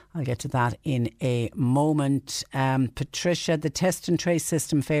 I'll get to that in a moment. Patricia, the test and trace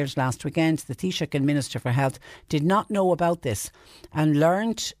system failed last weekend. The Taoiseach Minister for Health did not know about this and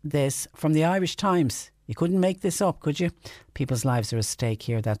learned this from the Irish Times. You couldn't make this up, could you? People's lives are at stake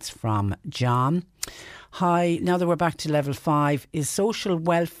here. That's from John. Hi, now that we're back to level 5, is social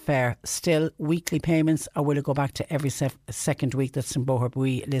welfare still weekly payments or will it go back to every second week? That's from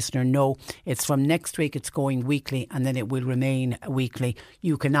Boherbue listener. No, it's from next week it's going weekly and then it will remain weekly.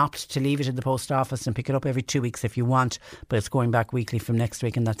 You can opt to leave it in the post office and pick it up every 2 weeks if you want, but it's going back weekly from next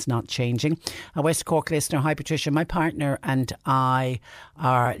week and that's not changing. A West Cork listener, hi Patricia, my partner and I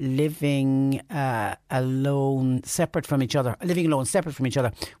are living alone, separate from each other.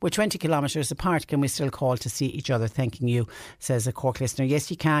 We're 20 kilometres apart. Can we still call to see each other? Thanking you, says a Cork listener. Yes,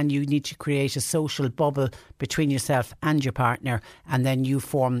 you can. You need to create a social bubble between yourself and your partner, and then you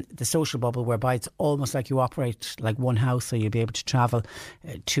form the social bubble whereby it's almost like you operate like one house, so you'll be able to travel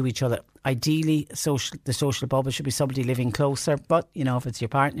to each other. Ideally, the social bubble should be somebody living closer, but you know, if it's your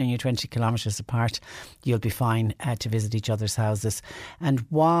partner and you're 20 kilometres apart, you'll be fine to visit each other's houses. And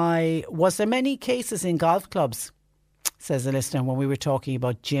why was there many cases in golf clubs, says the listener, when we were talking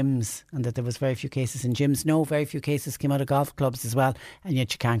about gyms and that there was very few cases in gyms? No, very few cases came out of golf clubs as well, and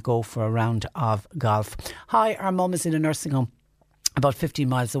yet you can't go for a round of golf. Hi, our mum is in a nursing home about 15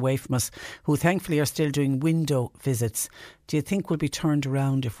 miles away from us, who thankfully are still doing window visits. Do you think we'll be turned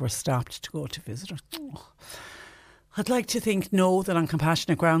around if we're stopped to go to visit her? Oh. I'd like to think no, that on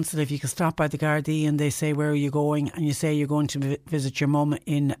compassionate grounds, that if you can stop by the Gardaí and they say where are you going and you say you're going to visit your mum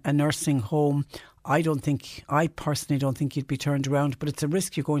in a nursing home, I personally don't think you'd be turned around, but it's a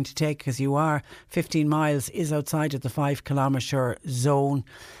risk you're going to take because you are 15 miles is outside of the 5 kilometre zone.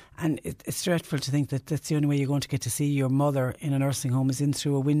 And it's dreadful to think that that's the only way you're going to get to see your mother in a nursing home is in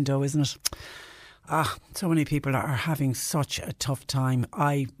through a window, isn't it? So many people are having such a tough time.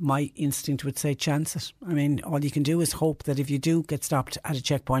 My instinct would say chance it. I mean, all you can do is hope that if you do get stopped at a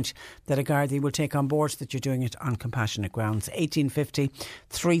checkpoint, that a Gardaí will take on board that you're doing it on compassionate grounds. 1850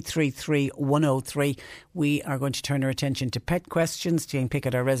 333 103. We are going to turn our attention to pet questions. Jane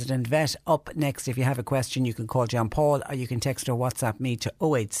Pickett, our resident vet, up next. If you have a question, you can call John Paul or you can text or WhatsApp me to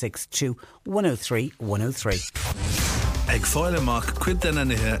 0862 103 103. Ag fáil amach cuid den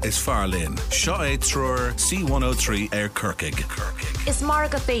anithe is fearlín. Seo é trúr C103 Kirkig. Is mar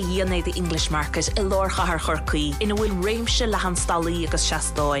go fé híanana the English market I lorcha haar chorcaí ina bhfuil réimse lehan stalaí agus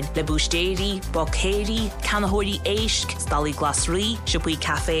seastáin le bústéirí, bochéirí, canahóirí éisc, stalaí glasrí, sipuí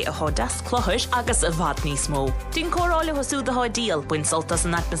café a hodas clothir agus a bhad níos mó. Dín córála hosú de díal buin soltas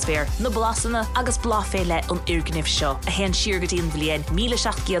an atmosfér na blasanna agus blafé le an irgniv seo a hen siirgadíon bblion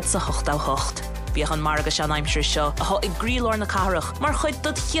 1788. Bíoch an marga se an aimsir seo a ag grílór na carach mar chuid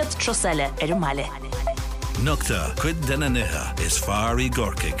dod chiad troselle meile. Nukta cuid den anithe is fearrí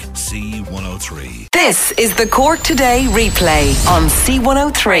Gorkig C103. This is the Cork Today replay on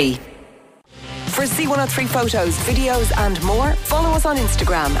C103. For C103 photos, videos and more, follow us on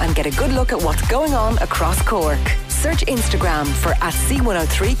Instagram and get a good look at what's going on across Cork. Search Instagram for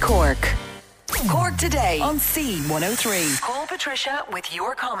 @C103 Cork. Cork Today on C103. Call Patricia with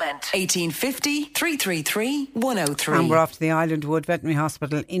your comment. 1850 333 103. And we're off to the Island Wood Veterinary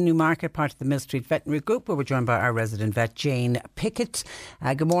Hospital in Newmarket, part of the Mill Street Veterinary Group, where we're joined by our resident vet, Jane Pickett.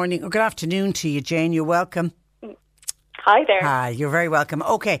 Good morning, or good afternoon to you, Jane. You're welcome. Hi there. Hi, you're very welcome.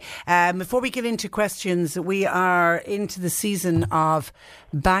 Okay, before we get into questions, we are into the season of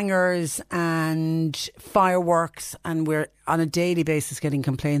bangers and fireworks, and we're on a daily basis getting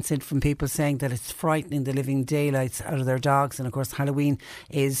complaints in from people saying that it's frightening the living daylights out of their dogs. And of course, Halloween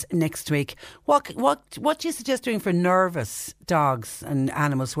is next week. What do you suggest doing for nervous dogs and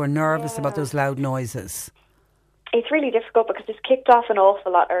animals who are nervous about those loud noises? It's really difficult because it's kicked off an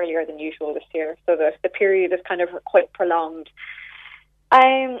awful lot earlier than usual this year, so the period is kind of quite prolonged.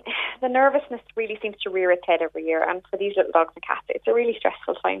 The nervousness really seems to rear its head every year, and for these little dogs and cats, it's a really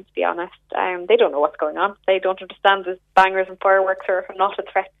stressful time, to be honest. They don't know what's going on. They don't understand that bangers and fireworks are not a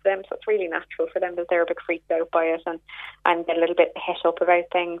threat to them, so it's really natural for them that they're a bit freaked out by it and get a little bit het up about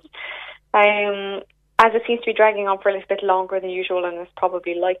things. As it seems to be dragging on for a little bit longer than usual, and is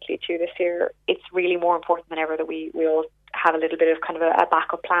probably likely to this year, it's really more important than ever that we all have a little bit of kind of a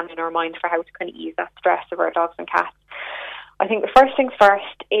backup plan in our mind for how to kind of ease that stress of our dogs and cats. I think the first things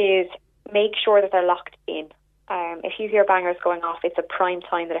first is make sure that they're locked in. If you hear bangers going off, it's a prime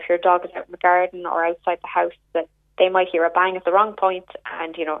time that if your dog is out in the garden or outside the house, that they might hear a bang at the wrong point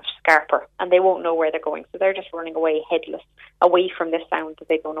and, scarper, and they won't know where they're going. So they're just running away headless, away from this sound that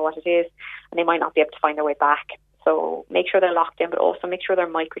they don't know what it is, and they might not be able to find their way back. So make sure they're locked in, but also make sure they're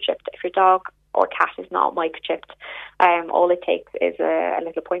microchipped. If your dog or cat is not microchipped, all it takes is a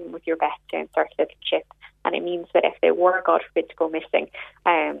little appointment with your vet to insert a little chip. And it means that if they were, God forbid, to go missing,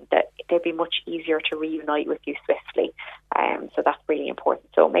 that they'd be much easier to reunite with you swiftly. So that's really important.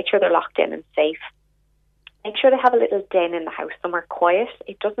 So make sure they're locked in and safe. Make sure they have a little den in the house, somewhere quiet.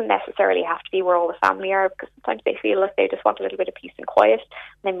 It doesn't necessarily have to be where all the family are, because sometimes they feel like they just want a little bit of peace and quiet.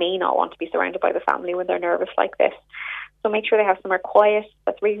 They may not want to be surrounded by the family when they're nervous like this. So make sure they have somewhere quiet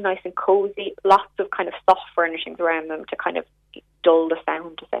that's really nice and cozy, lots of kind of soft furnishings around them to kind of dull the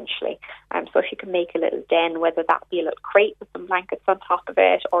sound, essentially. So if you can make a little den, whether that be a little crate with some blankets on top of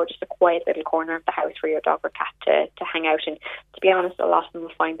it, or just a quiet little corner of the house for your dog or cat to hang out in. To be honest, a lot of them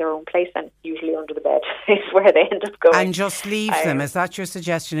will find their own place, and usually under the bed is where they end up going. And just leave them. Is that your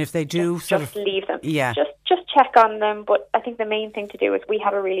suggestion? If they do, just leave them. Yeah. Just check on them. But I think the main thing to do is we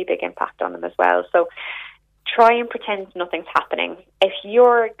have a really big impact on them as well. So try and pretend nothing's happening. If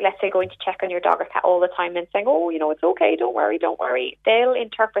you're, let's say, going to check on your dog or cat all the time and saying, it's okay, don't worry, they'll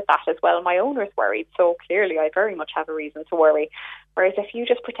interpret that as, well, my owner's worried, so clearly I very much have a reason to worry. Whereas if you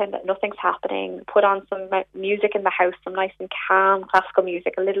just pretend that nothing's happening, put on some music in the house, some nice and calm classical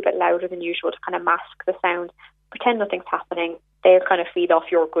music, a little bit louder than usual to kind of mask the sound, pretend nothing's happening, they'll kind of feed off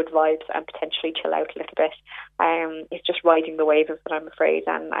your good vibes and potentially chill out a little bit. It's just riding the wave of it, I'm afraid,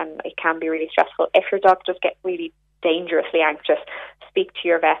 and it can be really stressful. If your dog does get really dangerously anxious, speak to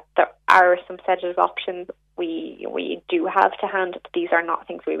your vet. There are some sedative options we do have to hand. These are not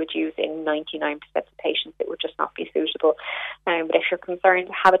things we would use in 99% of patients. It would just not be suitable. But if you're concerned,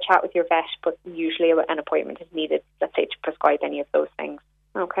 have a chat with your vet, but usually an appointment is needed, let's say, to prescribe any of those things.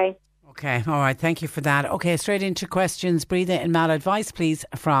 Okay. Okay, all right, thank you for that. Okay, straight into questions. Breathe and Mal, advice please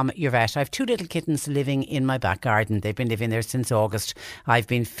from your vet. I have 2 little kittens living in my back garden. They've been living there since August. I've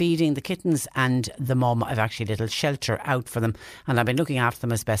been feeding the kittens and the mum. I've actually a little shelter out for them, and I've been looking after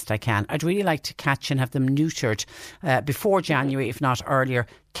them as best I can. I'd really like to catch and have them neutered before January, if not earlier.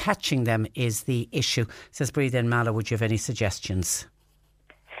 Catching them is the issue. Says Breathe and Mal, would you have any suggestions?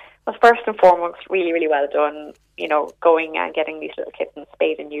 Well, first and foremost, really, really well done. Going and getting these little kittens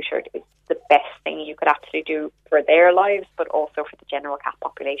spayed and neutered is the best thing you could actually do for their lives, but also for the general cat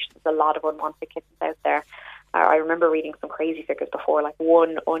population. There's a lot of unwanted kittens out there. I remember reading some crazy figures before, like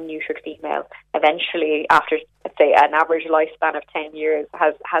one unneutered female eventually, after a let's say, an average lifespan of 10 years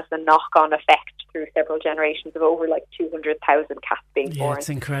has the knock-on effect through several generations of over like 200,000 cats being born. Yeah, it's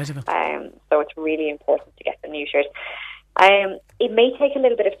incredible. So it's really important to get them neutered. It may take a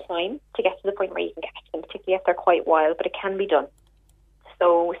little bit of time to get to the point where you can catch them, particularly if they're quite wild, but it can be done.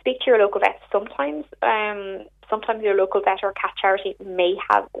 So speak to your local vet. Sometimes your local vet or cat charity may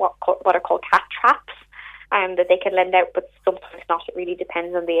have what are called cat traps that they can lend out, but sometimes not. It really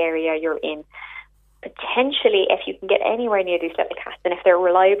depends on the area you're in. Potentially, if you can get anywhere near these little cats, and if they're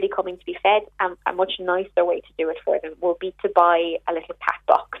reliably coming to be fed, a much nicer way to do it for them will be to buy a little cat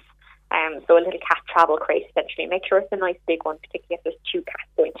box. So a little cat travel crate, essentially. Make sure it's a nice big one, particularly if there's 2 cats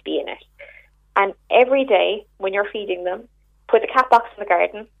going to be in it. And every day, when you're feeding them, put the cat box in the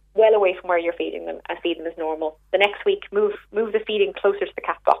garden, well away from where you're feeding them, and feed them as normal. The next week, move the feeding closer to the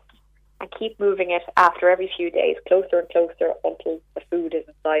cat box, and keep moving it after every few days, closer and closer until the food is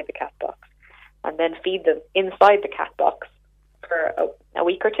inside the cat box. And then feed them inside the cat box for a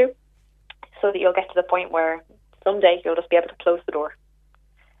week or 2, so that you'll get to the point where someday you'll just be able to close the door.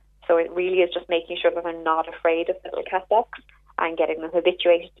 So it really is just making sure that they're not afraid of the little cat box and getting them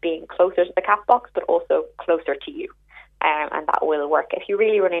habituated to being closer to the cat box, but also closer to you. And that will work. If you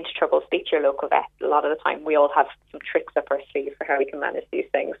really run into trouble, speak to your local vet. A lot of the time, we all have some tricks up our sleeve for how we can manage these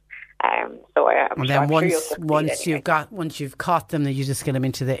things. So I'm then sure once you've caught them, then you just get them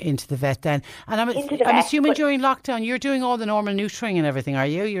into the vet. Then, and I'm assuming during lockdown, you're doing all the normal neutering and everything. Are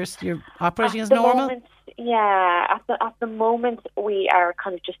you? You're operating as normal. At the moment, we are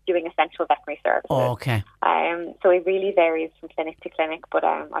kind of just doing essential veterinary services. Oh, okay. So it really varies from clinic to clinic, but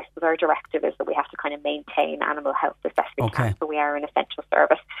I suppose our directive is that we have to kind of maintain animal health as best we can, so we are an essential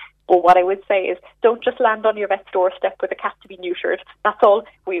service. But what I would say is, don't just land on your vet's doorstep with a cat to be neutered. That's all.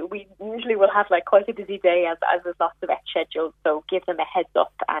 We usually will have like quite a busy day as there's lots of vet schedules, so give them a heads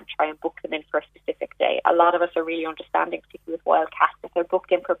up and try and book them in for a specific day. A lot of us are really understanding, particularly with wild cats, if they're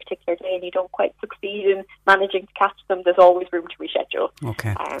booked in for a particular day and you don't quite succeed in managing to catch them, there's always room to reschedule.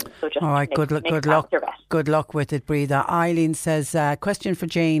 Okay. So just all right, good luck with it, Breathe. Eileen says, question for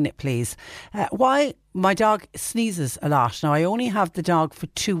Jane, please. Why my dog sneezes a lot? Now, I only have the dog for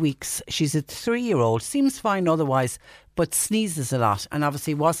 2 weeks. She's a 3-year-old, seems fine otherwise, but sneezes a lot, and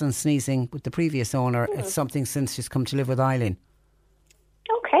obviously wasn't sneezing with the previous owner. It's something since she's come to live with Eileen.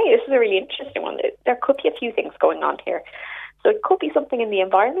 Okay, this is a really interesting one. There could be a few things going on here. So it could be something in the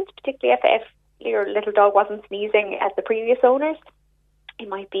environment, particularly if your little dog wasn't sneezing as the previous owners. It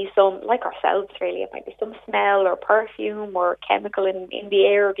might be some, like ourselves really, it might be some smell or perfume or chemical in the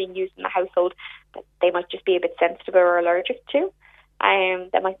air being used in the household that they might just be a bit sensitive or allergic to.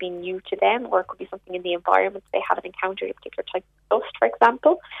 That might be new to them, or it could be something in the environment they haven't encountered, a particular type of dust, for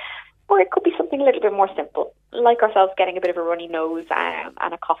example. Or it could be something a little bit more simple, like ourselves getting a bit of a runny nose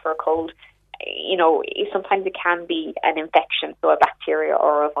and a cough or a cold. You know, sometimes it can be an infection, so a bacteria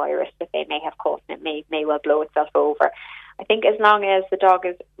or a virus that they may have caught, and it may well blow itself over. I think as long as the dog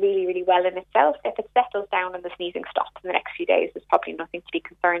is really, really well in itself, if it settles down and the sneezing stops in the next few days, there's probably nothing to be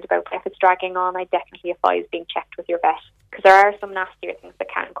concerned about. But if it's dragging on, I definitely advise being checked with your vet, because there are some nastier things that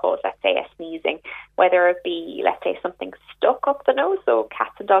can cause, let's say, a sneezing, whether it be, let's say, something stuck up the nose. So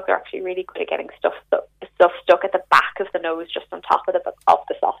cats and dogs are actually really good at getting stuff stuck at the back of the nose, just on top of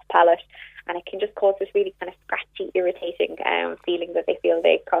the soft palate. And it can just cause this really kind of scratchy, irritating feeling that they feel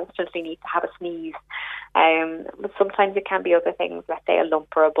they constantly need to have a sneeze. But sometimes it can be other things, let's say a lump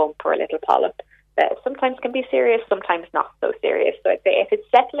or a bump or a little polyp, that sometimes can be serious, sometimes not so serious. So I'd say if it's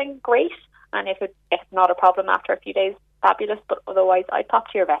settling, great. And if it's not a problem after a few days, fabulous. But otherwise, I'd pop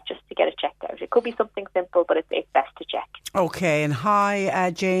to your vet just to get it checked out. It could be something simple, but it's best to check. Okay, and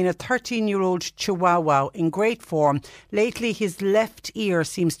hi Jane, a 13-year-old Chihuahua in great form. Lately his left ear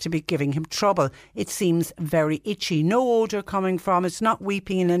seems to be giving him trouble. It seems very itchy. No odour coming from it. It's not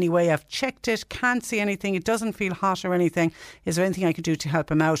weeping in any way. I've checked it, can't see anything. It doesn't feel hot or anything. Is there anything I can do to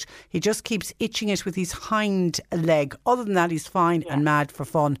help him out? He just keeps itching it with his hind leg. Other than that, he's fine and mad for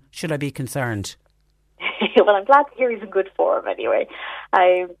fun. Should I be concerned? Well, I'm glad to hear he's in good form anyway.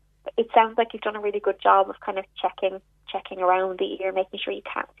 It sounds like you've done a really good job of kind of checking around the ear, making sure you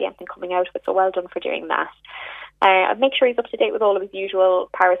can't see anything coming out of it, so well done for doing that. And make sure he's up to date with all of his usual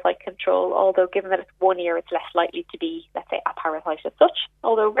parasite control, although given that it's one ear, it's less likely to be, let's say, a parasite as such,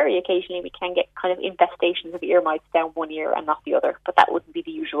 although very occasionally we can get kind of infestations of ear mites down one ear and not the other, but that wouldn't be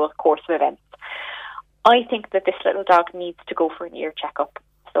the usual course of events. I think that this little dog needs to go for an ear checkup.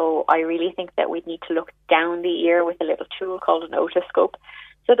 So I really think that we need to look down the ear with a little tool called an otoscope,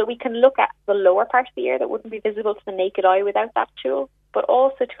 so that we can look at the lower part of the ear that wouldn't be visible to the naked eye without that tool, but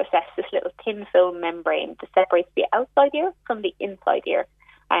also to assess this little thin film membrane that separates the outside ear from the inside ear.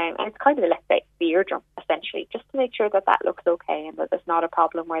 And it's kind of, let's say, the eardrum, essentially, just to make sure that that looks okay and that there's not a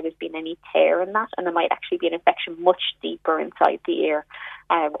problem where there's been any tear in that, and there might actually be an infection much deeper inside the ear,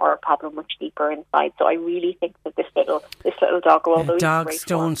 or a problem much deeper inside. So I really think that this little dog, although dogs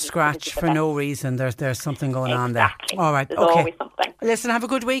don't scratch for no reason. There's something going on there. All right, there's okay. Always something. Listen, have a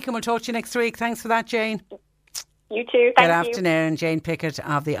good week, and we'll talk to you next week. Thanks for that, Jane. You too. Good afternoon. Jane Pickett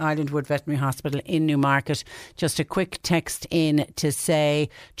of the Islandwood Veterinary Hospital in Newmarket. Just a quick text in to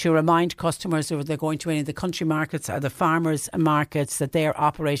remind customers who they're going to any of the country markets or the farmers markets that they are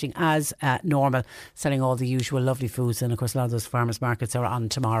operating as normal, selling all the usual lovely foods. And of course, a lot of those farmers markets are on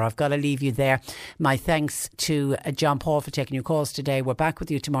tomorrow. I've got to leave you there. My thanks to John Paul for taking your calls today. We're back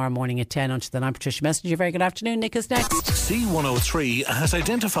with you tomorrow morning at 10. Until then, I'm Patricia Messenger. Very good afternoon. Nick is next. C103 has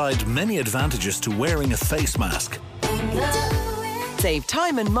identified many advantages to wearing a face mask. Save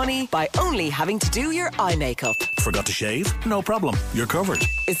time and money by only having to do your eye makeup. Forgot to shave? No problem. You're covered.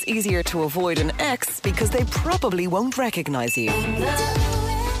 It's easier to avoid an ex because they probably won't recognise you.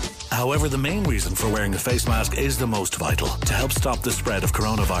 However, the main reason for wearing a face mask is the most vital to help stop the spread of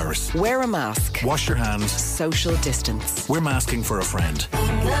coronavirus. Wear a mask. Wash your hands. Social distance. We're masking for a friend.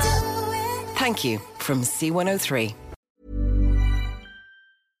 Thank you from C103.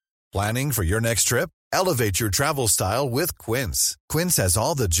 Planning for your next trip? Elevate your travel style with Quince. Quince has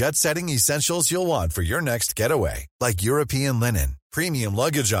all the jet-setting essentials you'll want for your next getaway, like European linen, premium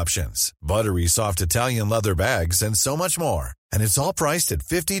luggage options, buttery soft Italian leather bags, and so much more. And it's all priced at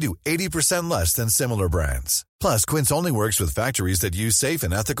 50 to 80% less than similar brands. Plus, Quince only works with factories that use safe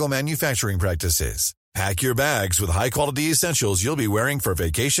and ethical manufacturing practices. Pack your bags with high-quality essentials you'll be wearing for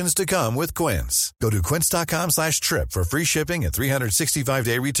vacations to come with Quince. Go to quince.com/trip for free shipping and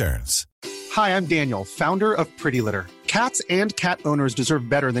 365-day returns. Hi, I'm Daniel, founder of Pretty Litter. Cats and cat owners deserve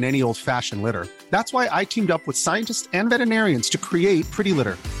better than any old-fashioned litter. That's why I teamed up with scientists and veterinarians to create Pretty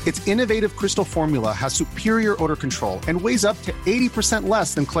Litter. Its innovative crystal formula has superior odor control and weighs up to 80%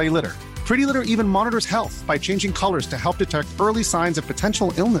 less than clay litter. Pretty Litter even monitors health by changing colors to help detect early signs of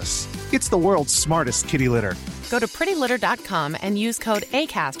potential illness. It's the world's smartest kitty litter. Go to prettylitter.com and use code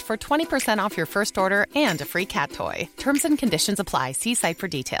ACAST for 20% off your first order and a free cat toy. Terms and conditions apply. See site for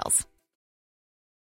details.